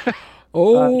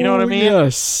 Oh, you know what I mean?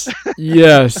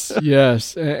 Yes.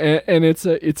 And it's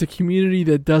a community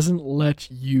that doesn't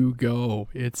let you go.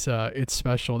 It's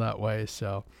special that way.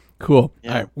 So cool.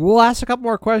 Yeah. All right, we'll ask a couple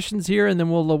more questions here, and then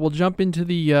we'll jump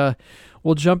into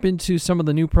some of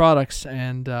the new products,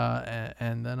 and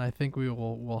then I think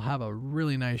we'll have a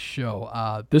really nice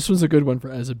show. This was a good one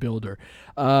as a builder.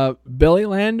 Belly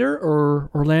lander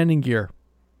or landing gear?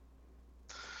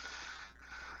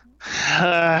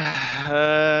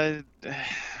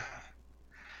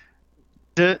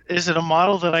 Is it a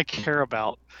model that I care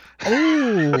about?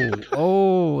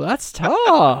 Oh, that's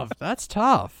tough. That's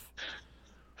tough.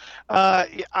 I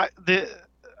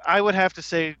would have to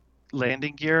say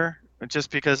landing gear, just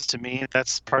because to me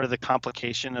that's part of the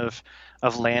complication of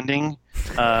landing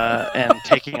and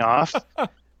taking off.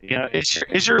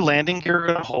 Is your landing gear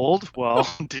going to hold? Well,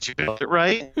 did you build it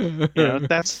right?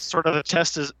 That's sort of a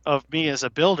test of me as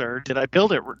a builder. Did I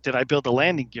build it? Did I build the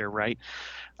landing gear right?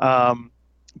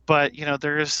 But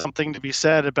there is something to be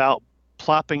said about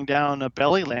plopping down a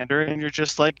belly lander, and you're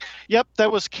just like, yep,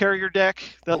 that was carrier deck.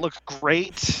 That looks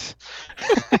great.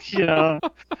 you know.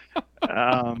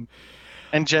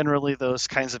 And generally those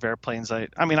kinds of airplanes, I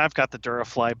mean, I've got the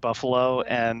Durafly Buffalo,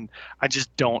 and I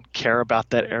just don't care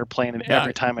about that airplane. And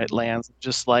every time it lands,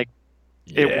 just like,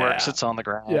 it works. It's on the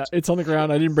ground. Yeah, it's on the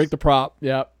ground. I didn't break the prop.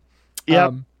 Yep.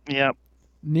 Yep.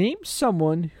 Name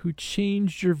someone who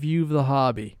changed your view of the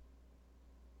hobby.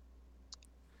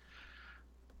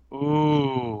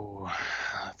 Ooh,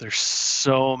 there's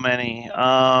so many.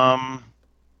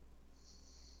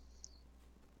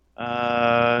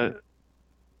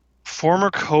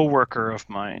 Former coworker of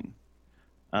mine.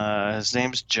 His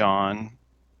name's John.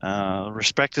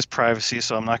 Respect his privacy,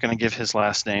 so I'm not going to give his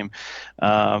last name.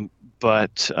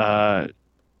 But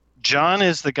John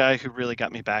is the guy who really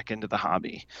got me back into the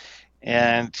hobby.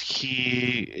 And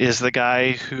he is the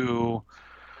guy who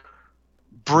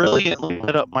brilliantly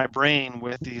lit up my brain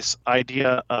with this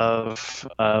idea of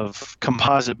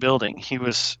composite building. He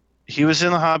was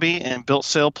in the hobby and built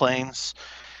sailplanes,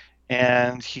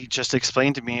 and he just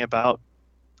explained to me about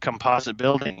composite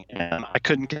building, and I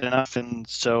couldn't get enough, and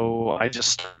so I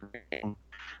just started,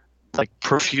 like,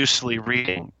 profusely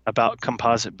reading about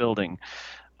composite building.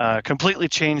 Completely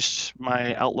changed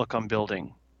my outlook on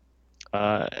building.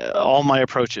 All my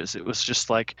approaches. It was just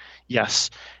like, yes,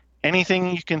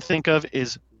 anything you can think of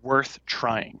is worth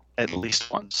trying at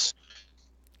least once.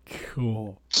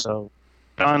 Cool. So,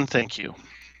 John, thank you.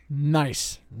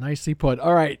 Nice. Nicely put.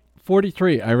 All right,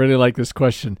 43. I really like this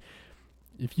question.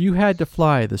 If you had to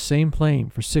fly the same plane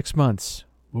for 6 months,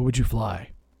 what would you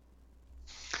fly?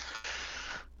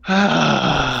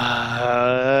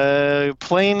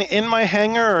 Plane in my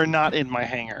hangar or not in my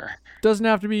hangar? Doesn't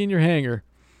have to be in your hangar.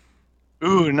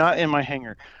 Ooh, not in my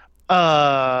hangar.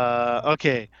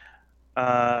 Okay.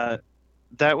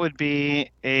 That would be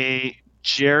a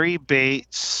Jerry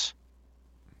Bates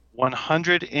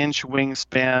 100-inch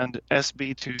wingspan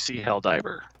SB2C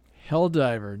Helldiver.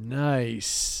 Helldiver,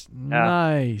 nice. Yeah.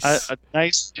 Nice. A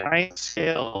nice giant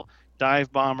scale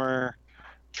dive bomber,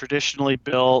 traditionally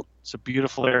built. It's a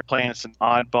beautiful airplane. It's an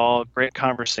oddball. Great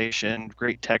conversation.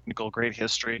 Great technical. Great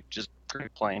history. Just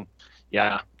great plane.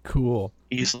 Yeah. Cool.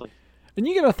 Easily. And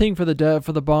you got a thing for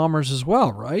the bombers as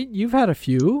well, right? You've had a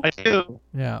few. I do.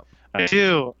 Yeah. I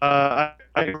do. I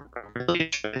really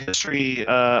enjoy the history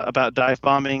about dive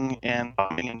bombing and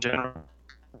bombing in general.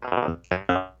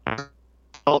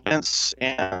 Developments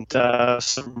and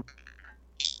some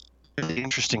really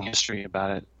interesting history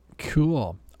about it.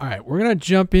 Cool. All right, we're gonna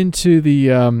jump into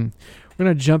some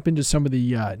of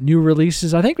the new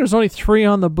releases. I think there's only 3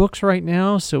 on the books right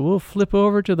now, so we'll flip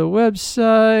over to the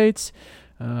website.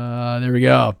 There we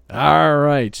go. All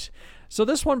right. So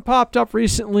this one popped up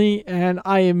recently, and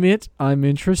I admit I'm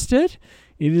interested.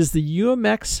 It is the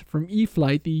UMX from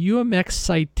E-flite, the UMX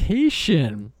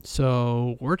Citation.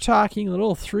 So we're talking a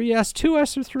little 3S,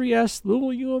 2S or 3S, little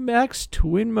UMX,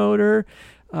 twin motor,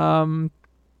 EDF.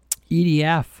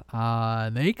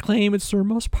 They claim it's their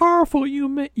most powerful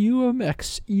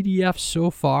UMX EDF so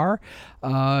far.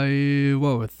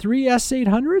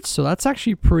 3S800s? So that's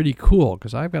actually pretty cool,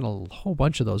 because I've got a whole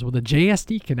bunch of those. With a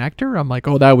JSD connector, I'm like,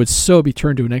 oh, that would so be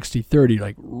turned to an XT30,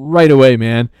 like, right away,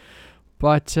 man.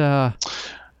 But oh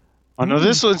no,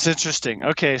 this one's interesting.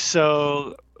 Okay,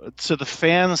 so the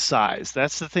fan size,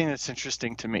 that's the thing that's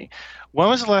interesting to me. When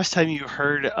was the last time you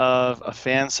heard of a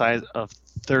fan size of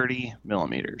 30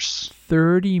 millimeters?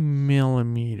 30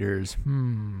 millimeters.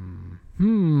 Not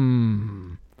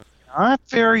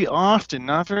very often.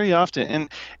 And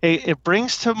it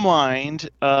brings to mind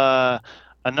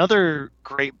another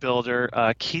great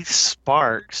builder, Keith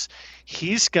Sparks.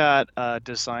 He's got a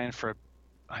design for,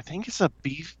 I think it's a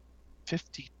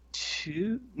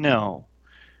B-52? No,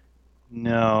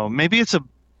 maybe it's a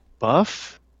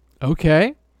Buff.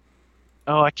 Okay.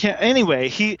 Oh, I can't. Anyway,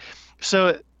 he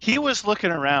was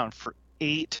looking around for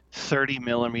 8 30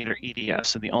 millimeter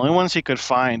EDFs, and the only ones he could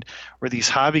find were these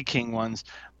Hobby King ones,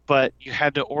 but you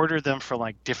had to order them for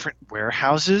like different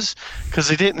warehouses because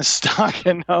they didn't stock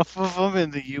enough of them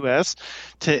in the US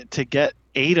to get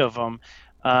 8 of them,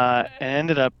 and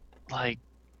ended up like,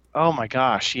 oh my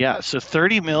gosh, yeah. So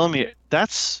 30 millimeter,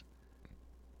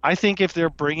 I think if they're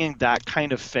bringing that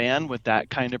kind of fan with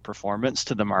that kind of performance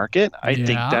to the market, I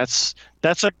think that's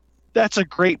a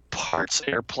great parts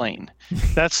airplane.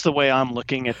 That's the way I'm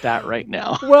looking at that right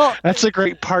now. Well, that's a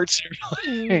great parts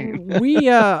airplane. We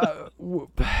a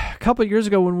couple of years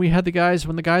ago when the guys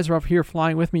were up here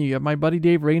flying with me, my buddy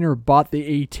Dave Rayner bought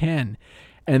the A10,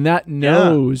 And that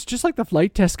nose, just like the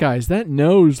flight test guys, that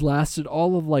nose lasted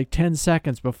all of like 10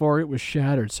 seconds before it was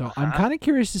shattered. So I'm kind of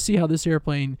curious to see how this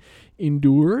airplane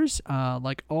endures.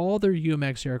 Like all their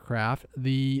UMX aircraft,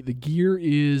 the gear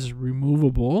is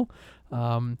removable.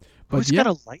 But it's got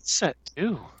a light set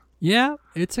too. Yeah,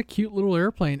 it's a cute little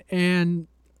airplane. And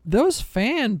those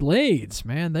fan blades,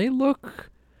 man, they look...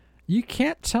 You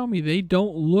can't tell me they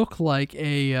don't look like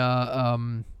a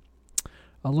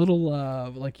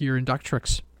little like your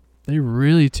Inductrix. They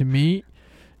really, to me,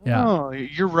 yeah. Oh,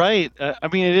 you're right. I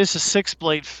mean, it is a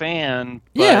 6-blade fan,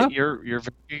 but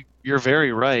you're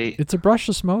very right. It's a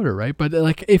brushless motor, right? But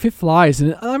like if it flies,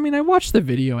 and I mean, I watched the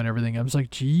video and everything. I was like,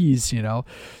 geez, you know.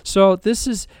 So this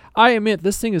is, I admit,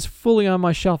 this thing is fully on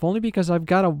my shelf only because I've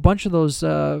got a bunch of those.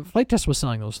 Flight Test was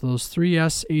selling those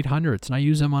 3S 800s, and I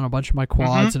use them on a bunch of my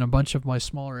quads and a bunch of my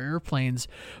smaller airplanes.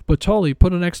 But totally,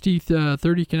 put an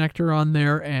XT30 connector on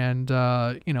there, and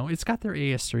you know, it's got their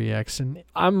AS3X, and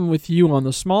I'm with you on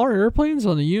the smaller airplanes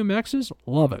on the UMXs.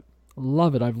 Love it.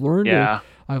 Love it. I've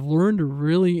learned to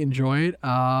really enjoy it.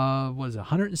 Was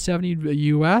 170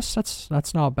 US?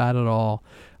 That's not bad at all.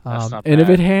 That's not and bad. If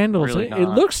it handles Really it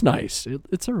looks nice.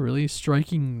 It's a really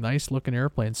striking, nice looking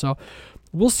airplane. So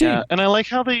we'll see. Yeah, and I like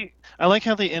how they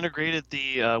integrated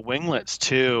the winglets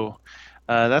too.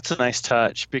 That's a nice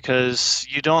touch because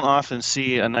you don't often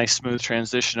see a nice smooth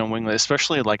transition in winglet,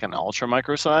 especially like an ultra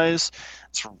micro size.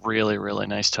 It's really, really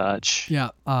nice touch. Yeah.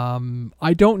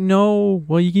 I don't know.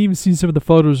 Well, you can even see some of the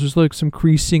photos. There's like some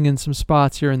creasing and some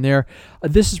spots here and there.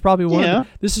 This is probably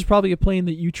this is probably a plane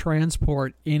that you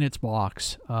transport in its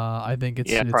box. I think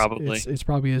it's probably. It's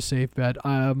probably a safe bet.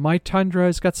 My Tundra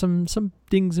has got some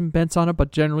dings and bents on it,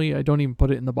 but generally I don't even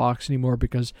put it in the box anymore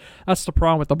because that's the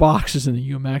problem with the boxes and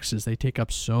the UMXs. They take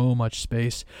up so much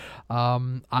space.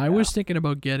 I was thinking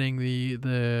about getting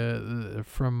the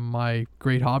from my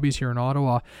great hobbies here in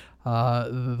Ottawa,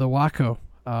 the Waco,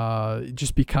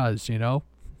 just because, you know,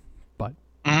 but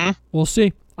we'll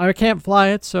see. I can't fly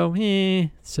it, so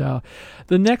So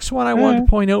the next one I want to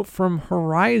point out from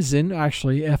Horizon,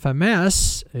 actually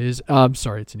FMS, is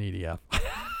sorry, it's an EDF.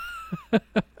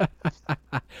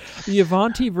 The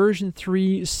Avanti version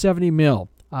 3 70 mil.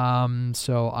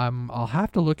 So I'll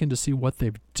have to look in to see what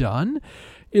they've done.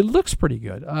 It looks pretty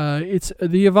good. It's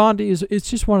the Avanti it's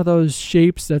just one of those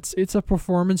shapes it's a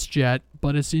performance jet,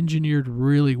 but it's engineered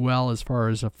really well as far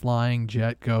as a flying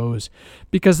jet goes,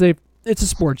 because it's a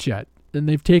sports jet and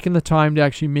they've taken the time to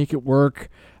actually make it work.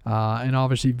 And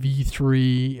obviously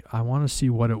V3, I want to see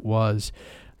what it was.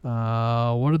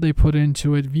 What did they put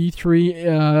into it?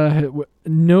 V3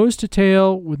 nose to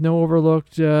tail with no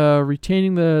overlooked,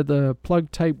 retaining the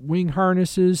plug type wing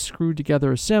harnesses, screwed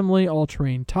together assembly,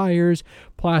 all-terrain tires,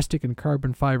 plastic and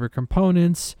carbon fiber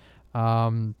components.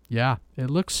 Yeah, it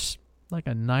looks like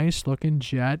a nice looking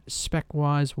jet. Spec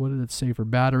wise, what did it say for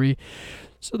battery?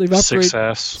 So they've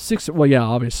upgraded 6S. Well, yeah,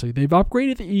 obviously they've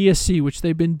upgraded the ESC, which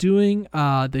they've been doing.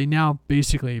 They now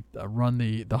basically run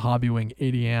the Hobbywing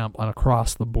 80 amp on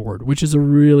across the board, which is a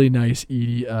really nice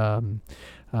really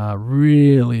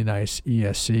nice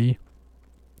ESC.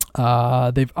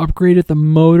 They've upgraded the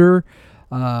motor,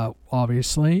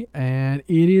 obviously, and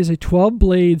it is a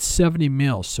 12-blade 70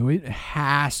 mil, so it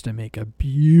has to make a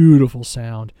beautiful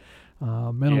sound.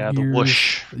 Metal Gears. The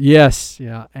whoosh. Yes,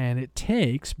 yeah, and it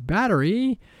takes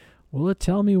battery. Will it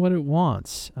tell me what it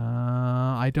wants?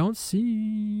 I don't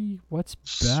see what's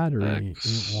battery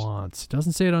it wants. It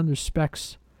doesn't say it under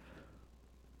specs.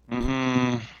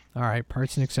 All right,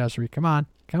 parts and accessory. Come on.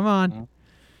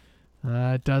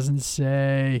 It doesn't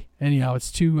say. Anyhow,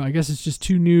 I guess it's just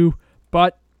too new.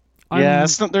 But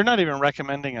they're not even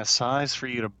recommending a size for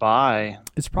you to buy.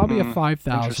 It's probably a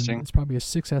 5000. It's probably a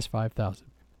 6S 5000.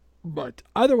 But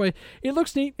either way, it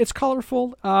looks neat. It's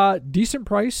colorful. Decent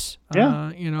price.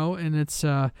 You know, and it's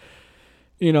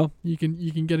you know, you can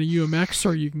get a UMX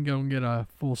or you can go and get a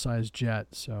full size jet.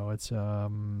 So it's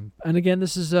and again,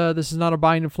 this is not a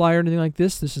bind and fly or anything like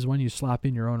this. This is when you slap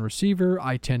in your own receiver.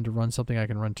 I tend to run something I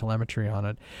can run telemetry on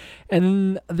it.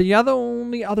 And the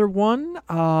only other one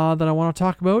that I want to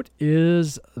talk about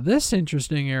is this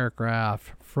interesting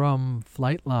aircraft from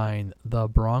Flightline, the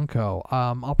Bronco.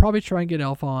 I'll probably try and get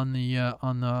Alpha on the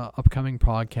upcoming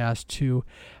podcast to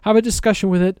have a discussion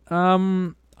with it.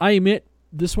 I admit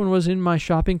this one was in my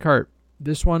shopping cart.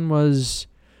 This one was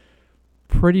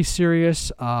pretty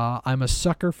serious. I'm a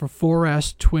sucker for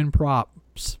 4S twin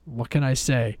props. What can I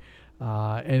say?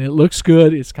 And it looks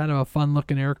good. It's kind of a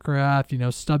fun-looking aircraft, you know,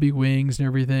 stubby wings and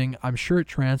everything. I'm sure it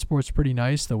transports pretty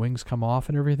nice. The wings come off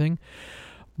and everything.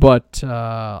 But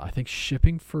I think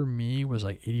shipping for me was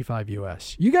like $85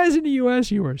 US. You guys in the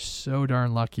US, you are so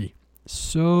darn lucky.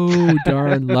 So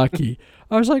darn lucky.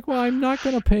 I was like, well, I'm not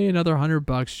going to pay another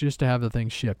 $100 just to have the thing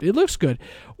shipped. It looks good.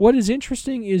 What is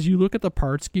interesting is you look at the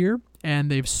parts gear, and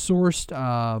they've sourced,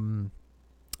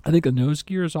 I think the nose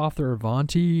gear is off their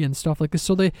Avanti and stuff like this.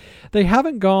 So they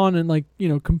haven't gone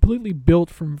and completely built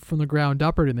from the ground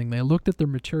up or anything. They looked at their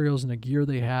materials and the gear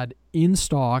they had in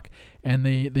stock, and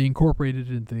they incorporated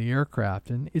it into the aircraft.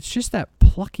 And it's just that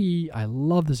plucky. I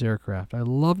love this aircraft. I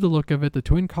love the look of it, the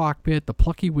twin cockpit, the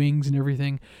plucky wings and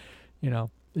everything.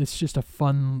 It's just a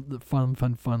fun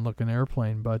looking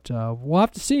airplane. But we'll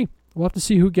have to see. We'll have to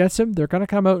see who gets them. They're going to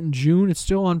come out in June. It's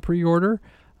still on pre-order.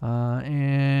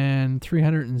 And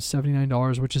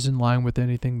 $379, which is in line with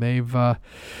anything they've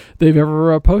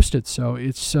ever posted. So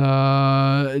it's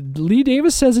Lee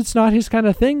Davis says it's not his kind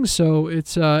of thing. So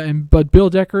it's but Bill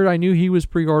Deckard, I knew he was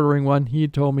pre-ordering one. He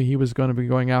had told me he was going to be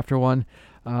going after one.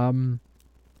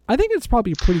 I think it's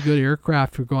probably a pretty good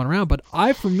aircraft for going around. But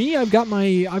I've got my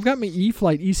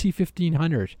E-flite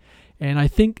EC-1500. And I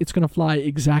think it's going to fly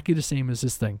exactly the same as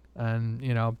this thing. And,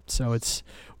 so it's,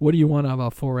 what do you want out of a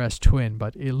 4S twin?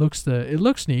 But it looks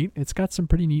neat. It's got some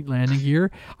pretty neat landing gear.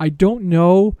 I don't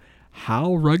know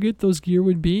how rugged those gear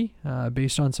would be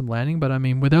based on some landing. But, I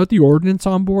mean, without the ordnance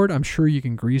on board, I'm sure you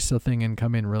can grease the thing and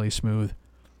come in really smooth.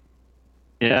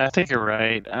 Yeah, I think you're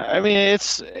right. I mean,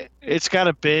 it's got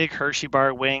a big Hershey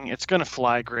bar wing. It's going to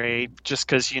fly great just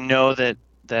because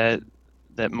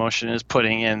that Motion is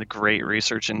putting in great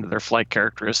research into their flight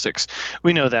characteristics.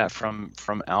 We know that from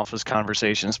Alpha's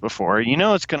conversations before.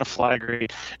 It's going to fly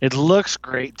great. It looks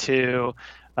great too.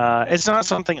 It's not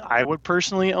something I would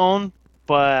personally own,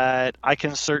 but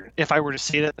if I were to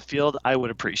see it at the field, I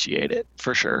would appreciate it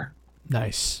for sure.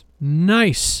 Nice.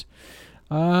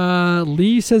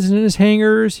 Lee says in his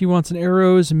hangars he wants an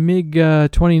Arrows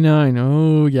MiG-29.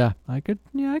 Oh yeah, I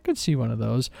could see one of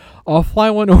those. I'll fly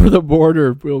one over the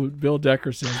border. Bill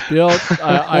Decker says. Bill,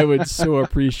 I would so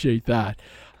appreciate that.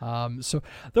 So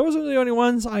those are the only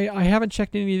ones. I haven't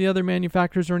checked any of the other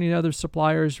manufacturers or any other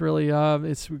suppliers really.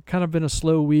 It's kind of been a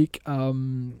slow week.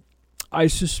 I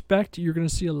suspect you're going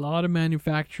to see a lot of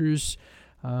manufacturers.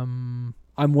 I'm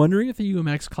wondering if the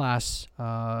UMX class.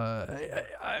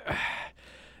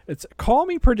 It's call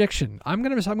me prediction. I'm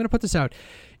gonna put this out.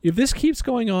 If this keeps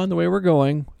going on the way we're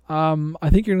going, I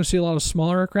think you're gonna see a lot of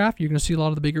smaller aircraft. You're gonna see a lot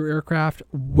of the bigger aircraft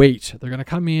wait. They're gonna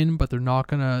come in, but they're not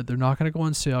gonna go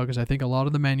on sale because I think a lot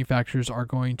of the manufacturers are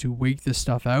going to wait this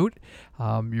stuff out.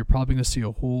 You're probably gonna see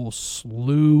a whole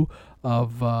slew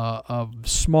of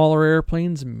smaller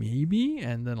airplanes, maybe,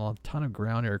 and then a ton of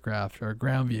ground aircraft or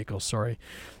ground vehicles. Sorry.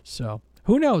 So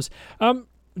who knows?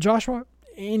 Joshua,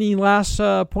 any last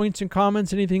points and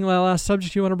comments? Anything last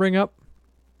subject you want to bring up?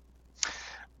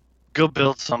 Go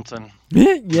build something.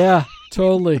 Yeah,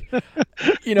 totally.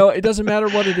 It doesn't matter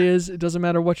what it is. It doesn't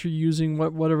matter what you're using,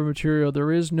 whatever material.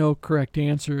 There is no correct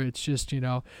answer. It's just,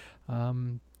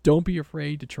 don't be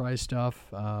afraid to try stuff.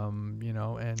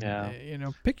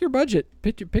 Pick your budget.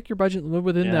 Pick your budget and live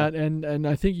within that. And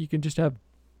I think you can just have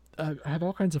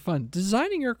all kinds of fun.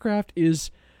 Designing aircraft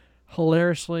is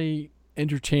hilariously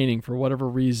entertaining for whatever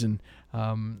reason.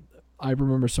 I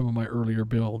remember some of my earlier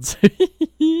builds.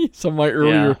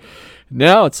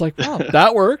 Now it's like, wow,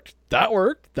 that worked.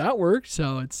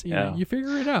 So it's you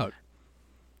figure it out.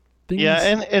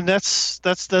 And that's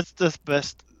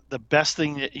the best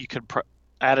thing that you could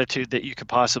attitude that you could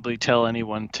possibly tell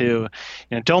anyone too.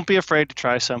 Don't be afraid to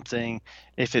try something.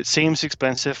 If it seems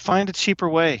expensive, find a cheaper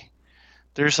way.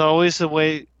 There's always a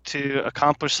way to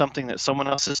accomplish something that someone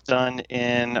else has done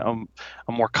in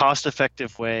a more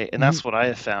cost-effective way, and that's what I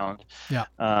have found. Yeah.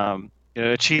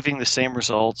 Achieving the same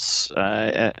results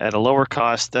at a lower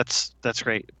cost, that's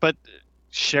great. But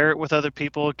share it with other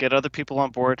people, get other people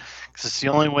on board, because it's the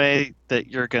only way that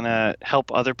you're going to help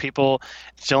other people.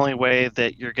 It's the only way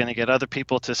that you're going to get other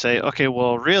people to say, okay,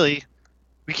 well, really,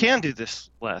 we can do this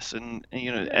less. And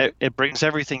it brings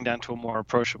everything down to a more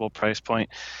approachable price point.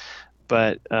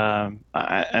 But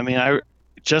I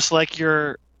just like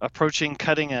you're approaching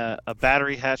cutting a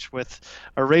battery hatch with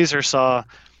a razor saw,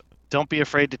 don't be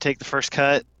afraid to take the first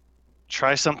cut.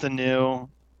 Try something new.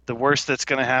 The worst that's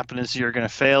going to happen is you're going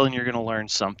to fail and you're going to learn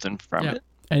something from it.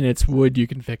 And it's wood. You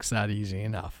can fix that easy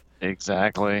enough.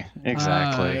 Exactly.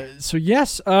 So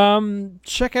yes,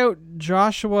 check out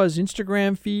Joshua's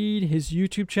Instagram feed, his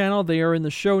YouTube channel. They are in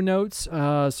the show notes.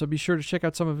 So be sure to check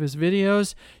out some of his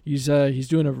videos. He's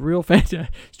doing a real he's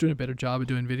doing a better job of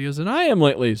doing videos than I am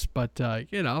lately. But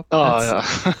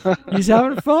he's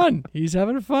having fun.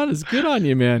 It's good on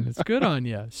you, man. It's good on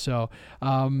you. So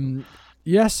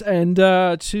Yes, and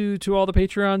to all the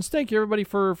Patreons, thank you everybody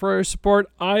for your support.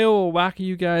 I owe a whack of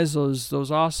you guys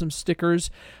those awesome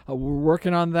stickers. We're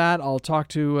working on that. I'll talk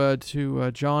to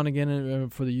John again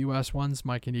for the U.S. ones.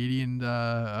 My Canadian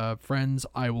friends,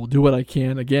 I will do what I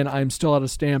can. Again, I'm still out of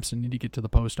stamps and need to get to the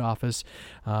post office,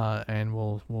 and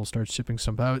we'll start shipping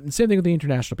some out. And same thing with the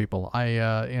international people.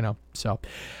 So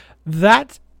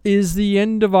that is the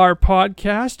end of our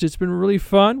podcast. It's been really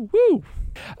fun. Woo!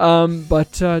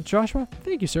 But Joshua,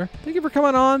 thank you, sir. Thank you for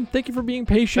coming on. Thank you for being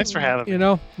patient. Thanks for having me. You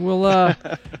know, we'll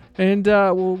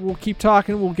we'll keep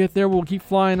talking. We'll get there. We'll keep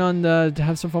flying on to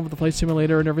have some fun with the flight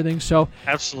simulator and everything. So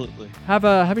Absolutely. have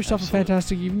yourself a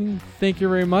fantastic evening. Thank you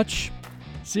very much.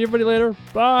 See everybody later.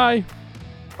 Bye.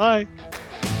 Bye.